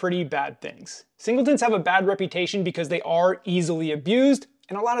do some pretty bad things. Singletons have a bad reputation because they are easily abused,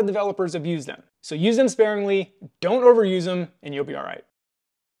 and a lot of developers abuse them. So use them sparingly, don't overuse them, and you'll be all right.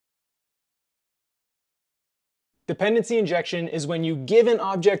 Dependency injection is when you give an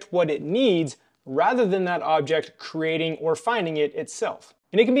object what it needs rather than that object creating or finding it itself.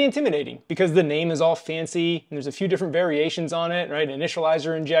 And it can be intimidating because the name is all fancy and there's a few different variations on it, right?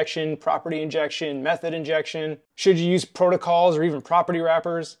 Initializer injection, property injection, method injection. Should you use protocols or even property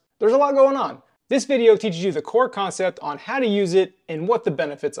wrappers? There's a lot going on. This video teaches you the core concept on how to use it and what the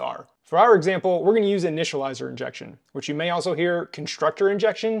benefits are. For our example, we're going to use initializer injection, which you may also hear constructor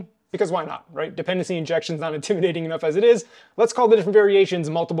injection, because why not, right? Dependency injection is not intimidating enough as it is. Let's call the different variations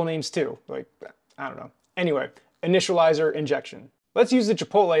multiple names too. Like, I don't know. Anyway, initializer injection. Let's use the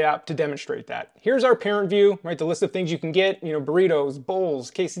Chipotle app to demonstrate that. Here's our parent view, right? The list of things you can get, burritos,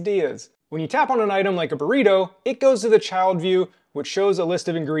 bowls, quesadillas. When you tap on an item like a burrito, it goes to the child view, which shows a list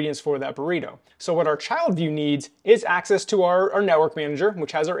of ingredients for that burrito. So what our child view needs is access to our network manager,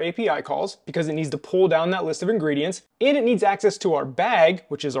 which has our API calls, because it needs to pull down that list of ingredients, and it needs access to our bag,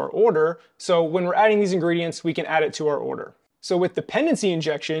 which is our order. So when we're adding these ingredients, we can add it to our order. So with dependency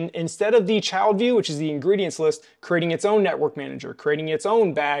injection, instead of the child view, which is the ingredients list, creating its own network manager, creating its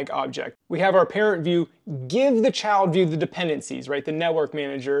own bag object, we have our parent view give the child view the dependencies, right? The network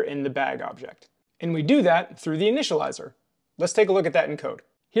manager and the bag object. And we do that through the initializer. Let's take a look at that in code.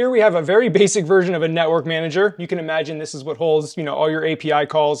 Here we have a very basic version of a network manager. You can imagine this is what holds, all your API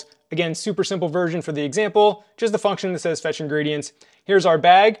calls. Again, super simple version for the example, just the function that says fetch ingredients. Here's our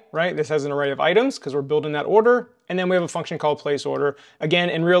bag, right? This has an array of items because we're building that order. And then we have a function called place order. Again,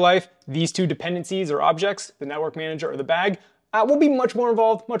 in real life, these two dependencies or objects, the network manager or the bag, will be much more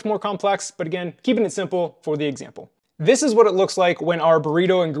involved, much more complex, but again, keeping it simple for the example. This is what it looks like when our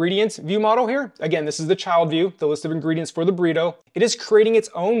burrito ingredients view model here. Again, this is the child view, the list of ingredients for the burrito. It is creating its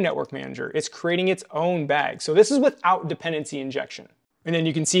own network manager. It's creating its own bag. So this is without dependency injection. And then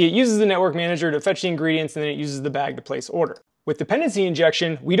you can see it uses the network manager to fetch the ingredients, and then it uses the bag to place order. With dependency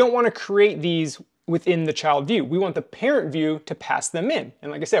injection, we don't want to create these within the child view. We want the parent view to pass them in.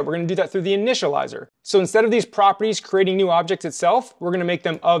 And like I said, we're going to do that through the initializer. So instead of these properties creating new objects itself, we're going to make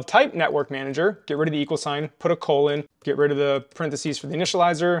them of type network manager, get rid of the equal sign, put a colon, get rid of the parentheses for the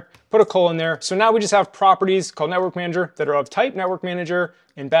initializer, put a colon there. So now we just have properties called network manager that are of type network manager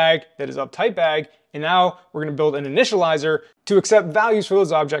and bag that is of type bag. And now we're going to build an initializer to accept values for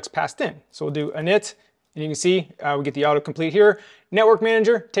those objects passed in. So we'll do init, and you can see we get the autocomplete here. Network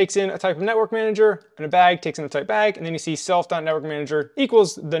manager takes in a type of network manager, and a bag takes in a type bag, and then you see self.network manager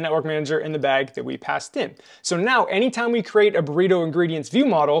equals the network manager in the bag that we passed in. So now anytime we create a burrito ingredients view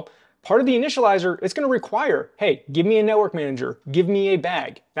model, part of the initializer is going to require, hey, give me a network manager, give me a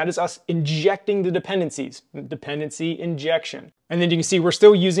bag. That is us injecting the dependencies, dependency injection. And then you can see we're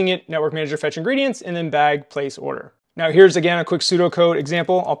still using it, network manager fetch ingredients, and then bag place order. Now here's again a quick pseudocode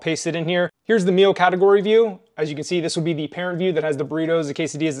example. I'll paste it in here. Here's the meal category view. As you can see, this will be the parent view that has the burritos, the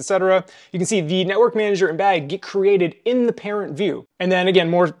quesadillas, etc. You can see the network manager and bag get created in the parent view. And then again,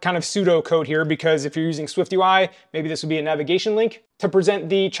 more kind of pseudocode here, because if you're using SwiftUI, maybe this would be a navigation link to present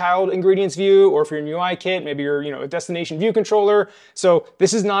the child ingredients view, or if you're in UIKit, maybe you're a destination view controller. So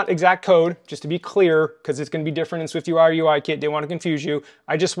this is not exact code, just to be clear, because it's going to be different in SwiftUI or UIKit. Didn't want to confuse you.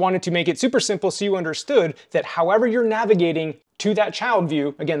 I just wanted to make it super simple so you understood that however you're navigating to that child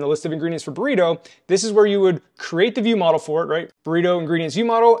view, again, the list of ingredients for burrito, this is where you would create the view model for it, right? Burrito ingredients view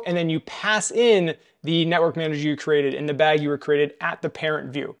model, and then you pass in the network manager you created in the bag you were created at the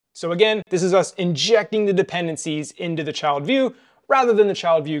parent view. So again, this is us injecting the dependencies into the child view rather than the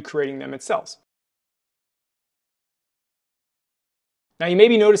child view creating them itself. Now you may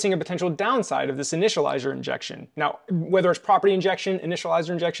be noticing a potential downside of this initializer injection. Now, whether it's property injection, initializer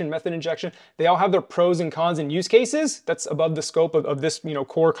injection, method injection, they all have their pros and cons and use cases. That's above the scope of this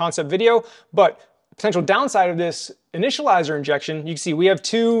core concept video. But potential downside of this initializer injection, you can see we have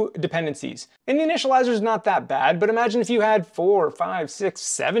two dependencies. And the initializer is not that bad, but imagine if you had 4, 5, 6,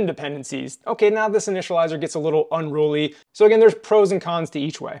 7 dependencies. Okay, now this initializer gets a little unruly. So again, there's pros and cons to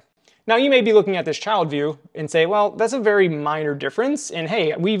each way. Now you may be looking at this child view and say, well, that's a very minor difference. And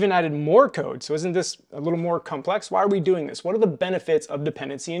hey, we even added more code. So isn't this a little more complex? Why are we doing this? What are the benefits of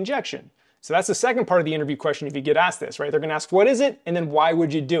dependency injection? So that's the second part of the interview question if you get asked this, right? They're gonna ask, what is it? And then why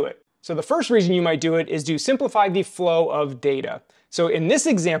would you do it? So the first reason you might do it is to simplify the flow of data. So in this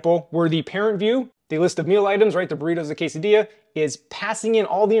example, where the parent view, the list of meal items, right? The burritos, the quesadilla, is passing in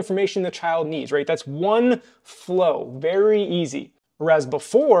all the information the child needs, right? That's one flow, very easy. Whereas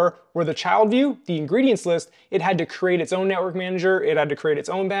before, where the child view, the ingredients list, it had to create its own network manager, it had to create its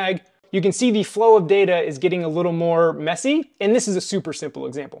own bag. You can see the flow of data is getting a little more messy, and this is a super simple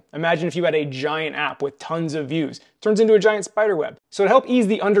example. Imagine if you had a giant app with tons of views. It turns into a giant spider web. So to help ease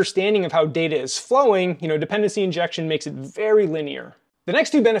the understanding of how data is flowing, dependency injection makes it very linear. The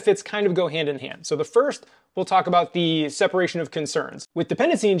next two benefits kind of go hand in hand. So the first, we'll talk about the separation of concerns. With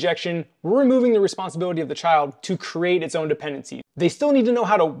dependency injection, we're removing the responsibility of the child to create its own dependencies. They still need to know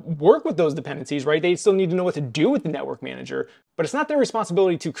how to work with those dependencies, right? They still need to know what to do with the network manager, but it's not their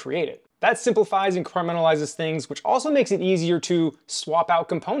responsibility to create it. That simplifies and compartmentalizes things, which also makes it easier to swap out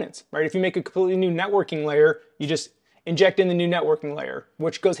components, right? If you make a completely new networking layer, you just inject in the new networking layer,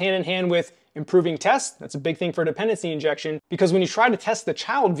 which goes hand in hand with improving tests. That's a big thing for dependency injection, because when you try to test the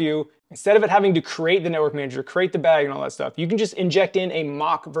child view, instead of it having to create the network manager, create the bag and all that stuff, you can just inject in a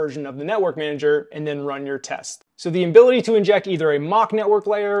mock version of the network manager and then run your test. So the ability to inject either a mock network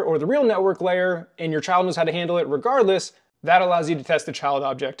layer or the real network layer, and your child knows how to handle it regardless, that allows you to test the child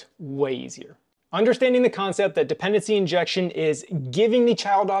object way easier. Understanding the concept that dependency injection is giving the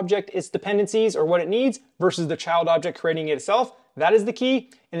child object its dependencies or what it needs versus the child object creating it itself, that is the key.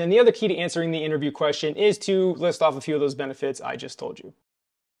 And then the other key to answering the interview question is to list off a few of those benefits I just told you.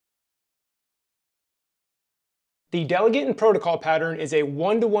 The delegate and protocol pattern is a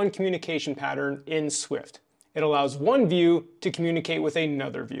one-to-one communication pattern in Swift. It allows one view to communicate with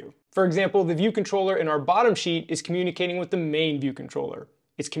another view. For example, the view controller in our bottom sheet is communicating with the main view controller.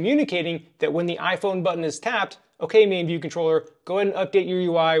 It's communicating that when the iPhone button is tapped, okay, main view controller, go ahead and update your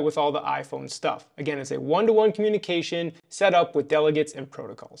UI with all the iPhone stuff. Again, it's a one-to-one communication set up with delegates and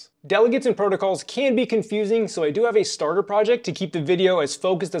protocols. Delegates and protocols can be confusing, so I do have a starter project to keep the video as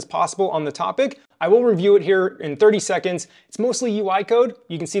focused as possible on the topic. I will review it here in 30 seconds. It's mostly UI code.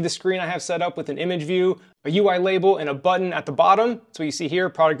 You can see the screen I have set up with an image view, a UI label, and a button at the bottom. So you see here,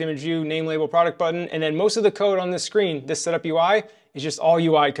 product image view, name label, product button, and then most of the code on this screen, this setup UI, is just all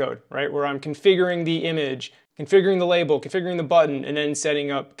UI code, right? Where I'm configuring the image, configuring the label, configuring the button, and then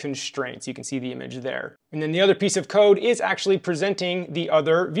setting up constraints. You can see the image there. And then the other piece of code is actually presenting the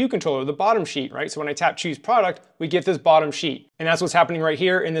other view controller, the bottom sheet, right? So when I tap choose product, we get this bottom sheet. And that's what's happening right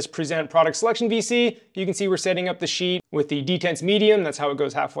here in this present product selection VC. You can see we're setting up the sheet with the detents medium. That's how it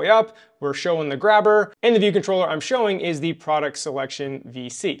goes halfway up. We're showing the grabber, and the view controller I'm showing is the product selection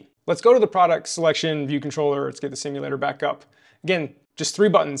VC. Let's go to the product selection view controller. Let's get the simulator back up. Again, just 3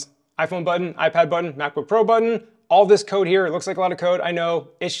 buttons. iPhone button, iPad button, MacBook Pro button. All this code here, it looks like a lot of code, I know.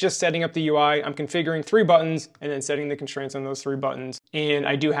 It's just setting up the UI. I'm configuring 3 buttons and then setting the constraints on those 3 buttons. And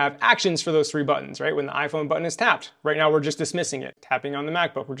I do have actions for those 3 buttons, right? When the iPhone button is tapped, right now we're just dismissing it. Tapping on the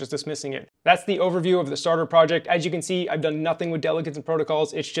MacBook, we're just dismissing it. That's the overview of the starter project. As you can see, I've done nothing with delegates and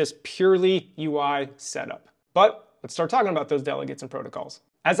protocols. It's just purely UI setup. But let's start talking about those delegates and protocols.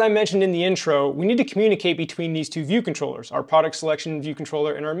 As I mentioned in the intro, we need to communicate between these 2 view controllers, our product selection view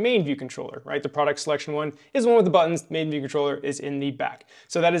controller and our main view controller, right? The product selection one is the one with the buttons, the main view controller is in the back.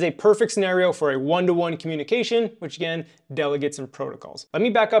 So that is a perfect scenario for a one-to-one communication, which again, delegates and protocols. Let me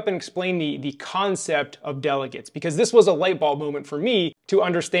back up and explain the concept of delegates, because this was a light bulb moment for me to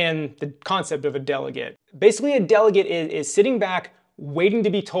understand the concept of a delegate. Basically, a delegate is sitting back, waiting to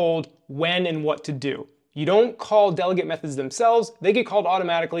be told when and what to do. You don't call delegate methods themselves, they get called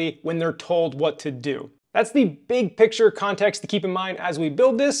automatically when they're told what to do. That's the big picture context to keep in mind as we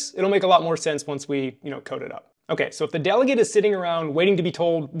build this. It'll make a lot more sense once we, code it up. Okay, so if the delegate is sitting around waiting to be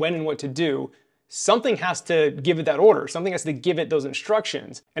told when and what to do, something has to give it that order. Something has to give it those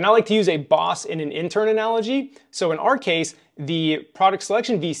instructions. And I like to use a boss and an intern analogy. So in our case, the product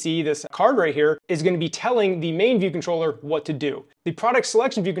selection VC, this card right here, is going to be telling the main view controller what to do. The product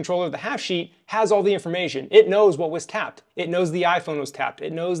selection view controller, the half sheet, has all the information. It knows what was tapped. It knows the iPhone was tapped.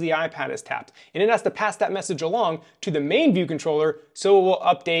 It knows the iPad is tapped. And it has to pass that message along to the main view controller so it will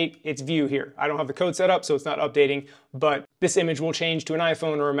update its view here. I don't have the code set up, so it's not updating, but this image will change to an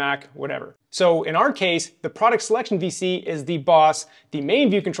iPhone or a Mac, whatever. So in our case, the product selection VC is the boss. The main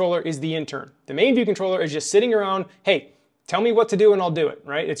view controller is the intern. The main view controller is just sitting around, hey, tell me what to do and I'll do it,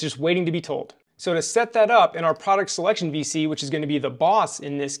 right? It's just waiting to be told. So to set that up in our product selection VC, which is going to be the boss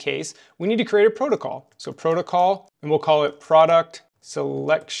in this case, we need to create a protocol. So protocol, and we'll call it product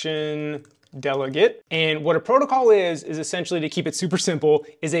selection delegate. And what a protocol is essentially, to keep it super simple,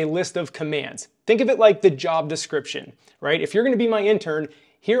 is a list of commands. Think of it like the job description, right? If you're going to be my intern,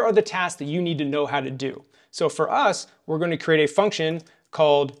 here are the tasks that you need to know how to do. So for us, we're going to create a function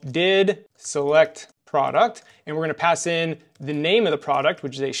called did select product, and we're going to pass in the name of the product,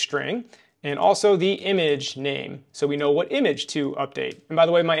 which is a string, and also the image name, so we know what image to update. And by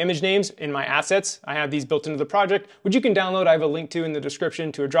the way, my image names in my assets, I have these built into the project, which you can download. I have a link to in the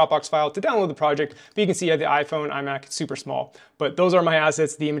description to a Dropbox file to download the project. But you can see I have the iPhone, iMac, it's super small. But those are my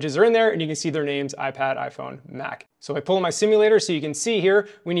assets. The images are in there, and you can see their names, iPad, iPhone, Mac. So I pull in my simulator so you can see here,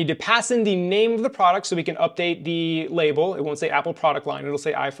 we need to pass in the name of the product so we can update the label. It won't say Apple product line, it'll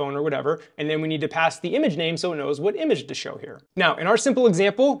say iPhone or whatever. And then we need to pass the image name so it knows what image to show here. Now, in our simple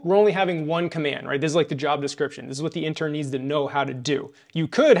example, we're only having one command, right? This is like the job description. This is what the intern needs to know how to do. You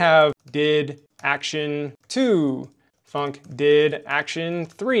could have did action 2, func did action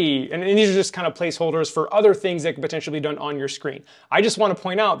 3. And these are just kind of placeholders for other things that could potentially be done on your screen. I just want to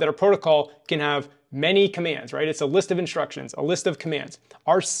point out that a protocol can have many commands, right? It's a list of instructions, a list of commands.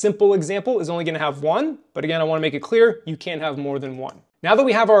 Our simple example is only going to have one, but again, I want to make it clear, you can have more than one. Now that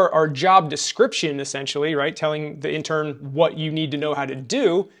we have our job description, essentially, right, telling the intern what you need to know how to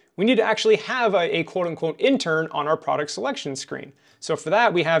do, we need to actually have a quote-unquote intern on our product selection screen. So for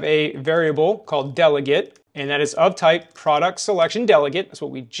that, we have a variable called delegate, and that is of type product selection delegate. That's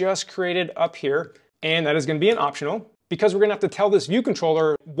what we just created up here, and that is going to be an optional, because we're going to have to tell this view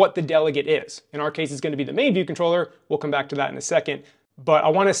controller what the delegate is. In our case, it's going to be the main view controller. We'll come back to that in a second. But I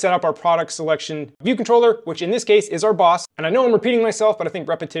want to set up our product selection view controller, which in this case is our boss. And I know I'm repeating myself, but I think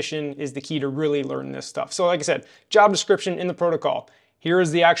repetition is the key to really learn this stuff. So like I said, job description in the protocol. Here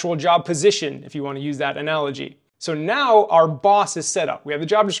is the actual job position, if you want to use that analogy. So now our boss is set up. We have the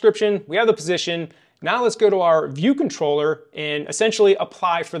job description, we have the position. Now let's go to our view controller and essentially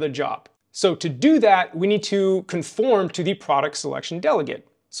apply for the job. So to do that, we need to conform to the product selection delegate.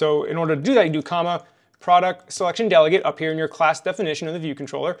 So in order to do that, you do comma, product selection delegate up here in your class definition of the view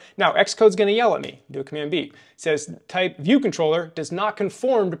controller. Now Xcode's going to yell at me. Do a command B. It says type view controller does not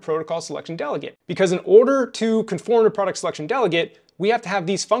conform to protocol selection delegate. Because in order to conform to product selection delegate, we have to have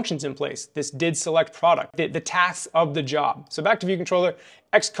these functions in place. This did select product, the tasks of the job. So back to view controller,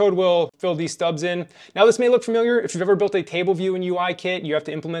 Xcode will fill these stubs in. Now this may look familiar. If you've ever built a table view in UIKit, you have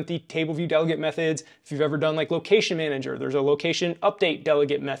to implement the table view delegate methods. If you've ever done like location manager, there's a location update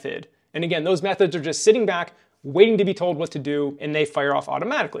delegate method. And again, those methods are just sitting back, waiting to be told what to do, and they fire off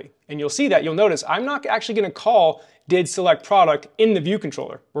automatically. And you'll see that, you'll notice I'm not actually gonna call did select product in the view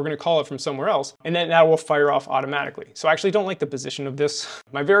controller. We're gonna call it from somewhere else, and then that will fire off automatically. So I actually don't like the position of this.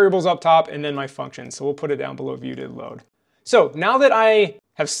 My variable's up top and then my function. So we'll put it down below view did load. So now that I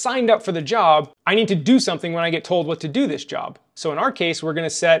have signed up for the job, I need to do something when I get told what to do this job. So in our case, we're gonna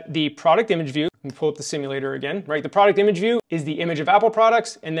set the product image view. Let me pull up the simulator again, right? The product image view is the image of Apple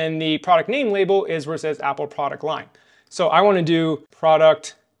products, and then the product name label is where it says Apple product line. So I wanna do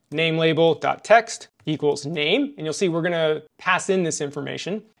product name label.text equals name, and you'll see we're gonna pass in this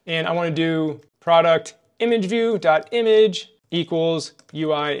information. And I wanna do product image view.image equals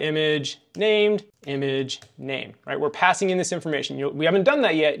UI image named image name, right? We're passing in this information. We haven't done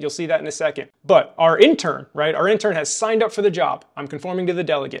that yet. You'll see that in a second. But our intern, right? Our intern has signed up for the job. I'm conforming to the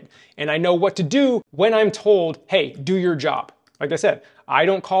delegate, and I know what to do when I'm told, hey, do your job. Like I said, I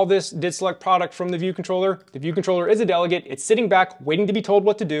don't call this did select product from the view controller. The view controller is a delegate. It's sitting back, waiting to be told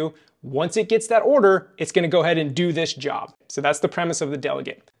what to do. Once it gets that order, it's gonna go ahead and do this job. So that's the premise of the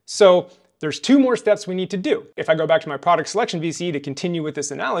delegate. So there's two more steps we need to do. If I go back to my product selection VC to continue with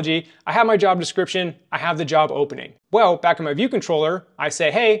this analogy, I have my job description, I have the job opening. Well, back in my view controller, I say,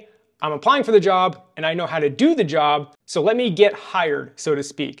 hey, I'm applying for the job and I know how to do the job, so let me get hired, so to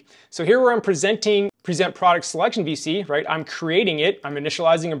speak. So here where I'm present product selection VC, right? I'm creating it, I'm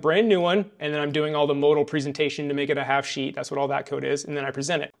initializing a brand new one, and then I'm doing all the modal presentation to make it a half sheet. That's what all that code is, and then I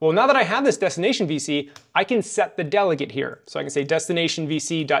present it. Well, now that I have this destination VC, I can set the delegate here. So I can say destination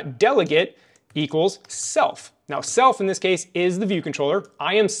VC.delegate equals self. Now self in this case is the view controller.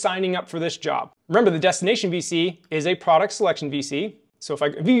 I am signing up for this job. Remember, the destination VC is a product selection VC. So if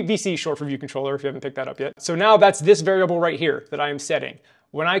VC is short for view controller, if you haven't picked that up yet. So now that's this variable right here that I am setting.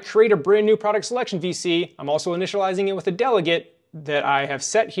 When I create a brand new product selection VC, I'm also initializing it with a delegate that I have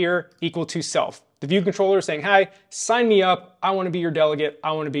set here equal to self. The view controller is saying, hi, sign me up. I want to be your delegate.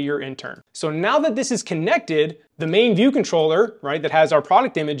 I want to be your intern. So now that this is connected, the main view controller, right, that has our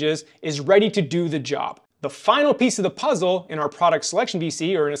product images is ready to do the job. The final piece of the puzzle in our product selection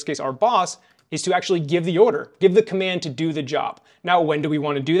VC, or in this case, our boss, is to actually give the order, give the command to do the job. Now, when do we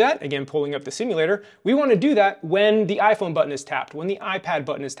want to do that? Again, pulling up the simulator, we want to do that when the iPhone button is tapped, when the iPad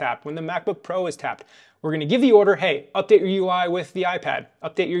button is tapped, when the MacBook Pro is tapped. We're going to give the order, hey, update your UI with the iPad,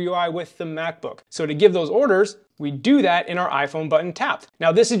 update your UI with the MacBook. So to give those orders, we do that in our iPhone button tapped.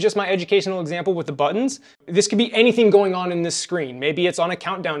 Now, this is just my educational example with the buttons. This could be anything going on in this screen. Maybe it's on a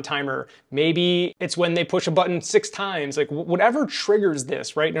countdown timer. Maybe it's when they push a button 6 times, like whatever triggers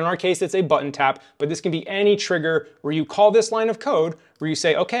this, right? In our case, it's a button tap, but this can be any trigger where you call this line of code where you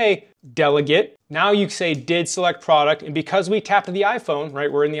say, okay, delegate. Now you say did select product, and because we tapped the iPhone,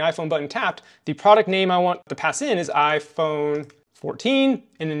 right, we're in the iPhone button tapped, the product name I want to pass in is iPhone 14,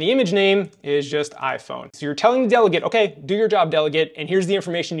 and then the image name is just iPhone. So you're telling the delegate, okay, do your job, delegate, and here's the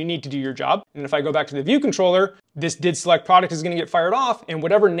information you need to do your job. And if I go back to the view controller, this did select product is gonna get fired off, and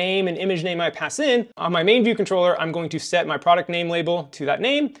whatever name and image name I pass in, on my main view controller, I'm going to set my product name label to that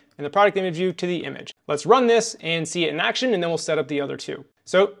name, and the product image view to the image. Let's run this and see it in action, and then we'll set up the other two.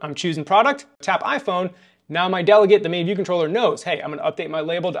 So I'm choosing product, tap iPhone. Now my delegate, the main view controller, knows, hey, I'm gonna update my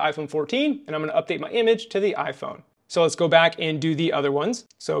label to iPhone 14, and I'm gonna update my image to the iPhone. So let's go back and do the other ones.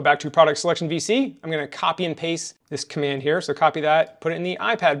 So back to product selection VC, I'm gonna copy and paste this command here. So copy that, put it in the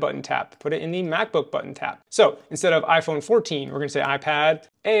iPad button tap, put it in the MacBook button tap. So instead of iPhone 14, we're gonna say iPad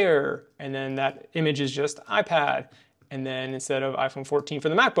Air, and then that image is just iPad. And then instead of iPhone 14 for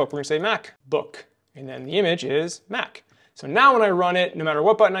the MacBook, we're gonna say MacBook, and then the image is Mac. So now when I run it, no matter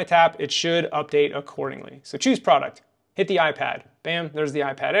what button I tap, it should update accordingly. So choose product, hit the iPad, bam, there's the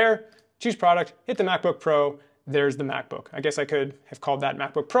iPad Air, choose product, hit the MacBook Pro, there's the MacBook. I guess I could have called that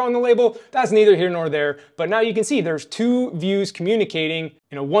MacBook Pro on the label. That's neither here nor there, but now you can see there's two views communicating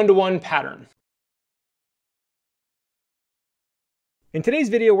in a one-to-one pattern. In today's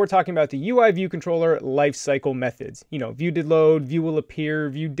video, we're talking about the UI view controller lifecycle methods. You know, view did load, view will appear,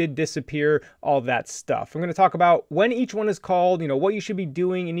 view did disappear, all that stuff. I'm going to talk about when each one is called, you know, what you should be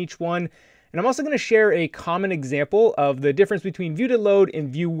doing in each one. And I'm also going to share a common example of the difference between view did load and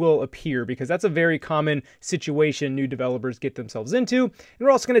view will appear, because that's a very common situation new developers get themselves into. And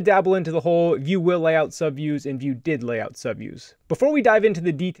we're also going to dabble into the whole view will layout subviews and view did layout subviews. Before we dive into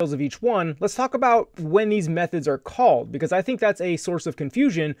the details of each one, let's talk about when these methods are called, because I think that's a source of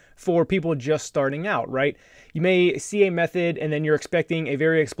confusion for people just starting out, right? You may see a method and then you're expecting a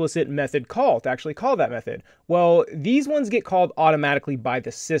very explicit method call to actually call that method. Well, these ones get called automatically by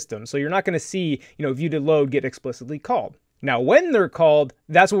the system. So you're not going to see, you know, view did load get explicitly called. Now, when they're called,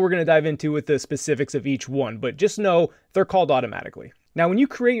 that's what we're going to dive into with the specifics of each one, but just know they're called automatically. Now, when you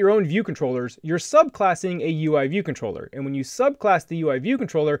create your own view controllers, you're subclassing a UI view controller. And when you subclass the UI view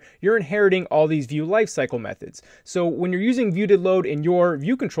controller, you're inheriting all these view lifecycle methods. So when you're using viewDidLoad in your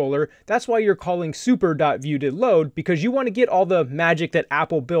view controller, that's why you're calling super.viewDidLoad, because you want to get all the magic that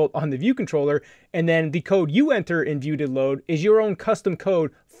Apple built on the view controller. And then the code you enter in viewDidLoad is your own custom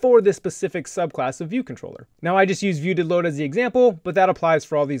code for this specific subclass of view controller. Now, I just use viewDidLoad as the example, but that applies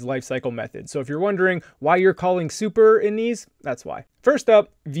for all these lifecycle methods. So if you're wondering why you're calling super in these, that's why. First up,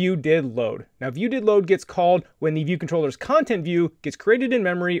 viewDidLoad. Now, viewDidLoad gets called when the view controller's content view gets created in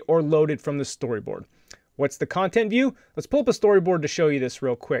memory or loaded from the storyboard. What's the content view? Let's pull up a storyboard to show you this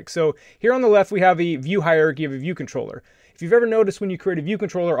real quick. So here on the left, we have a view hierarchy of a view controller. If you've ever noticed when you create a view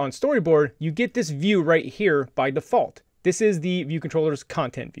controller on storyboard, you get this view right here by default. This is the view controller's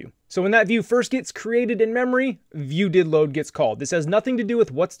content view. So when that view first gets created in memory, viewDidLoad gets called. This has nothing to do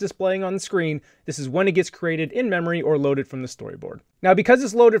with what's displaying on the screen. This is when it gets created in memory or loaded from the storyboard. Now, because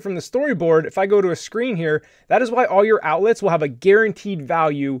it's loaded from the storyboard, if I go to a screen here, that is why all your outlets will have a guaranteed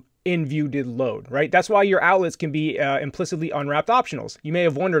value in viewDidLoad, right? That's why your outlets can be implicitly unwrapped optionals. You may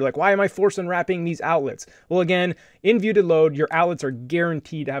have wondered, like, why am I force unwrapping these outlets? Well, again, in viewDidLoad, your outlets are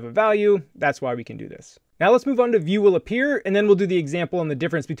guaranteed to have a value. That's why we can do this. Now let's move on to view will appear, and then we'll do the example on the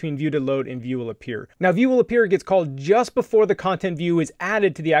difference between viewDidLoad and view will appear. Now, view will appear gets called just before the content view is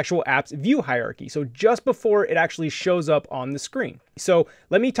added to the actual app's view hierarchy. So just before it actually shows up on the screen. So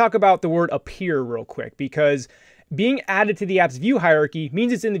let me talk about the word appear real quick, because being added to the app's view hierarchy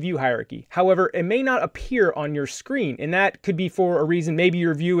means it's in the view hierarchy. However, it may not appear on your screen, and that could be for a reason. Maybe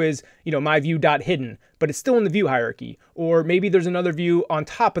your view is, my view.hidden, but it's still in the view hierarchy. Or maybe there's another view on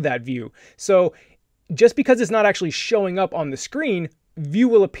top of that view. So just because it's not actually showing up on the screen, view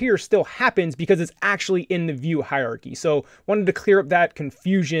will appear still happens because it's actually in the view hierarchy. So wanted to clear up that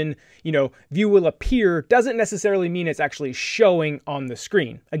confusion. View will appear doesn't necessarily mean it's actually showing on the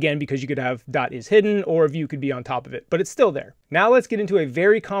screen. Again, because you could have .is hidden or a view could be on top of it, but it's still there. Now let's get into a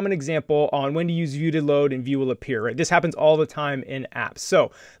very common example on when to use viewDidLoad and view will appear, right? This happens all the time in apps.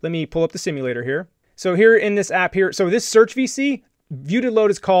 So let me pull up the simulator here. So here in this app here, so this search VC, viewDidLoad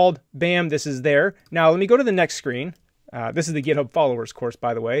is called, bam, this is there. Now let me go to the next screen. This is the GitHub followers course,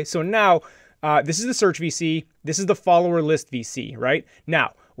 by the way. So now this is the search VC. This is the follower list VC, right?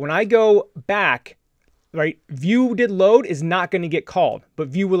 Now, when I go back, right, viewDidLoad is not going to get called, but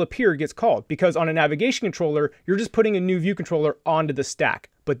view will appear gets called, because on a navigation controller, you're just putting a new view controller onto the stack.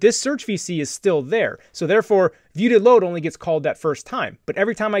 But this search VC is still there. So therefore, viewDidLoad only gets called that first time. But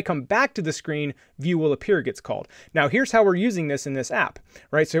every time I come back to the screen, view will appear gets called. Now, here's how we're using this in this app,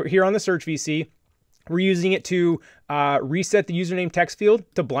 right? So here on the search VC, we're using it to reset the username text field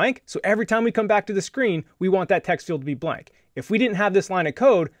to blank. So every time we come back to the screen, we want that text field to be blank. If we didn't have this line of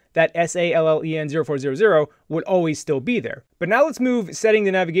code, that SALLEN0400 would always still be there. But now let's move setting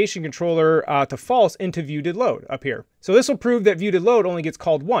the navigation controller to false into viewDidLoad up here. So this will prove that viewDidLoad only gets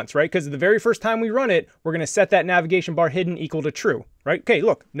called once, right? Because the very first time we run it, we're going to set that navigation bar hidden equal to true, right? Okay,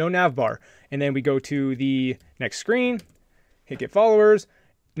 look, no nav bar. And then we go to the next screen, hit get followers.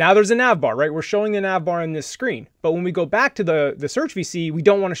 Now there's a nav bar, right? We're showing the nav bar in this screen. But when we go back to the search VC, we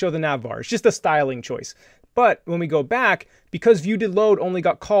don't want to show the nav bar. It's just a styling choice. But when we go back, because viewDidLoad only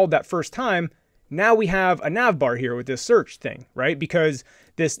got called that first time, now we have a nav bar here with this search thing, right? Because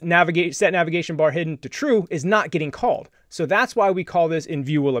this set navigation bar hidden to true is not getting called. So that's why we call this in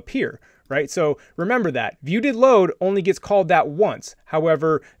view will appear, right? So remember that viewDidLoad only gets called that once.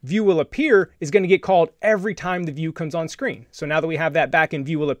 However, view will appear is going to get called every time the view comes on screen. So now that we have that back in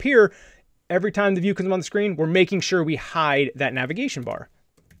view will appear, every time the view comes on the screen, we're making sure we hide that navigation bar.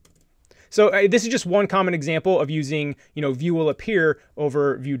 So this is just one common example of using, view will appear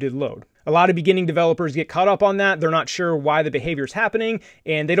over viewDidLoad. A lot of beginning developers get caught up on that. They're not sure why the behavior is happening,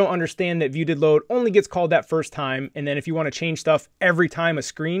 and they don't understand that viewDidLoad only gets called that first time. And then if you want to change stuff every time a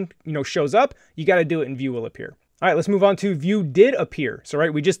screen, shows up, you got to do it in view will appear. All right, let's move on to view did appear. So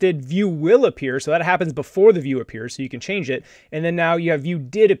right, we just did view will appear. So that happens before the view appears, so you can change it. And then now you have view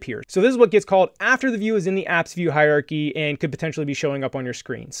did appear. So this is what gets called after the view is in the app's view hierarchy and could potentially be showing up on your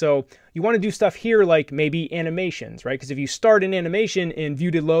screen. So you want to do stuff here like maybe animations, right? Because if you start an animation in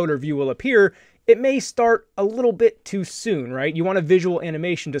viewDidLoad or view will appear, it may start a little bit too soon, right? You want a visual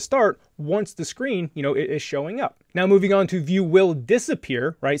animation to start once the screen, is showing up. Now moving on to view will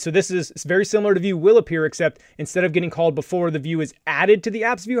disappear, right? So this is very similar to view will appear, except instead of getting called before the view is added to the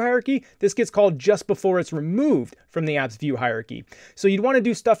app's view hierarchy, this gets called just before it's removed from the app's view hierarchy. So you'd want to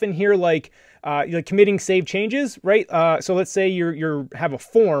do stuff in here like committing save changes, right? So let's say you have a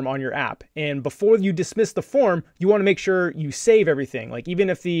form on your app, and before you dismiss the form, you want to make sure you save everything. Like even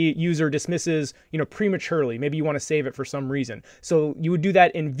if the user dismisses, prematurely, maybe you want to save it for some reason. So you would do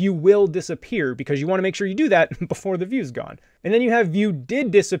that in view will disappear because you want to make sure you do that before the view's gone. And then you have view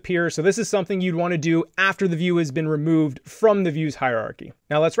did disappear. So this is something you'd want to do after the view has been removed from the view's hierarchy.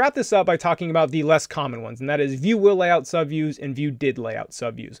 Now let's wrap this up by talking about the less common ones, and that is view will layout subviews and view did layout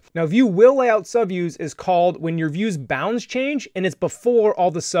subviews. Now view will layout subviews is called when your view's bounds change and it's before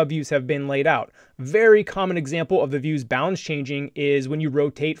all the subviews have been laid out. Very common example of the view's bounds changing is when you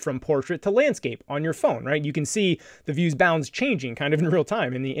rotate from portrait to landscape on your phone, right? You can see the view's bounds changing kind of in real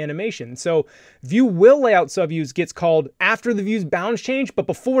time in the animation. So view will layout subviews gets called after the view's bounds change, but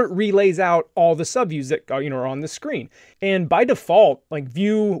before it relays out all the subviews that are on the screen. And by default, like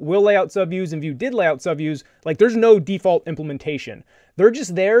view will layout subviews and view did layout subviews, like there's no default implementation. They're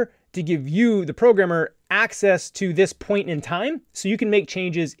just there to give you, the programmer, access to this point in time so you can make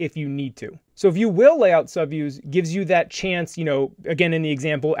changes if you need to. So view will layout subviews gives you that chance, again in the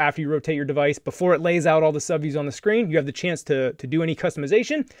example, after you rotate your device, before it lays out all the subviews on the screen, you have the chance to do any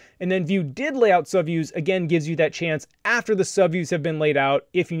customization. And then view did layout subviews, again, gives you that chance after the subviews have been laid out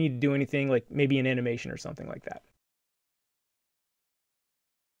if you need to do anything like maybe an animation or something like that.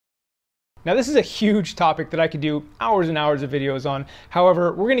 Now this is a huge topic that I could do hours and hours of videos on.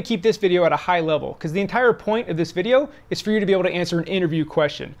 However, we're going to keep this video at a high level because the entire point of this video is for you to be able to answer an interview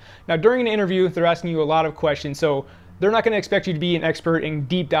question. Now during an interview, they're asking you a lot of questions, so they're not going to expect you to be an expert and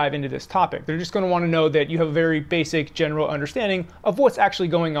deep dive into this topic. They're just going to want to know that you have a very basic general understanding of what's actually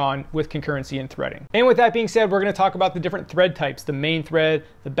going on with concurrency and threading. And with that being said, we're going to talk about the different thread types, the main thread,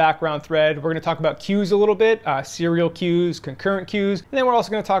 the background thread. We're going to talk about queues a little bit, serial queues, concurrent queues, and then we're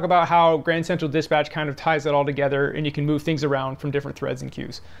also going to talk about how Grand Central Dispatch kind of ties it all together and you can move things around from different threads and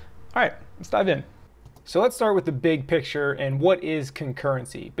queues. All right, let's dive in. So let's start with the big picture and what is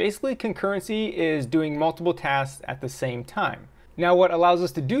concurrency. Basically, concurrency is doing multiple tasks at the same time. Now what allows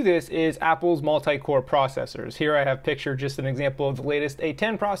us to do this is Apple's multi-core processors. Here I have pictured just an example of the latest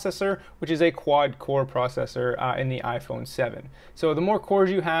A10 processor, which is a quad-core processor in the iPhone 7. So the more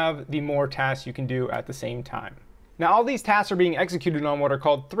cores you have, the more tasks you can do at the same time. Now all these tasks are being executed on what are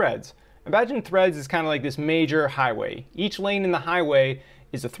called threads. Imagine threads is kind of like this major highway. Each lane in the highway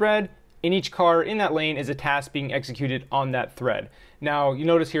is a thread, and each car in that lane is a task being executed on that thread. Now, you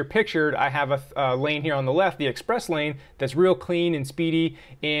notice here pictured, I have a lane here on the left, the express lane, that's real clean and speedy,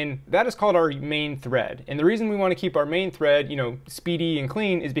 and that is called our main thread. And the reason we want to keep our main thread, speedy and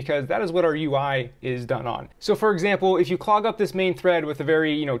clean is because that is what our UI is done on. So for example, if you clog up this main thread with a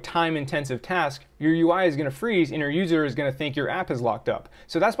very, time-intensive task, your UI is going to freeze and your user is going to think your app is locked up.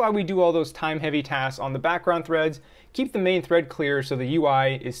 So that's why we do all those time-heavy tasks on the background threads. Keep the main thread clear so the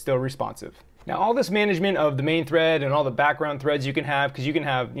UI is still responsive. Now all this management of the main thread and all the background threads you can have, because you can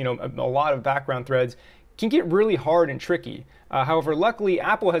have a lot of background threads, can get really hard and tricky. However, luckily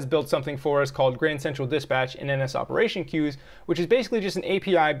Apple has built something for us called Grand Central Dispatch and NS Operation Queues, which is basically just an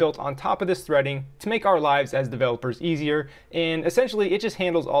API built on top of this threading to make our lives as developers easier, and essentially it just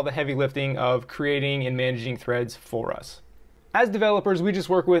handles all the heavy lifting of creating and managing threads for us. As developers, we just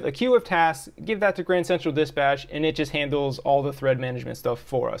work with a queue of tasks, give that to Grand Central Dispatch, and it just handles all the thread management stuff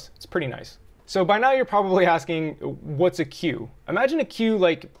for us. It's pretty nice. So by now you're probably asking, what's a queue? Imagine a queue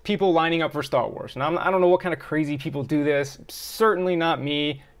like people lining up for Star Wars. And I don't know what kind of crazy people do this. Certainly not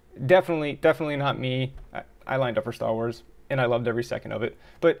me. Definitely not me. I lined up for Star Wars and I loved every second of it.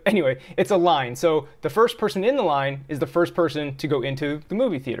 But anyway, it's a line. So the first person in the line is the first person to go into the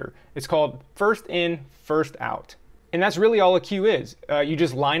movie theater. It's called first in, first out. And that's really all a queue is. You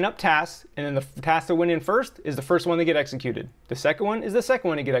just line up tasks, and then the task that went in first is the first one to get executed. The second one is the second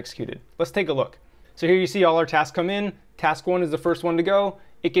one to get executed. Let's take a look. So here you see all our tasks come in. Task 1 is the first one to go.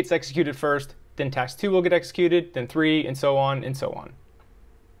 It gets executed first. Then task 2 will get executed, then 3, and so on and so on.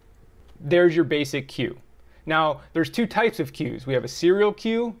 There's your basic queue. Now, there's two types of queues. We have a serial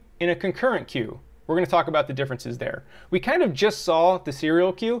queue and a concurrent queue. We're going to talk about the differences there. We kind of just saw the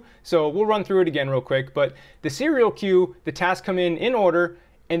serial queue, so we'll run through it again real quick. But the serial queue, the tasks come in order,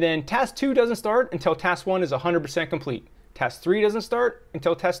 and then task 2 doesn't start until task 1 is 100% complete. Task 3 doesn't start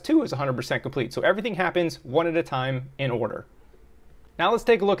until task 2 is 100% complete. So everything happens one at a time in order. Now let's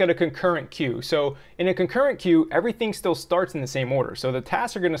take a look at a concurrent queue. So in a concurrent queue, everything still starts in the same order. So the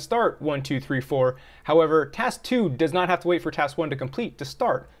tasks are going to start 1, 2, 3, 4. However, task 2 does not have to wait for task 1 to complete to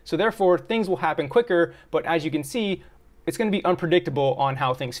start. So therefore, things will happen quicker, but as you can see, it's going to be unpredictable on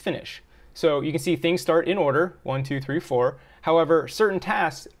how things finish. So you can see things start in order, 1, 2, 3, 4. However, certain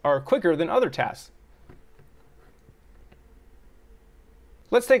tasks are quicker than other tasks.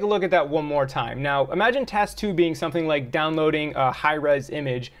 Let's take a look at that one more time. Now, imagine task 2 being something like downloading a high-res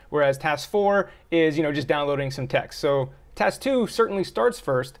image, whereas task 4 is, just downloading some text. So task 2 certainly starts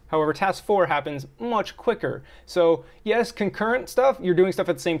first. However, task 4 happens much quicker. So yes, concurrent stuff, you're doing stuff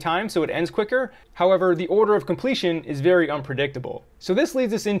at the same time, so it ends quicker. However, the order of completion is very unpredictable. So this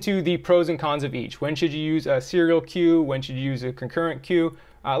leads us into the pros and cons of each. When should you use a serial queue? When should you use a concurrent queue?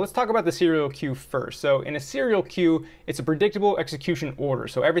 Let's talk about the serial queue first. So in a serial queue, it's a predictable execution order.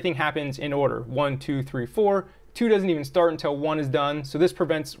 So everything happens in order, 1, 2, 3, 4. 2 doesn't even start until 1 is done. So this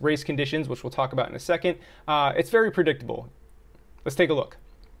prevents race conditions, which we'll talk about in a second. It's very predictable. Let's take a look.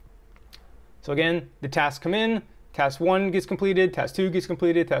 So again, the tasks come in, task 1 gets completed, task 2 gets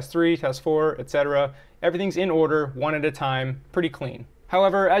completed, task 3, task 4, etc. Everything's in order, one at a time, pretty clean.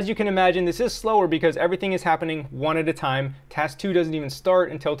 However, as you can imagine, this is slower because everything is happening one at a time. Task 2 doesn't even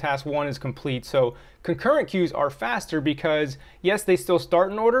start until task 1 is complete. So concurrent queues are faster because, yes, they still start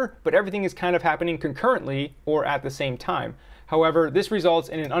in order, but everything is kind of happening concurrently or at the same time. However, this results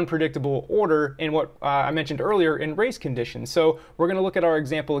in an unpredictable order in what I mentioned earlier in race conditions. So we're going to look at our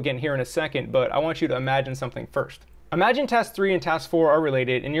example again here in a second, but I want you to imagine something first. Imagine task 3 and task 4 are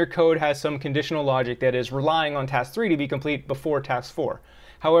related and your code has some conditional logic that is relying on task 3 to be complete before task 4.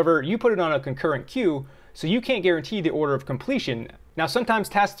 However, you put it on a concurrent queue, so you can't guarantee the order of completion. Now, sometimes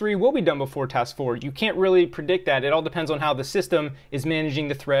task 3 will be done before task 4. You can't really predict that. It all depends on how the system is managing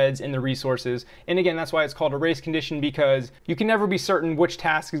the threads and the resources. And again, that's why it's called a race condition, because you can never be certain which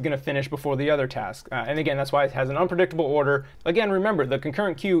task is going to finish before the other task. And again, that's why it has an unpredictable order. Again, remember, the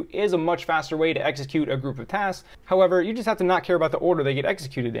concurrent queue is a much faster way to execute a group of tasks. However, you just have to not care about the order they get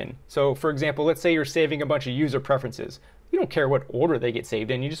executed in. So for example, let's say you're saving a bunch of user preferences. You don't care what order they get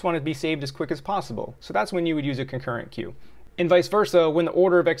saved in. You just want it to be saved as quick as possible. So that's when you would use a concurrent queue. And vice versa, when the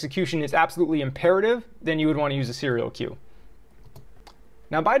order of execution is absolutely imperative, then you would want to use a serial queue.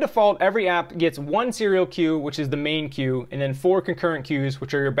 Now by default, every app gets one serial queue, which is the main queue, and then 4 concurrent queues,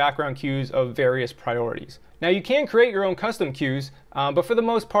 which are your background queues of various priorities. Now you can create your own custom queues, but for the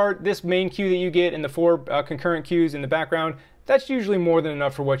most part, this main queue that you get and the 4 concurrent queues in the background, that's usually more than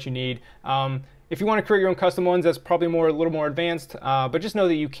enough for what you need. If you want to create your own custom ones, that's probably a little more advanced, but just know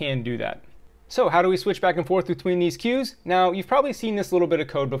that you can do that. So how do we switch back and forth between these queues? Now, you've probably seen this little bit of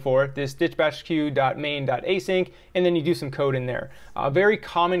code before, this dispatch queue.main.async, and then you do some code in there. A very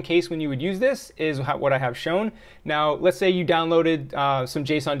common case when you would use this is what I have shown. Now, let's say you downloaded some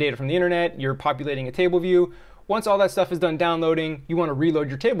JSON data from the internet, you're populating a table view. Once all that stuff is done downloading, you want to reload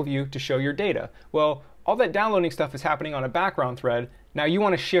your table view to show your data. Well, all that downloading stuff is happening on a background thread. Now you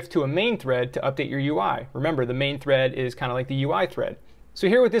want to shift to a main thread to update your UI. Remember, the main thread is kind of like the UI thread. So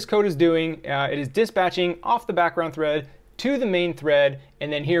here what this code is doing, it is dispatching off the background thread to the main thread,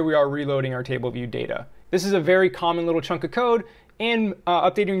 and then here we are reloading our table view data. This is a very common little chunk of code, and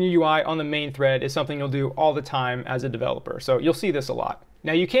updating your UI on the main thread is something you'll do all the time as a developer. So you'll see this a lot.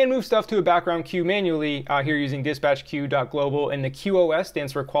 Now you can move stuff to a background queue manually here using dispatch queue.global, and the QoS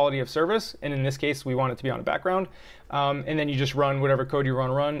stands for quality of service, and in this case we want it to be on a background. And then you just run whatever code you want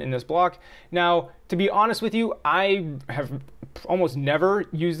to run in this block. Now, to be honest with you, I have almost never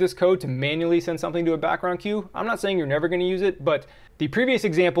used this code to manually send something to a background queue. I'm not saying you're never going to use it, but the previous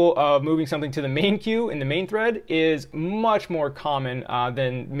example of moving something to the main queue in the main thread is much more common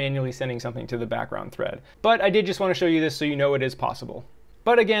than manually sending something to the background thread. But I did just want to show you this so you know it is possible.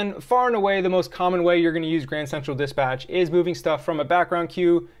 But again, far and away the most common way you're going to use Grand Central Dispatch is moving stuff from a background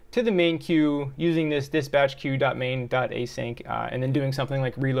queue to the main queue using this dispatch queue.main.async and then doing something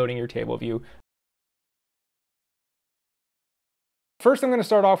like reloading your table view. First, I'm going to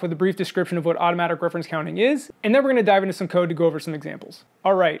start off with a brief description of what automatic reference counting is, and then we're going to dive into some code to go over some examples.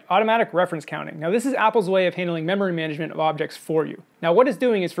 All right, automatic reference counting. Now this is Apple's way of handling memory management of objects for you. Now what it's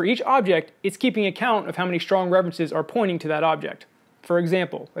doing is for each object, it's keeping a count of how many strong references are pointing to that object. For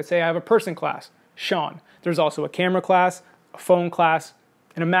example, let's say I have a person class, Sean. There's also a camera class, a phone class,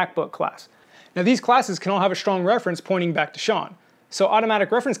 and a MacBook class. Now these classes can all have a strong reference pointing back to Sean. So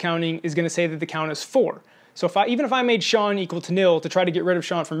automatic reference counting is going to say that the count is 4. So even if I made Sean equal to nil to try to get rid of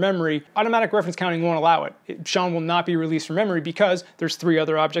Sean from memory, automatic reference counting won't allow it. Sean will not be released from memory because there's 3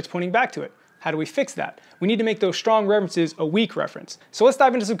 other objects pointing back to it. How do we fix that? We need to make those strong references a weak reference. So let's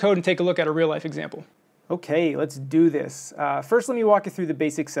dive into some code and take a look at a real life example. Okay, let's do this. First, let me walk you through the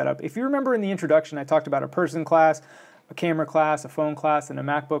basic setup. If you remember in the introduction, I talked about a person class, a camera class, a phone class, and a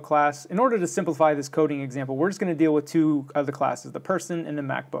MacBook class. In order to simplify this coding example, we're just going to deal with two other classes, the person and the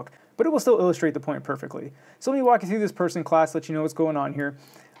MacBook, but it will still illustrate the point perfectly. So let me walk you through this person class, let you know what's going on here.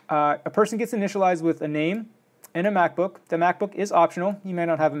 A person gets initialized with a name and a MacBook. The MacBook is optional. You may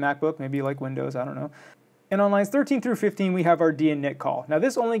not have a MacBook, maybe you like Windows, I don't know. And on lines 13 through 15, we have our dinit call. Now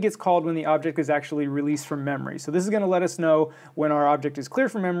this only gets called when the object is actually released from memory. So this is going to let us know when our object is clear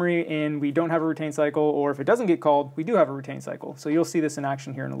from memory and we don't have a retain cycle, or if it doesn't get called, we do have a retain cycle. So you'll see this in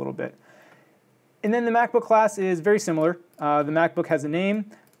action here in a little bit. And then the MacBook class is very similar. The MacBook has a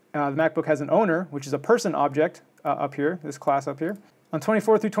name. The MacBook has an owner, which is a person object up here, this class up here. On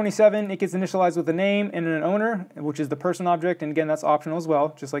 24 through 27, it gets initialized with a name and an owner, which is the person object. And again, that's optional as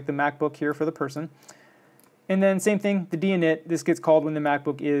well, just like the MacBook here for the person. And then same thing, the dinit, this gets called when the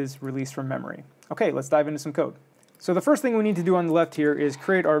MacBook is released from memory. Okay, let's dive into some code. So the first thing we need to do on the left here is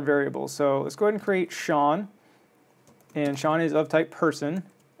create our variables. So let's go ahead and create Sean. And Sean is of type person,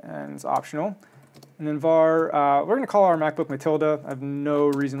 and it's optional. And then var, we're going to call our MacBook Matilda. I have no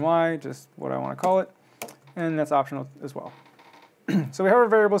reason why, just what I want to call it. And that's optional as well. So we have our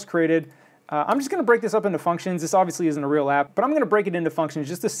variables created. I'm just going to break this up into functions. This obviously isn't a real app, but I'm going to break it into functions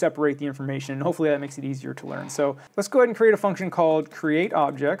just to separate the information, and hopefully that makes it easier to learn. So let's go ahead and create a function called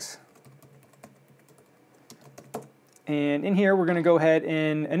createObjects. And in here, we're going to go ahead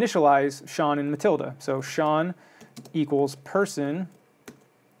and initialize Sean and Matilda. So Sean equals person.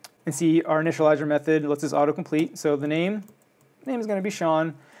 And see, our initializer method lets us autocomplete. So the name is going to be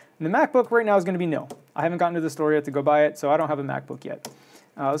Sean. And the MacBook right now is going to be nil. I haven't gotten to the store yet to go buy it, so I don't have a MacBook yet.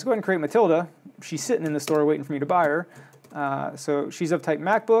 Let's go ahead and create Matilda. She's sitting in the store waiting for me to buy her. So she's of type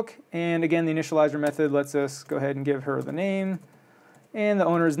MacBook, and again, the initializer method lets us go ahead and give her the name, and the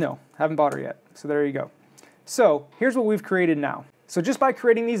owner is nil. Haven't bought her yet, so there you go. So here's what we've created now. So just by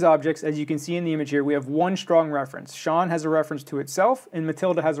creating these objects, as you can see in the image here, we have one strong reference. Sean has a reference to itself, and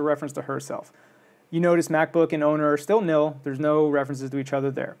Matilda has a reference to herself. You notice MacBook and owner are still nil. There's no references to each other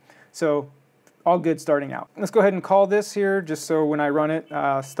there. So all good starting out. Let's go ahead and call this here just so when I run it,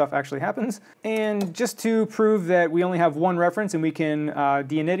 stuff actually happens. And just to prove that we only have one reference and we can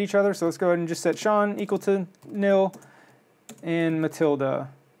dinit each other, so let's go ahead and just set Sean equal to nil and Matilda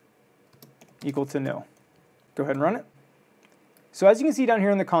equal to nil. Go ahead and run it. So as you can see down here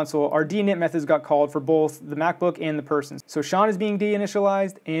in the console, our dinit methods got called for both the MacBook and the person. So Sean is being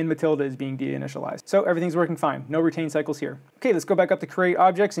deinitialized and Matilda is being deinitialized. So everything's working fine. No retain cycles here. Okay, let's go back up to create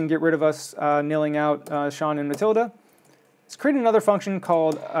objects and get rid of us nailing out Sean and Matilda. Let's create another function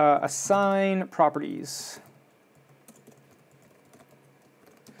called assign properties.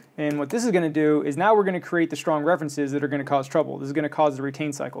 And what this is going to do is now we're going to create the strong references that are going to cause trouble. This is going to cause the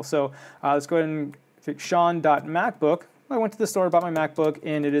retain cycle. So let's go ahead and fix Sean.MacBook. I went to the store, bought my MacBook,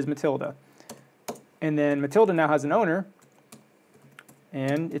 and it is Matilda. And then Matilda now has an owner,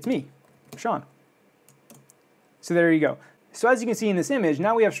 and it's me, Sean. So there you go. So as you can see in this image,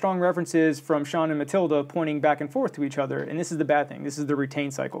 now we have strong references from Sean and Matilda pointing back and forth to each other, and this is the bad thing. This is the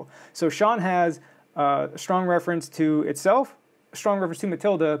retain cycle. So Sean has a strong reference to itself, a strong reference to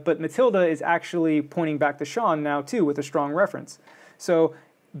Matilda, but Matilda is actually pointing back to Sean now too with a strong reference. So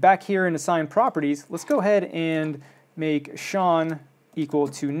back here in assign properties, let's go ahead and make Sean equal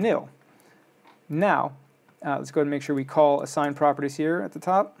to nil. Now, let's go ahead and make sure we call assign properties here at the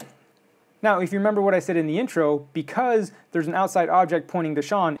top. Now, if you remember what I said in the intro, because there's an outside object pointing to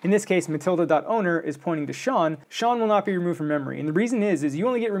Sean, in this case, Matilda.owner is pointing to Sean, Sean will not be removed from memory. And the reason is you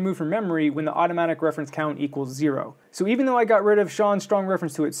only get removed from memory when the automatic reference count equals 0. So even though I got rid of Sean's strong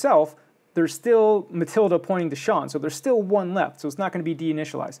reference to itself, there's still Matilda pointing to Sean, so there's still one left, so it's not going to be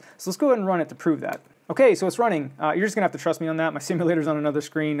deinitialized. So let's go ahead and run it to prove that. Okay, so it's running. You're just going to have to trust me on that. My simulator's on another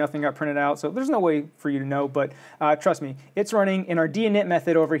screen, nothing got printed out, so there's no way for you to know, but trust me, it's running, and our dinit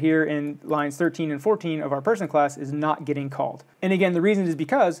method over here in lines 13 and 14 of our person class is not getting called. And again, the reason is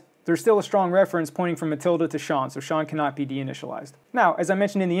because there's still a strong reference pointing from Matilda to Sean, so Sean cannot be deinitialized. Now, as I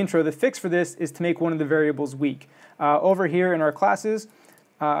mentioned in the intro, the fix for this is to make one of the variables weak. Over here in our classes,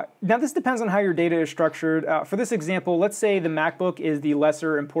 now this depends on how your data is structured. For this example, let's say the MacBook is the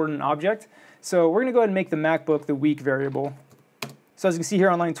lesser important object. So we're going to go ahead and make the MacBook the weak variable. So as you can see here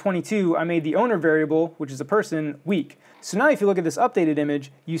on line 22, I made the owner variable, which is a person, weak. So now if you look at this updated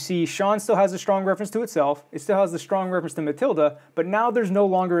image, you see Sean still has a strong reference to itself. It still has the strong reference to Matilda, but now there's no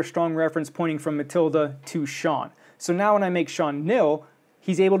longer a strong reference pointing from Matilda to Sean. So now when I make Sean nil,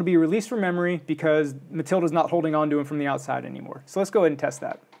 he's able to be released from memory because Matilda's not holding on to him from the outside anymore. So let's go ahead and test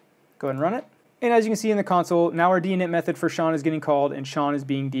that. Go ahead and run it. And as you can see in the console, now our deinit method for Sean is getting called and Sean is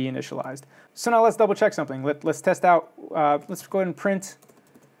being deinitialized. So now let's double check something. Let's test out, let's go ahead and print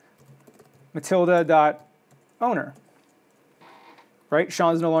Matilda.owner. Right,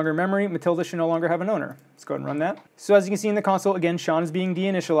 Sean's no longer in memory, Matilda should no longer have an owner. Let's go ahead and run that. So as you can see in the console, again, Sean is being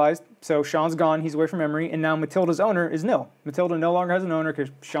deinitialized. So Sean's gone, he's away from memory, and now Matilda's owner is nil. Matilda no longer has an owner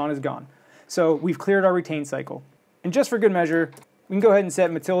because Sean is gone. So we've cleared our retain cycle. And just for good measure, we can go ahead and set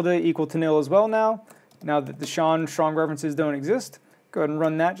Matilda equal to nil as well now that the Sean strong references don't exist. Go ahead and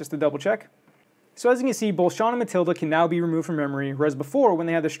run that just to double check. So as you can see, both Sean and Matilda can now be removed from memory, whereas before, when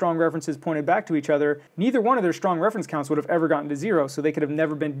they had their strong references pointed back to each other, neither one of their strong reference counts would have ever gotten to 0, so they could have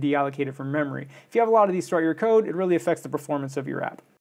never been deallocated from memory. If you have a lot of these throughout your code, it really affects the performance of your app.